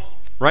 Come on.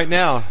 Right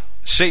now,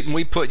 Satan,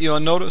 we put you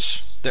on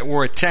notice that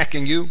we're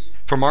attacking you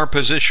from our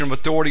position of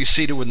authority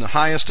seated within the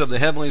highest of the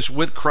heavenlies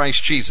with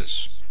Christ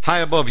Jesus. High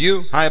above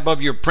you, high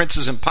above your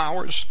princes and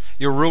powers,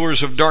 your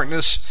rulers of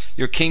darkness,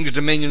 your kings,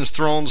 dominions,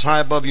 thrones, high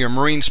above your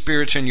marine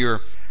spirits and your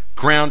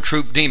ground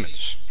troop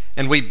demons.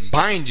 And we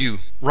bind you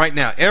right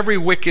now, every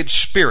wicked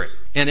spirit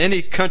in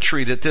any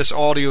country that this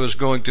audio is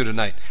going to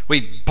tonight.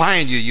 We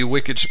bind you, you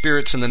wicked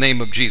spirits, in the name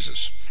of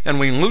Jesus. And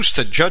we loose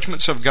the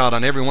judgments of God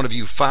on every one of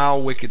you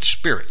foul, wicked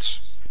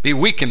spirits. Be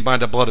weakened by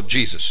the blood of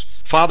Jesus.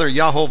 Father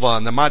Yahovah,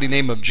 in the mighty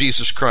name of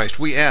Jesus Christ,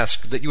 we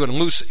ask that you would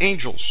loose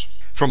angels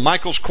from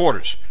Michael's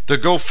quarters to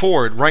go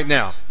forward right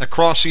now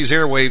across these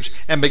airwaves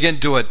and begin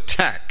to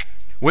attack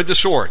with the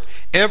sword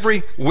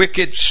every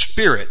wicked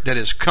spirit that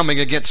is coming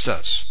against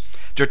us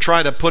to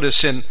try to put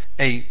us in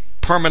a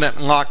permanent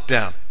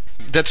lockdown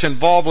that's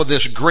involved with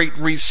this great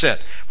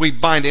reset. We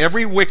bind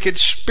every wicked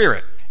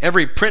spirit,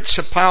 every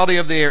principality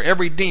of the air,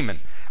 every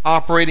demon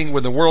operating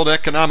with the World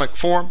Economic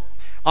Forum,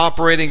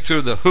 operating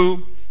through the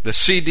WHO, the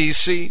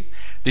CDC,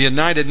 the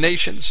United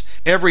Nations,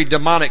 every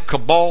demonic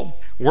cabal,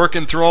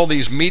 working through all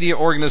these media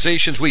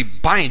organizations. We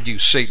bind you,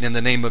 Satan, in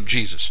the name of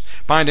Jesus.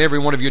 Bind every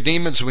one of your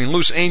demons. We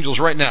loose angels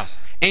right now.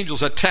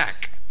 Angels,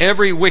 attack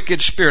every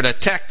wicked spirit.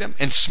 Attack them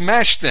and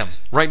smash them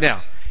right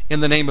now in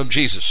the name of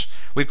Jesus.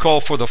 We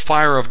call for the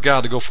fire of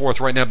God to go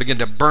forth right now. Begin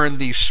to burn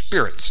these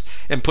spirits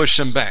and push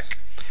them back.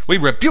 We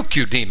rebuke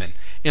you, demon,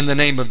 in the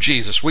name of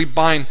Jesus. We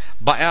bind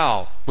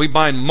Baal. We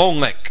bind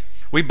Molech.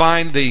 We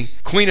bind the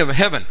Queen of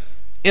Heaven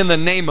in the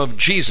name of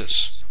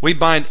Jesus. We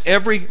bind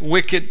every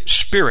wicked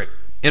spirit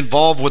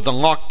involved with the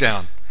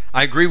lockdown.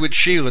 I agree with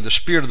Sheila, the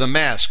spirit of the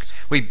mask.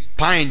 We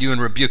bind you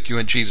and rebuke you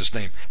in Jesus'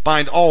 name.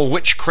 Bind all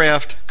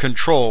witchcraft,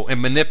 control,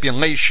 and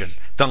manipulation.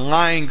 The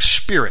lying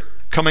spirit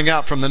coming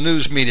out from the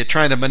news media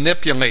trying to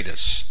manipulate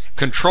us,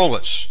 control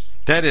us.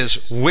 That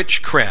is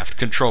witchcraft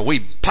control. We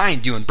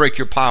bind you and break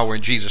your power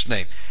in Jesus'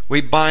 name.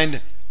 We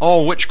bind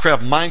all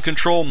witchcraft, mind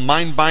control,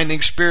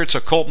 mind-binding spirits,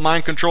 occult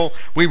mind control.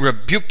 We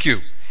rebuke you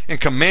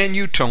and command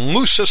you to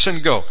loose us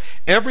and go.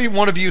 Every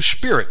one of you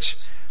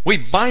spirits, we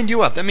bind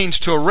you up. That means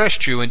to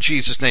arrest you in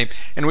Jesus' name.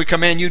 And we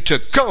command you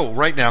to go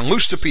right now.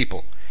 Loose the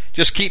people.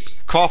 Just keep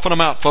coughing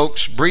them out,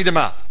 folks. Breathe them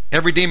out.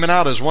 Every demon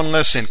out is one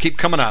less sin. Keep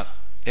coming out.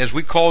 As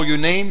we call your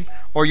name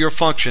or your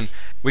function,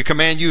 we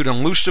command you to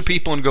loose the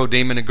people and go,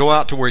 demon, and go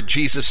out to where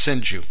Jesus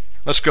sends you.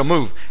 Let's go,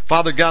 move.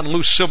 Father God,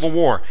 loose civil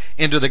war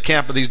into the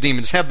camp of these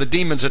demons. Have the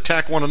demons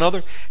attack one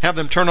another. Have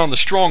them turn on the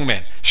strong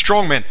man.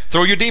 Strong man,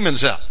 throw your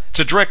demons out. It's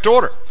a direct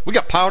order. We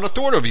got power and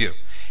authority over you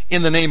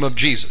in the name of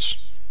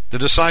Jesus. The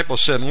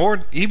disciples said,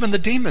 Lord, even the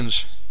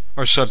demons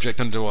are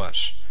subject unto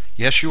us.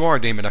 Yes, you are,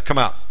 demon. Now come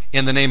out.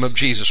 In the name of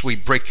Jesus, we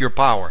break your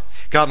power.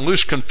 God,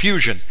 loose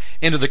confusion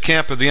into the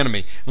camp of the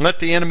enemy. Let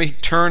the enemy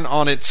turn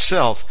on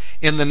itself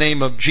in the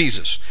name of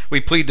Jesus. We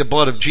plead the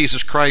blood of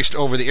Jesus Christ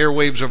over the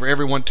airwaves, over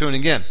everyone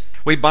tuning in.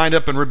 We bind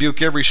up and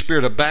rebuke every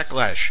spirit of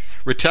backlash,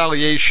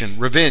 retaliation,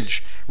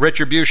 revenge,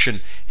 retribution,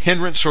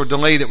 hindrance, or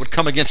delay that would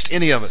come against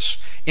any of us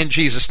in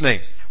Jesus' name.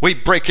 We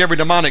break every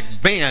demonic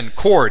band,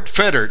 cord,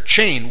 fetter,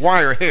 chain,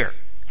 wire, hair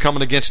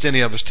coming against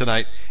any of us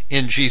tonight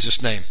in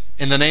Jesus' name.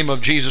 In the name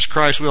of Jesus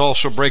Christ, we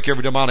also break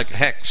every demonic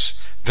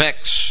hex,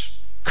 vex,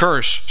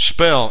 curse,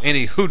 spell,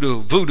 any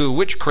hoodoo, voodoo,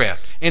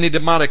 witchcraft, any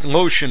demonic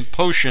lotion,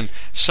 potion,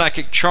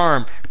 psychic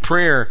charm,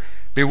 prayer,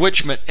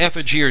 bewitchment,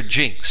 effigy, or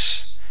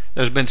jinx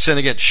that has been sent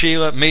against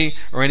Sheila, me,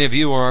 or any of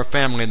you or our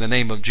family in the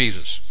name of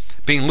Jesus.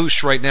 Being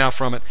loosed right now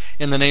from it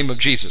in the name of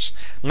Jesus.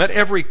 Let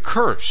every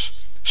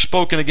curse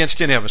spoken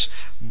against any of us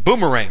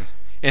boomerang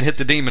and hit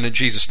the demon in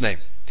Jesus' name.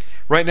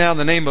 Right now, in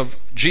the name of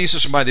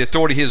Jesus, and by the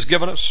authority He has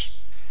given us,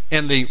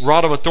 and the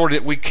rod of authority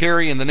that we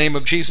carry in the name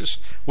of Jesus,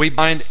 we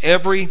bind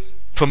every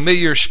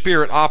familiar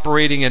spirit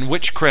operating in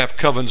witchcraft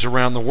covens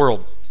around the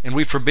world, and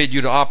we forbid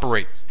you to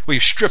operate. We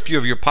strip you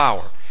of your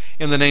power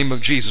in the name of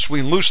Jesus.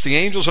 We loose the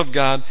angels of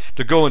God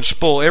to go and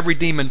spoil every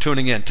demon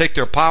tuning in. Take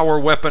their power,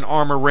 weapon,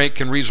 armor, rank,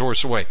 and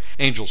resource away.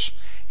 Angels,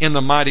 in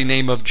the mighty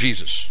name of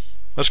Jesus.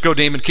 Let's go,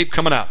 demon. Keep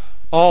coming out.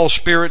 All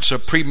spirits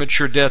of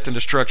premature death and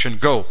destruction,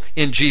 go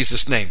in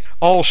Jesus' name.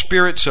 All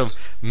spirits of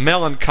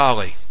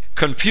melancholy,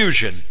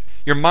 confusion,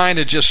 your mind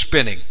is just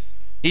spinning.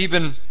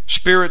 Even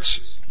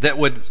spirits that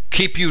would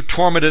keep you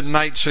tormented at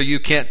night so you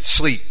can't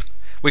sleep,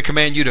 we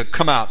command you to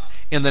come out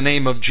in the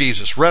name of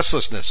Jesus.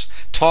 Restlessness,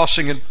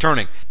 tossing and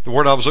turning. The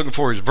word I was looking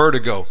for is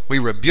vertigo. We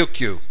rebuke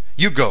you.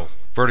 You go,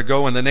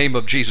 vertigo, in the name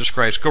of Jesus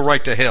Christ. Go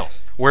right to hell,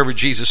 wherever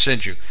Jesus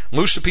sends you.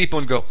 Loose the people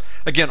and go.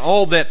 Again,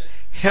 all that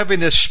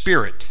heaviness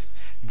spirit,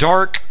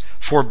 dark,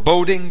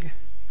 foreboding,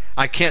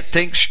 I can't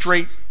think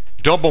straight,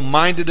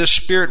 double-mindedness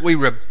spirit, we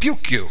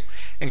rebuke you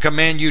and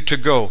command you to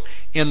go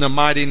in the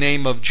mighty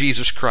name of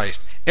Jesus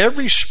Christ.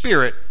 Every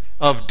spirit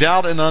of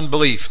doubt and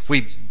unbelief,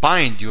 we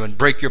bind you and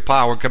break your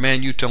power and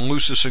command you to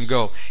loose us and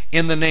go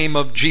in the name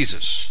of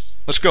Jesus.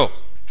 Let's go.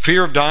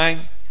 Fear of dying,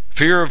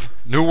 fear of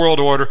New World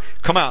Order,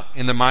 come out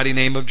in the mighty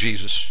name of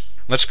Jesus.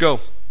 Let's go.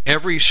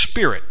 Every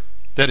spirit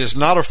that is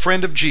not a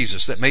friend of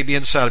Jesus that may be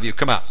inside of you,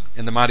 come out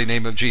in the mighty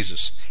name of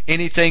Jesus.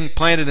 Anything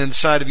planted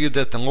inside of you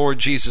that the Lord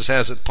Jesus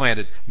hasn't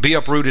planted, be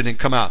uprooted and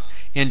come out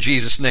in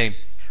Jesus' name.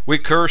 We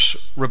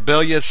curse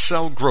rebellious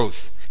cell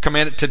growth.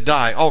 Command it to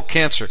die. All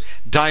cancer,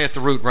 die at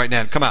the root right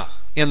now and come out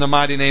in the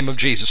mighty name of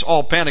Jesus.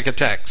 All panic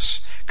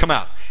attacks, come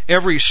out.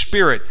 Every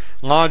spirit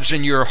lodged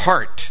in your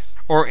heart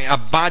or a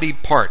body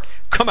part,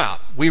 come out.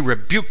 We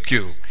rebuke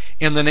you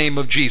in the name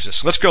of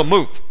Jesus. Let's go.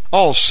 Move.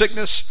 All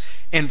sickness,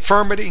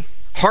 infirmity,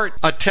 heart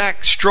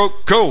attack,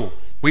 stroke, go.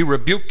 We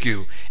rebuke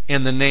you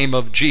in the name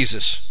of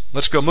Jesus.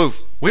 Let's go. Move.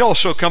 We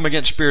also come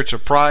against spirits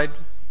of pride,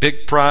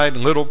 big pride,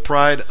 little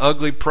pride,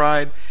 ugly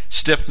pride,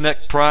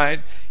 stiff-necked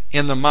pride.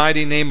 In the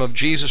mighty name of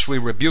Jesus, we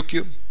rebuke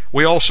you.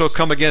 We also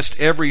come against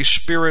every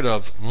spirit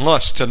of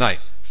lust tonight,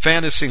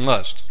 fantasy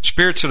lust,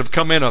 spirits that have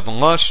come in of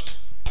lust,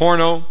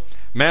 porno,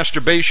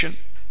 masturbation,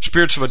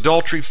 spirits of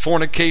adultery,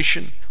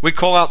 fornication. We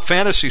call out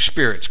fantasy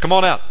spirits. Come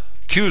on out.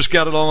 Q's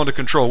got it all under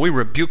control. We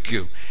rebuke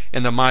you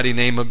in the mighty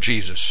name of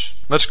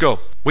Jesus. Let's go.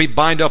 We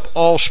bind up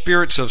all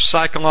spirits of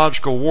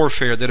psychological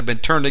warfare that have been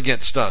turned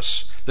against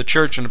us, the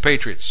church and the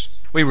patriots.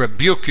 We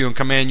rebuke you and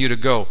command you to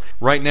go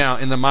right now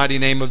in the mighty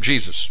name of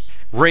Jesus.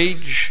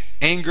 Rage,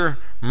 anger,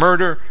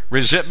 murder,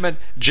 resentment,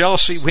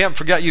 jealousy, we haven't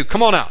forgot you.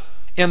 Come on out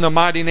in the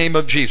mighty name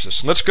of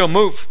Jesus. Let's go.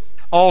 Move.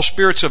 All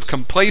spirits of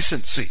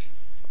complacency,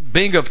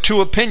 being of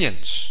two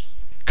opinions,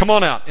 come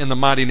on out in the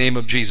mighty name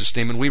of Jesus,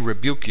 demon. We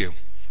rebuke you.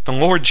 The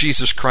Lord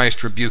Jesus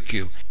Christ rebuke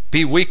you.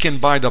 Be weakened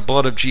by the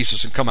blood of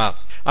Jesus and come out.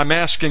 I'm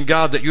asking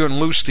God that you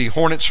unloose the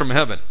hornets from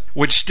heaven,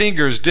 with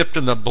stingers dipped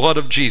in the blood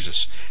of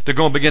Jesus, to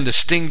go and begin to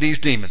sting these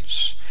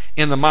demons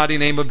in the mighty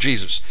name of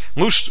Jesus.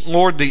 Loose,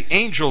 Lord, the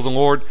angel of the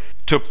Lord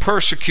to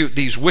persecute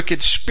these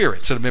wicked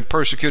spirits that have been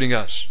persecuting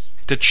us,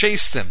 to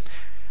chase them.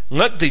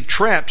 Let the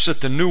traps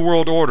that the New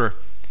World Order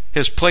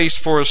has placed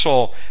for us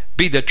all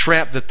be the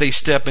trap that they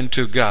step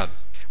into, God.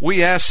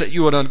 We ask that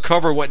you would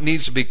uncover what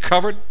needs to be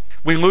covered.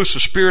 We loose the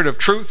spirit of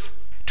truth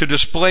to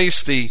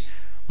displace the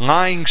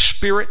lying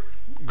spirit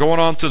going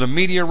on through the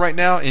media right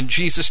now in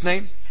Jesus'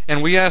 name.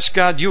 And we ask,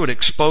 God, you would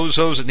expose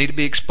those that need to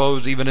be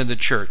exposed even in the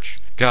church,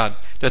 God,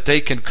 that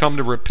they can come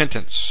to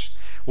repentance.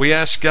 We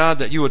ask, God,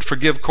 that you would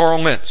forgive Carl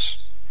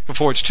Lentz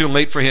before it's too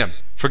late for him.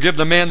 Forgive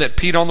the man that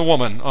peed on the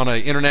woman on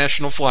an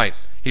international flight.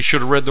 He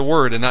should have read the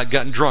word and not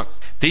gotten drunk.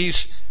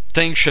 These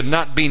things should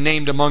not be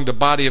named among the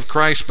body of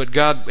Christ, but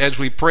God, as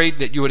we prayed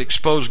that you would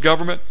expose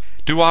government,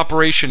 do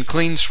Operation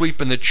Clean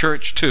Sweep in the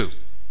church too.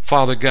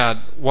 Father God,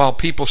 while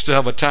people still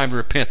have a time to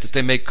repent, that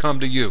they may come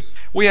to you.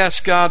 We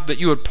ask, God, that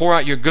you would pour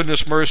out your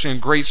goodness, mercy,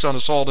 and grace on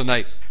us all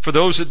tonight. For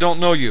those that don't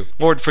know you,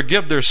 Lord,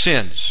 forgive their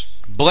sins.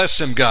 Bless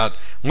them, God.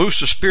 Loose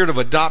the spirit of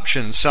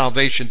adoption and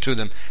salvation to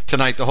them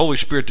tonight, the Holy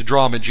Spirit to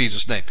draw them in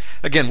Jesus' name.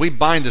 Again, we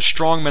bind the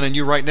strong men in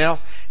you right now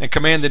and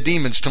command the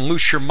demons to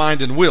loose your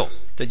mind and will,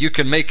 that you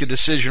can make a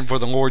decision for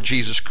the Lord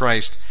Jesus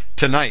Christ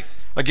tonight.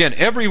 Again,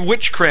 every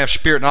witchcraft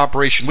spirit in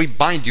operation, we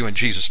bind you in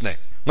Jesus' name.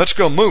 Let's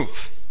go.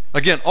 Move.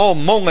 Again, all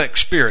Molech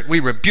spirit, we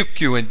rebuke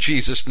you in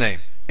Jesus' name.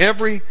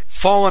 Every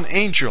fallen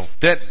angel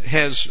that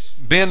has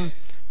been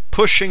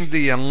pushing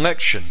the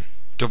election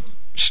to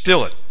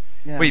steal it,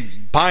 yes, we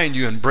bind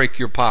you and break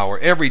your power.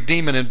 Every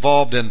demon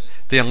involved in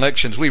the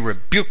elections, we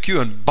rebuke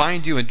you and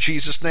bind you in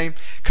Jesus' name.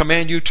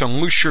 Command you to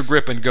loose your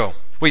grip and go.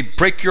 We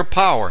break your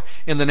power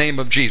in the name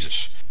of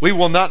Jesus. We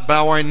will not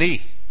bow our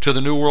knee to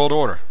the New World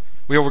Order.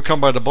 We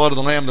overcome by the blood of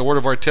the Lamb, the word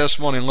of our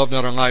testimony, and love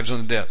not our lives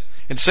unto death.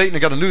 And Satan, I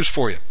got a news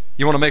for you.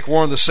 You want to make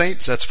war on the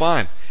saints? That's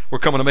fine. We're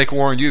coming to make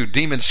war on you.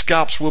 Demon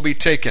scalps will be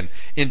taken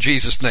in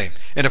Jesus' name.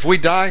 And if we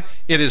die,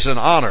 it is an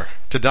honor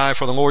to die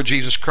for the Lord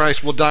Jesus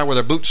Christ. We'll die with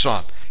our boots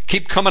on.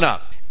 Keep coming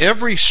out.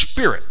 Every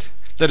spirit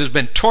that has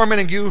been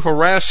tormenting you,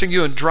 harassing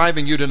you, and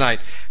driving you tonight,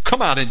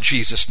 come out in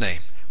Jesus'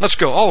 name. Let's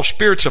go. All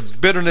spirits of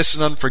bitterness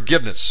and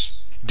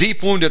unforgiveness,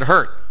 deep wounded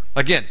hurt,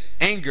 again,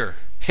 anger,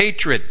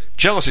 hatred,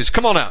 jealousies,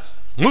 come on out.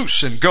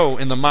 Loose and go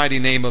in the mighty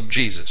name of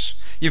Jesus.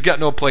 You've got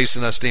no place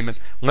in us, demon.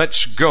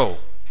 Let's go.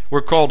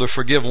 We're called to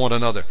forgive one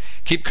another.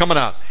 Keep coming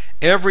out.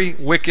 Every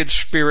wicked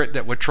spirit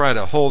that would try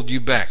to hold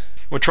you back,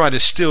 will try to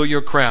steal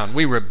your crown.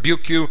 We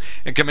rebuke you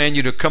and command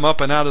you to come up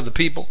and out of the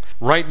people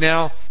right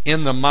now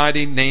in the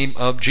mighty name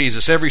of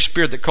Jesus. Every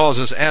spirit that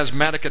causes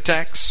asthmatic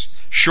attacks,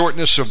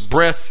 shortness of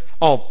breath,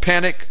 all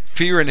panic,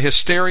 fear, and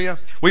hysteria,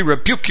 we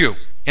rebuke you,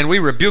 and we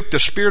rebuke the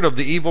spirit of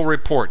the evil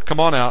report. Come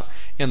on out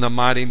in the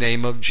mighty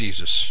name of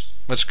Jesus.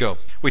 Let's go.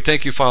 We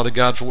thank you, Father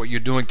God, for what you're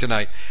doing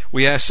tonight.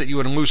 We ask that you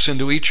would loose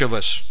into each of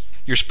us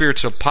your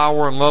spirits of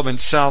power and love and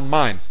sound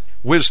mind,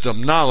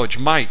 wisdom, knowledge,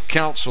 might,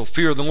 counsel,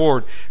 fear of the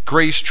Lord,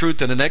 grace,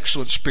 truth, and an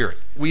excellent spirit.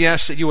 We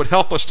ask that you would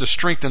help us to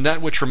strengthen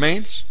that which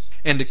remains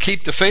and to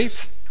keep the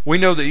faith. We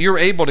know that you're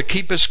able to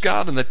keep us,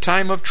 God, in the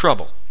time of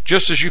trouble.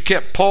 Just as you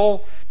kept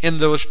Paul and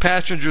those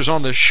passengers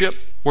on the ship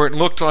where it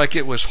looked like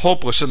it was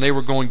hopeless and they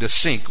were going to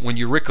sink when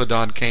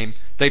Euroclydon came.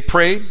 They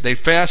prayed, they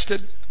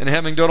fasted, and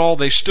having done all,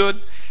 they stood.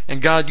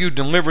 And God, you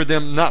delivered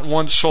them. Not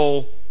one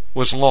soul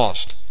was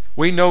lost.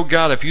 We know,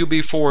 God, if you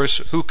be for us,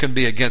 who can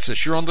be against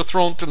us? You're on the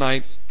throne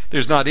tonight.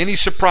 There's not any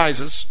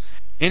surprises,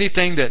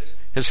 anything that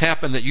has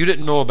happened that you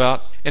didn't know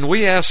about. And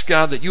we ask,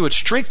 God, that you would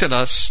strengthen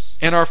us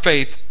in our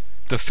faith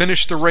to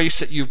finish the race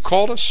that you've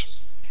called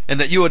us, and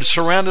that you would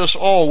surround us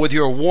all with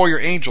your warrior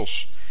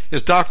angels.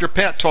 As Dr.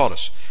 Pat taught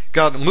us,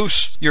 God,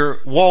 loose your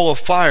wall of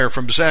fire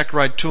from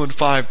Zechariah 2 and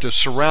 5 to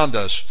surround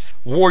us.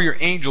 Warrior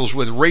angels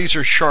with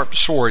razor-sharp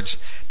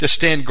swords to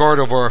stand guard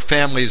over our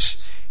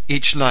families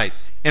each night.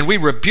 And we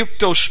rebuke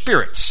those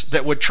spirits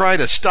that would try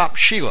to stop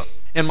Sheila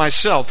and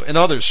myself and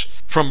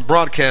others from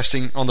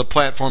broadcasting on the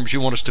platforms you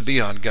want us to be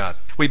on, God.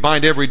 We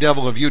bind every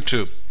devil of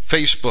YouTube,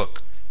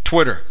 Facebook,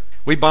 Twitter.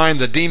 We bind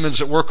the demons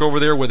that work over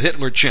there with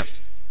Hitler chimp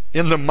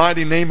in the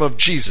mighty name of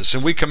Jesus,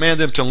 and we command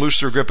them to loose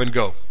their grip and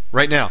go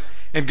right now.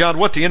 And God,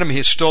 what the enemy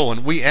has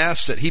stolen, we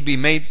ask that he be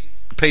made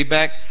pay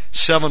back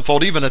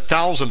sevenfold, even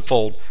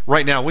 1,000-fold.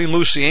 Right now, we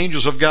loose the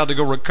angels of God to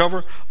go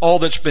recover all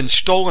that's been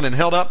stolen and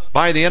held up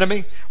by the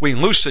enemy. We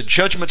loose the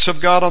judgments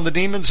of God on the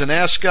demons and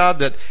ask God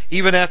that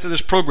even after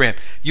this program,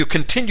 you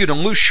continue to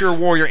loose your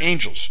warrior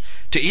angels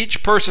to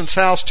each person's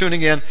house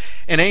tuning in.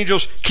 And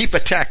angels, keep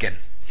attacking.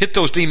 Hit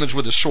those demons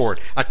with a sword.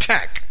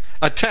 Attack.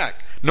 Attack.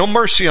 No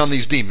mercy on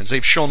these demons.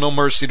 They've shown no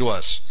mercy to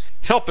us.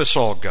 Help us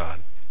all, God.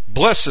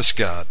 Bless us,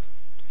 God.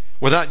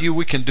 Without you,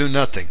 we can do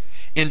nothing.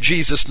 In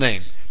Jesus'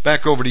 name.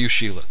 Back over to you,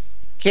 Sheila.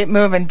 Keep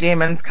moving,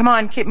 demons. Come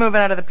on, keep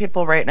moving out of the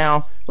people right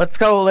now. Let's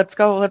go, let's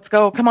go, let's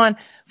go. Come on.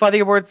 Father,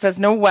 your word says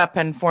no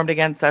weapon formed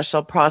against us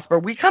shall prosper.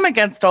 We come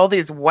against all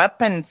these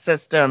weapon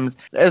systems,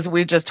 as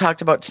we just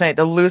talked about tonight,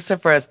 the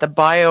Luciferus, the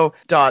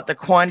biodot, the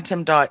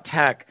quantum dot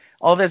tech,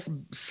 all this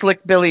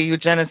slick Billy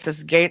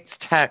eugenicist Gates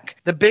tech,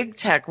 the big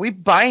tech. We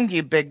bind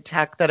you, big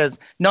tech, that is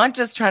not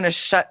just trying to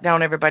shut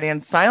down everybody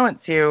and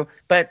silence you,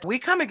 but we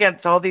come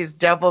against all these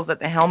devils at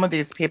the helm of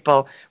these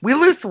people. We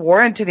loose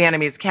war into the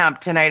enemy's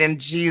camp tonight in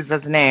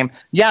Jesus' name.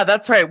 Yeah,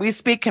 that's right. We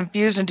speak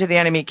confusion to the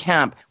enemy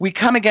camp. We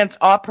come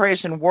against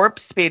Operation Warp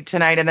Speed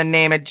tonight in the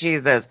name of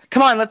Jesus.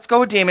 Come on, let's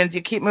go, demons.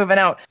 You keep moving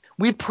out.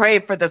 We pray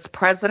for this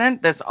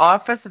president, this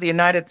office of the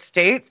United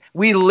States.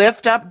 We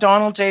lift up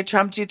Donald J.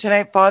 Trump to you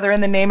tonight, Father,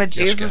 in the name of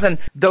Jesus, and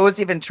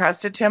those even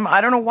trusted him. I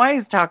don't know why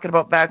he's talking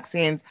about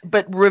vaccines,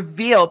 but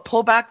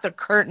pull back the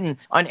curtain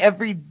on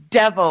every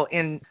devil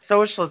in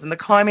socialism, the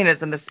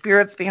communism, the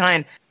spirits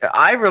behind.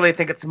 I really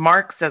think it's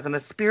Marxism, the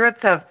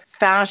spirits of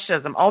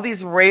fascism, all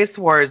these race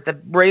wars, the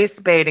race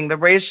baiting, the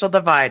racial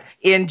divide.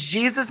 In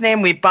Jesus'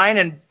 name, we bind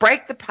and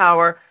break the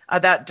power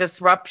of that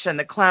disruption,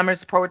 the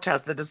clamorous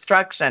protest, the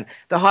destruction,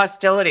 the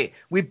hostility.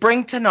 We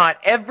bring to naught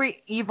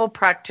every evil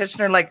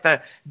practitioner like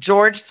the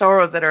George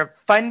Soros that are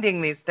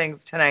funding these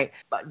things tonight.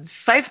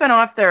 Siphon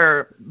off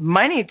their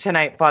money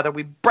tonight, Father.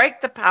 We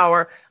break the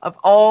power of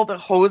all the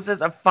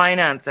hoses of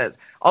finances,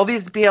 all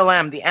these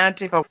BLM, the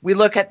Antifa. We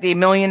look at the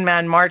Million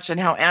Man March and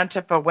how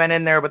Antifa went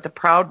in there with the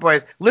Proud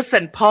Boys.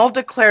 Listen, Paul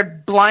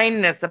declared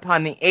blindness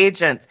upon the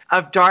agents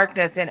of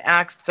darkness in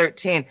Acts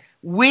 13.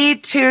 We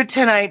too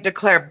tonight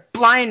declare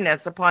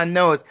blindness upon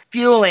those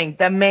fueling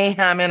the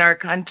mayhem in our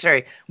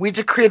country. We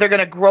decree they're going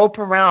to grope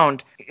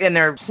around and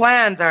their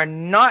plans are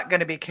not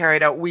going to be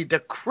carried out. We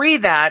decree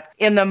that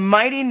in the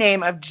mighty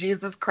name of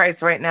Jesus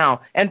Christ right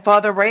now. And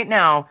Father, right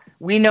now,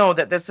 we know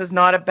that this is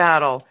not a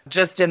battle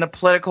just in the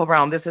political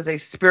realm. This is a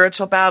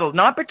spiritual battle,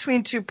 not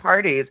between two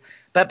parties,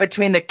 but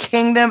between the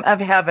kingdom of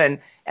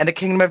heaven and the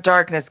kingdom of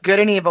darkness, good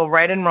and evil,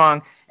 right and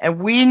wrong. And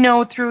we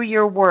know through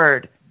your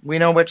word, we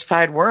know which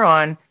side we're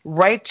on.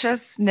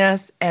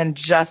 Righteousness and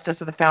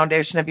justice are the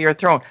foundation of your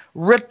throne.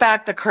 Rip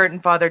back the curtain,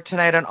 Father,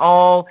 tonight on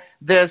all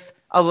this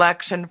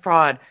election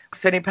fraud.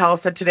 Sidney Powell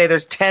said today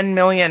there's 10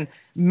 million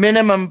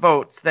minimum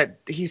votes that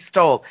he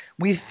stole.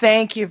 We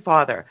thank you,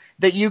 Father,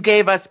 that you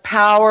gave us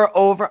power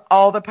over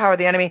all the power of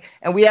the enemy,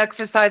 and we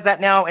exercise that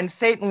now. And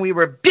Satan, we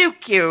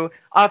rebuke you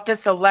off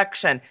this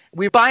election.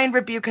 We bind,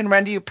 rebuke, and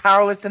render you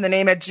powerless in the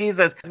name of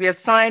Jesus. We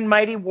assign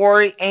mighty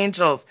warrior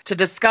angels to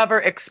discover,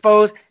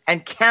 expose,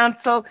 and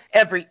cancel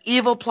every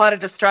evil plot of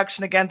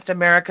destruction against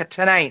America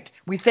tonight.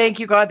 We thank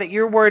you, God, that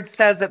your word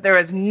says that there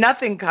is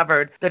nothing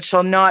covered that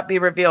shall not be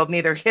revealed,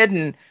 neither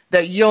hidden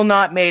that you'll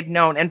not made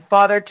known. And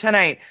Father,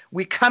 tonight,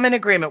 we come in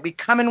agreement. We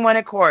come in one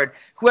accord.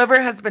 Whoever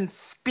has been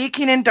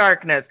speaking in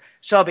darkness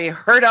shall be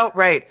heard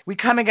outright. We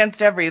come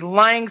against every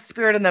lying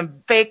spirit and the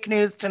fake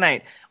news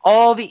tonight.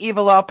 All the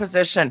evil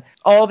opposition,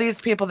 all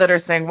these people that are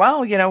saying,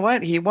 well, you know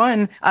what, he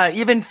won.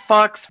 Even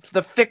Fox,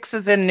 the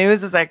fixes in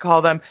news, as I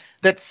call them,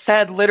 that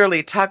said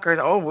literally Tucker's,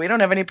 oh, we don't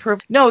have any proof.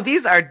 No,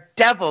 these are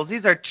devils.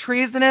 These are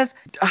treasonous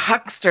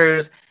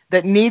hucksters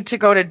that need to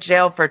go to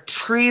jail for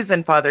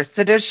treason, Father,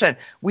 sedition.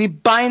 We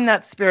bind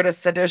that spirit of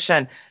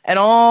sedition and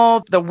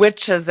all the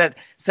witches that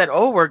said,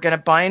 oh, we're going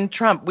to bind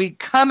Trump. We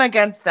come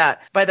against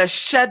that by the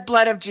shed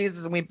blood of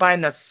Jesus, and we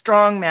bind the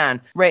strong man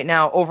right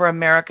now over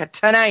America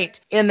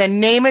tonight. In the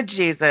name of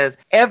Jesus,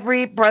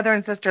 every brother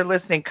and sister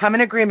listening, come in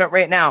agreement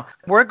right now.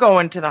 We're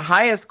going to the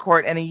highest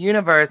court in the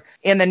universe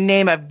in the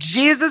name of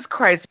Jesus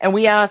Christ. And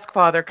we ask,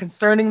 Father,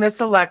 concerning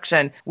this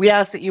election, we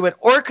ask that you would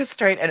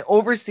orchestrate and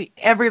oversee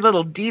every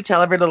little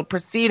detail, every little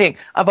proceeding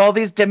of all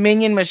these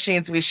Dominion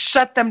machines. We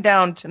shut them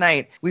down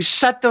tonight. We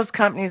shut those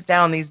companies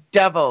down, these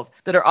devils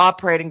that are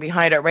operating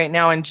behind it right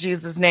now in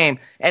Jesus' name.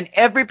 And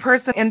every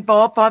person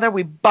involved, Father,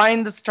 we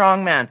bind the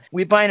strong man.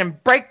 We bind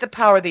and break the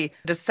power, the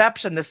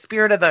deception, the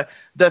spirit of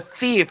the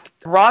thief,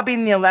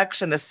 robbing the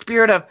election, the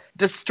spirit of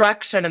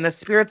destruction and the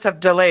spirits of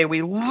delay.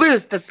 We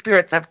loose the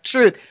spirits of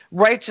truth,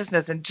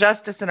 righteousness, and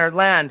justice in our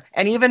land.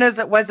 And even as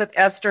it was with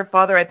Esther,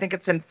 Father, I think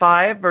it's in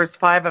verse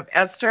 5 of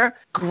Esther,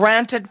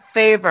 granted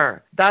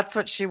favor. That's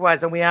what she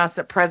was. And we ask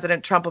that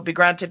President Trump will be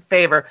granted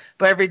favor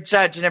by every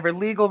judge and every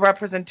legal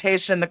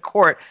representation in the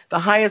court, the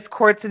highest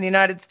courts in the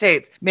United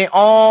States. May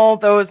all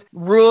those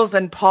rules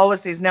and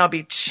policies now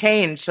be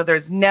changed so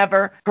there's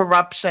never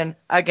corruption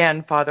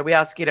again, Father. We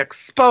ask you to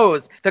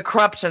expose the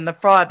corruption, the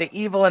fraud, the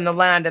evil in the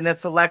land in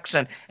this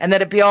election, and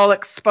that it be all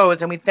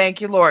exposed. And we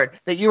thank you, Lord,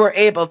 that you are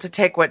able to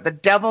take what the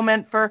devil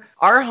meant for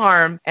our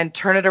harm and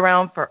turn it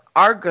around for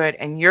our good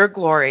and your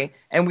glory.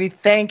 And we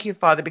thank you,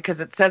 Father,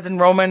 because it says in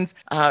Romans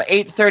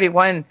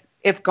 8:31,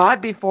 if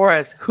God be for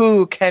us,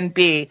 who can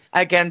be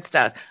against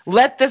us?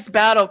 Let this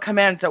battle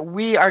commence that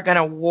we are going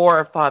to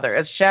war, Father.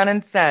 As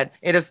Shannon said,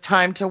 it is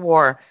time to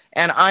war.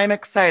 And I'm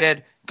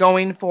excited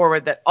going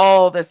forward that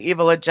all this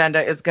evil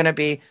agenda is going to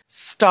be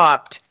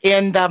stopped.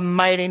 In the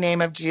mighty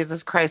name of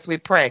Jesus Christ, we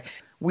pray.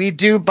 We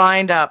do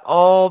bind up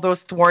all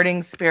those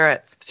thwarting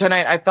spirits.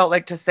 Tonight, I felt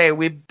like to say,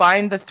 we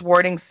bind the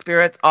thwarting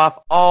spirits off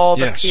all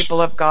the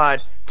people of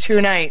God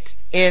tonight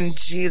in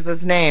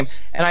Jesus' name.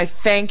 And I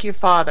thank you,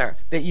 Father,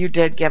 that you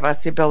did give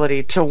us the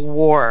ability to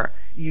war.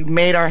 You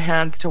made our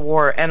hands to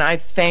war. And I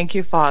thank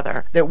you,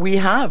 Father, that we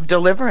have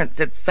deliverance.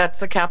 It sets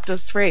the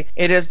captives free.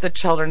 It is the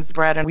children's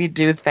bread. And we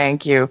do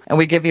thank you. And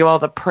we give you all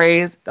the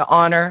praise, the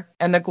honor,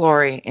 and the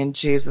glory in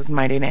Jesus'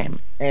 mighty name.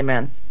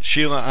 Amen.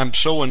 Sheila, I'm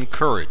so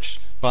encouraged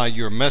by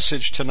your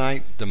message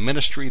tonight, the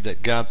ministry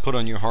that God put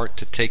on your heart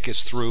to take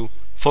us through.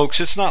 Folks,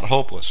 it's not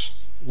hopeless.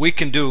 We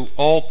can do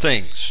all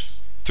things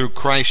through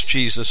Christ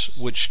Jesus,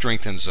 which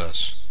strengthens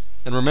us.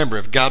 And remember,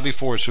 if God be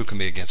for us, who can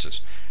be against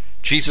us?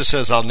 Jesus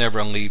says, I'll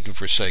never leave and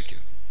forsake you.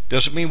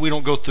 Doesn't mean we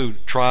don't go through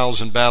trials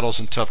and battles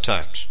and tough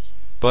times.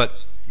 But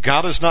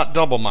God is not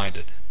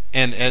double-minded.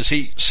 And as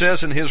he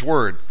says in his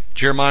word,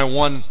 Jeremiah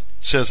 1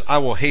 says, I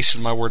will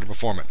hasten my word to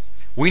perform it.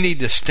 We need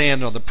to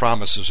stand on the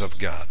promises of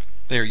God.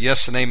 They are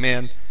yes and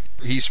amen.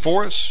 He's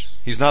for us.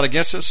 He's not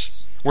against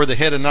us. We're the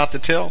head and not the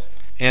tail.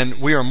 And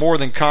we are more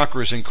than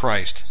conquerors in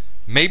Christ.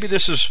 Maybe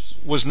this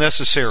was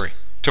necessary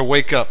to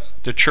wake up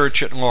the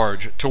church at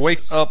large, to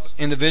wake up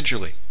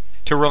individually,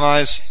 to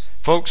realize,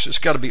 folks, it's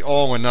got to be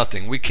all or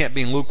nothing. We can't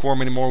be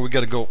lukewarm anymore. We've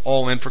got to go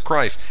all in for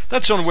Christ.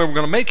 That's the only way we're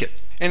going to make it.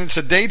 And it's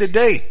a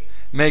day-to-day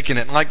making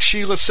it. Like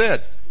Sheila said,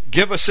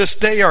 give us this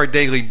day our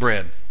daily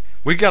bread.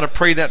 We've got to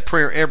pray that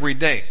prayer every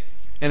day.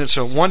 And it's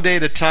a one day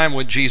at a time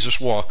with Jesus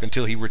walk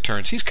until he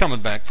returns. He's coming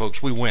back,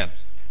 folks. We win.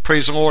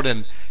 Praise the Lord.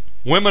 And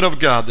women of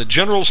God, the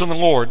generals in the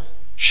Lord,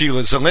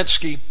 Sheila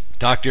Zelinsky,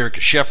 Dr. Erica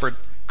Shepard,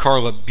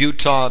 Carla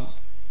Butod,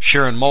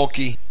 Sharon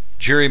Mulkey,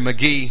 Jerry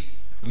McGee,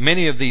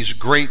 many of these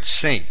great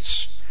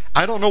saints.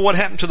 I don't know what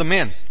happened to the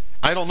men.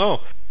 I don't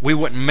know. We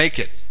wouldn't make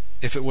it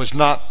if it was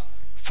not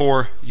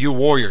for you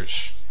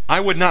warriors. I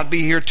would not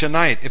be here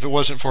tonight if it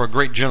wasn't for a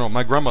great general,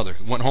 my grandmother,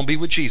 who went home to be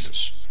with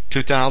Jesus,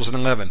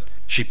 2011.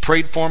 She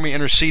prayed for me,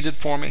 interceded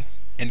for me,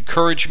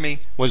 encouraged me,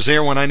 was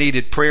there when I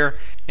needed prayer.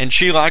 And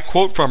Sheila, I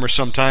quote from her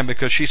sometime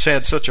because she's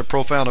had such a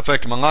profound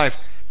effect on my life.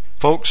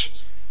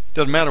 Folks,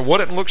 doesn't matter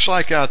what it looks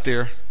like out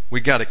there,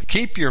 we got to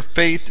keep your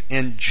faith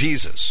in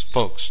Jesus,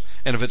 folks.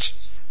 And if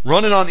it's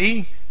running on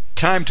E,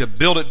 time to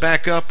build it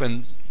back up.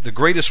 And the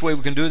greatest way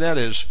we can do that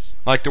is,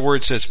 like the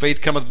word says,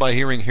 faith cometh by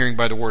hearing, hearing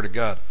by the word of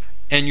God.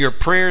 And your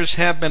prayers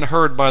have been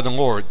heard by the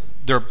Lord.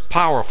 They're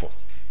powerful.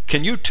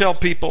 Can you tell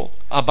people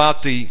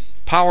about the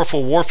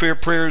Powerful Warfare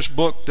Prayers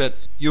book that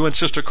you and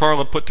Sister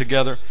Carla put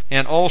together?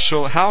 And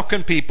also, how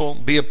can people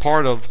be a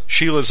part of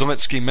Sheila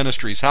Zilinsky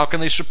Ministries? How can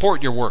they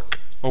support your work?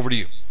 Over to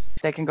you.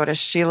 They can go to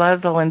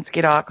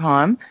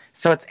SheilaZilinsky.com.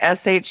 So it's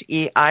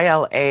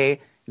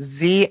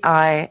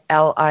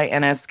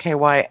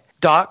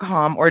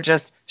SheilaZilinsky.com, or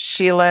just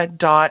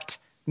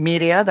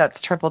Sheila.media.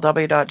 That's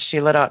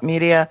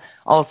www.sheila.media.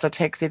 Also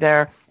takes you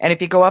there. And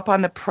if you go up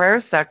on the prayer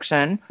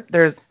section,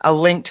 there's a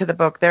link to the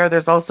book there.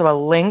 There's also a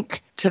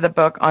link to the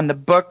book on the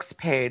books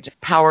page,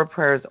 Power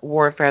Prayers,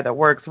 Warfare That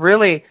Works.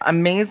 Really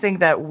amazing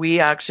that we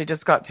actually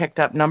just got picked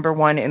up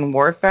 #1 in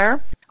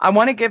warfare. I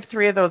want to give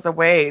 3 of those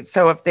away.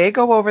 So if they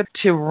go over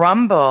to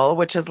Rumble,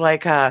 which is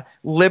like a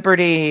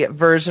Liberty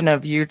version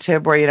of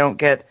YouTube where you don't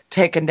get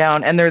taken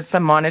down, and there's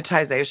some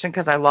monetization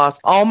because I lost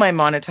all my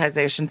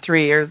monetization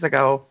 3 years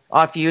ago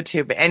off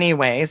YouTube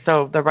anyway,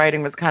 so the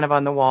writing was kind of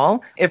on the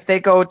wall. If they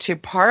go to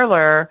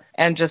Parler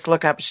and just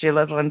look up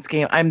Sheila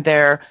Zilinsky, I'm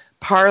there.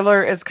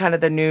 Parler is kind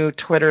of the new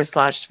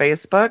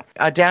Twitter/Facebook.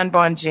 Dan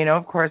Bongino,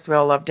 of course, we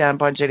all love Dan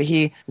Bongino.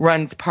 He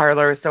runs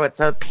Parler, so it's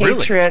a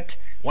patriot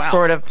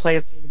sort of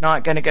place,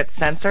 not going to get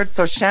censored.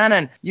 So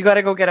Shannon, you got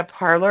to go get a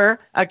Parler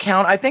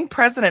account. I think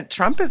President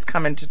Trump is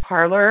coming to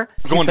Parler.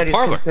 He said he's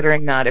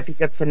considering that if he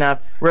gets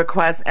enough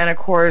requests. And of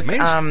course,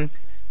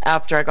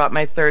 after I got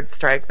my 3rd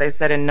strike, they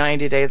said in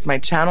 90 days my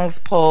channel's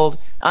pulled.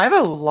 I have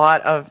a lot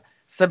of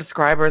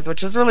subscribers,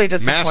 which is really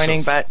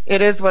disappointing, but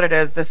it is what it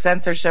is. The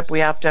censorship, we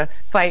have to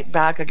fight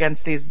back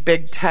against these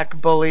big tech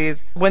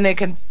bullies. When they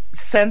can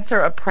censor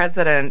a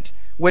president,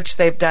 which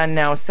they've done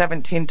now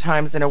 17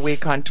 times in a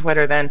week on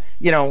Twitter, then,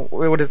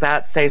 what does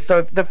that say? So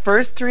if the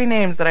first 3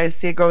 names that I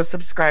see, go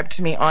subscribe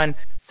to me on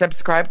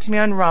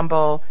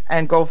Rumble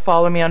and go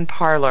follow me on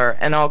Parler,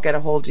 and I'll get a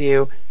hold of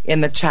you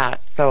in the chat.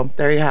 So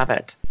there you have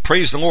it.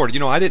 Praise the Lord.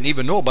 I didn't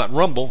even know about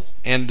Rumble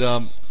and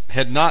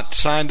had not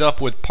signed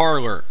up with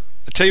Parler.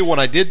 I'll tell you what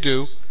I did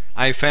do.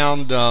 I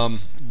found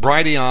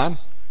Brighteon,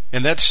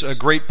 and that's a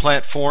great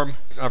platform.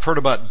 I've heard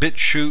about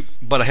BitChute,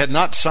 but I had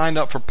not signed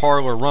up for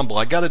Parler or Rumble.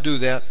 I got to do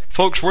that.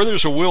 Folks, where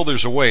there's a will,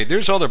 there's a way.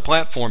 There's other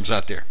platforms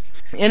out there.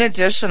 In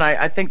addition,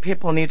 I think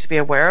people need to be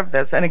aware of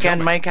this. And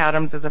again, Mike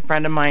Adams is a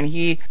friend of mine.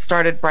 He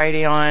started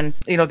Brighteon.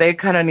 They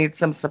kind of need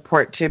some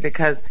support too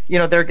because,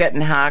 they're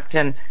getting hacked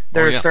and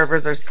their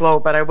servers are slow.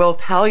 But I will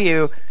tell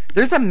you,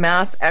 there's a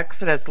mass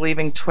exodus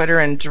leaving Twitter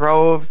in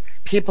droves.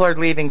 People are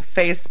leaving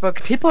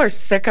Facebook. People are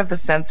sick of the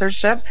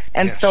censorship.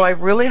 And so I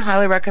really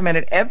highly recommend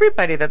it.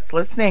 Everybody that's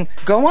listening,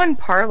 go on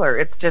Parler.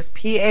 It's just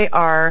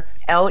Parler,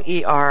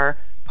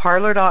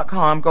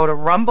 Parler.com. Go to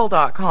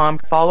Rumble.com.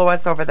 Follow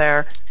us over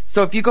there.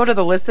 So if you go to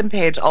the listen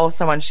page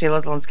also on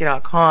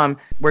SheilaZilinsky.com,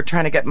 we're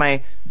trying to get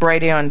my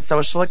Brighteon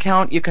social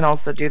account. You can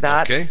also do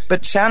that. Okay.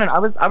 But Shannon, I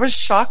was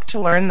shocked to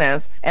learn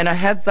this. And a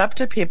heads up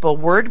to people,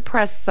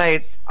 WordPress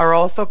sites are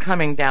also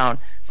coming down.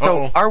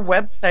 So our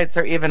websites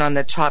are even on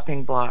the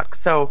chopping block.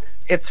 So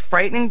it's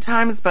frightening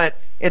times, but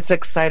it's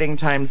exciting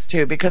times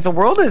too, because the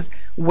world is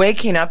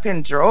waking up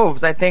in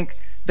droves. I think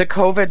the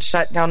COVID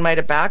shutdown might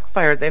have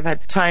backfired. They've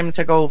had time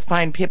to go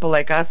find people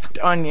like us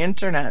on the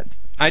internet.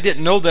 I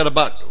didn't know that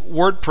about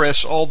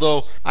WordPress,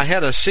 although I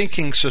had a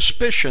sinking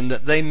suspicion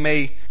that they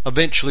may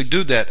eventually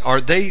do that.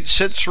 Are they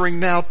censoring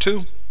now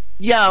too?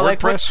 Yeah, WordPress?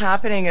 Like what's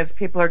happening is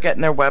people are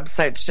getting their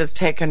websites just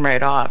taken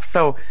right off.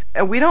 So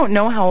we don't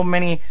know how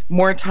many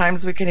more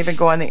times we can even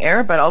go on the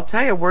air, but I'll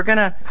tell you, we're going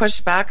to push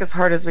back as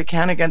hard as we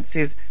can against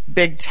these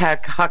big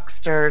tech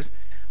hucksters.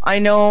 I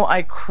know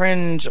I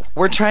cringe.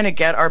 We're trying to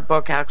get our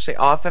book actually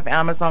off of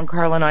Amazon,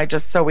 Carl and I,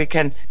 just so we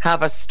can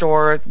have a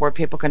store where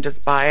people can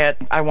just buy it.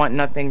 I want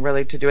nothing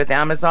really to do with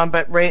Amazon,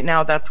 but right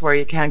now that's where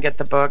you can get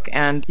the book.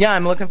 And yeah,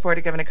 I'm looking forward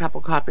to giving a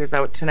couple copies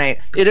out tonight.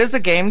 It is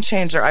a game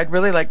changer. I'd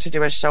really like to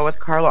do a show with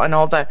Carla on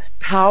all the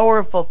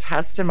powerful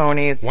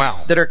testimonies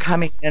that are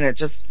coming in. It's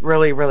just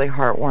really, really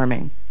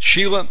heartwarming.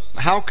 Sheila,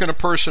 how can a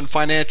person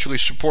financially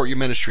support your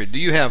ministry? Do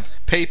you have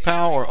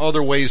PayPal or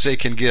other ways they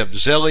can give?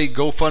 Zelle,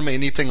 GoFundMe,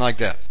 anything like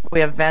that? We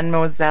have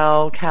Venmo,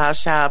 Zelle,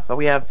 Cash App.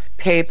 We have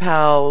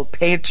PayPal,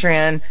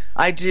 Patreon.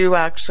 I do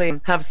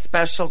actually have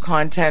special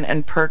content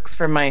and perks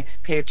for my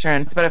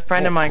patrons, but a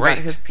friend of mine got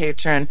his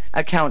Patreon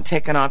account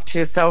taken off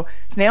too. So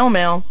snail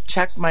mail,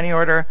 check, money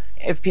order.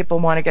 If people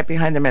want to get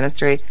behind the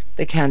ministry,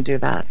 they can do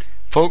that.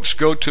 Folks,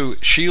 go to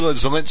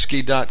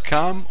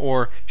SheilaZilinsky.com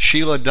or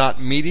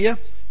Sheila.media.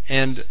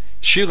 And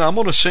Sheila, I'm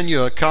going to send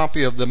you a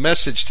copy of the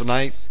message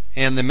tonight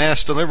and the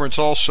mass deliverance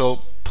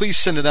also. Please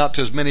send it out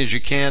to as many as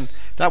you can.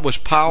 That was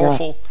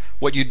powerful,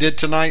 what you did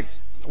tonight.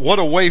 What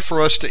a way for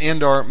us to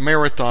end our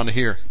marathon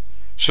here.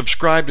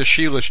 Subscribe to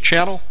Sheila's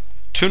channel.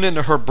 Tune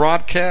into her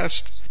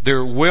broadcast.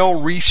 They're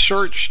well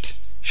researched.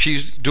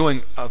 She's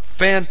doing a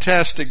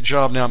fantastic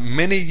job now,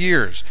 many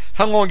years.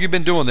 How long have you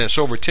been doing this?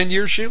 Over 10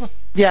 years, Sheila?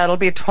 Yeah, it'll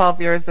be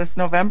 12 years this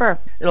November.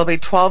 It'll be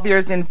 12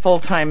 years in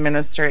full-time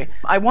ministry.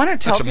 I want to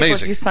tell people,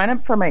 if you sign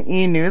up for my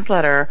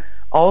e-newsletter,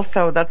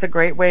 also, that's a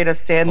great way to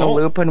stay in the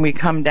loop when we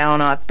come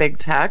down off big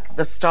tech.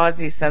 The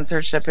Stasi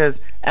censorship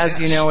is,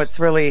 as you know, it's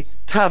really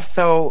tough.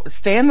 So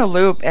stay in the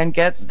loop and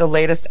get the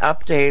latest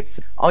updates.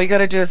 All you got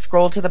to do is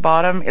scroll to the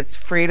bottom. It's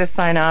free to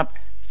sign up.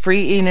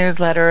 free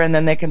e-newsletter, and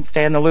then they can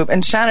stay in the loop.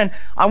 And Shannon,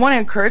 I want to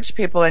encourage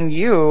people, and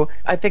you,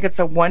 I think it's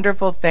a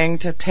wonderful thing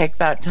to take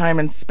that time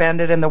and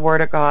spend it in the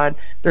Word of God.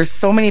 There's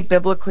so many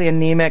biblically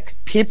anemic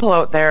people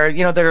out there,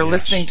 that are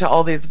listening to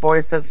all these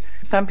voices.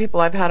 Some people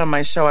I've had on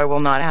my show I will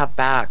not have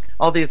back.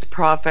 All these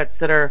prophets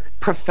that are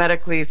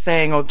prophetically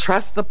saying, oh,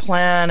 trust the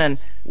plan, and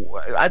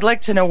I'd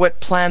like to know what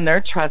plan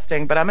they're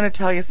trusting, but I'm going to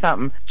tell you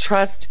something.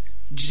 Trust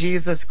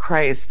Jesus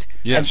Christ.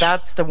 Yes. And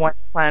that's the one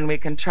plan we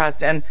can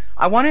trust. And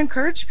I want to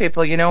encourage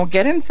people,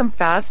 get in some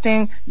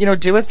fasting, do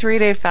a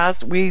 3-day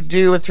fast. We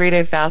do a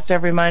 3-day fast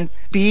every month.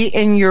 Be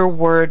in your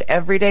word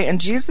every day.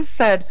 And Jesus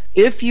said,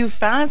 if you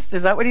fast,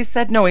 is that what he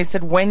said? No, he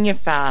said, when you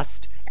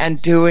fast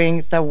and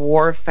doing the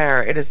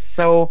warfare. It is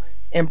so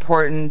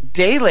important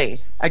daily.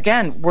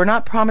 Again, we're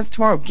not promised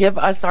tomorrow. Give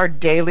us our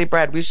daily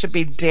bread. We should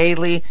be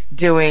daily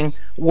doing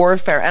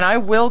warfare. And I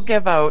will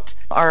give out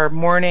our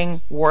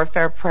morning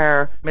warfare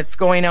prayer. It's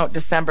going out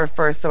December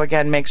 1st. So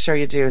again, make sure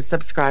you do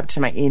subscribe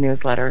to my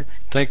e-newsletter.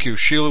 Thank you,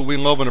 Sheila. We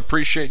love and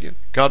appreciate you.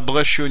 God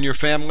bless you and your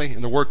family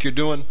and the work you're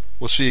doing.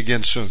 We'll see you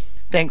again soon.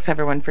 Thanks,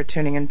 everyone, for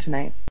tuning in tonight.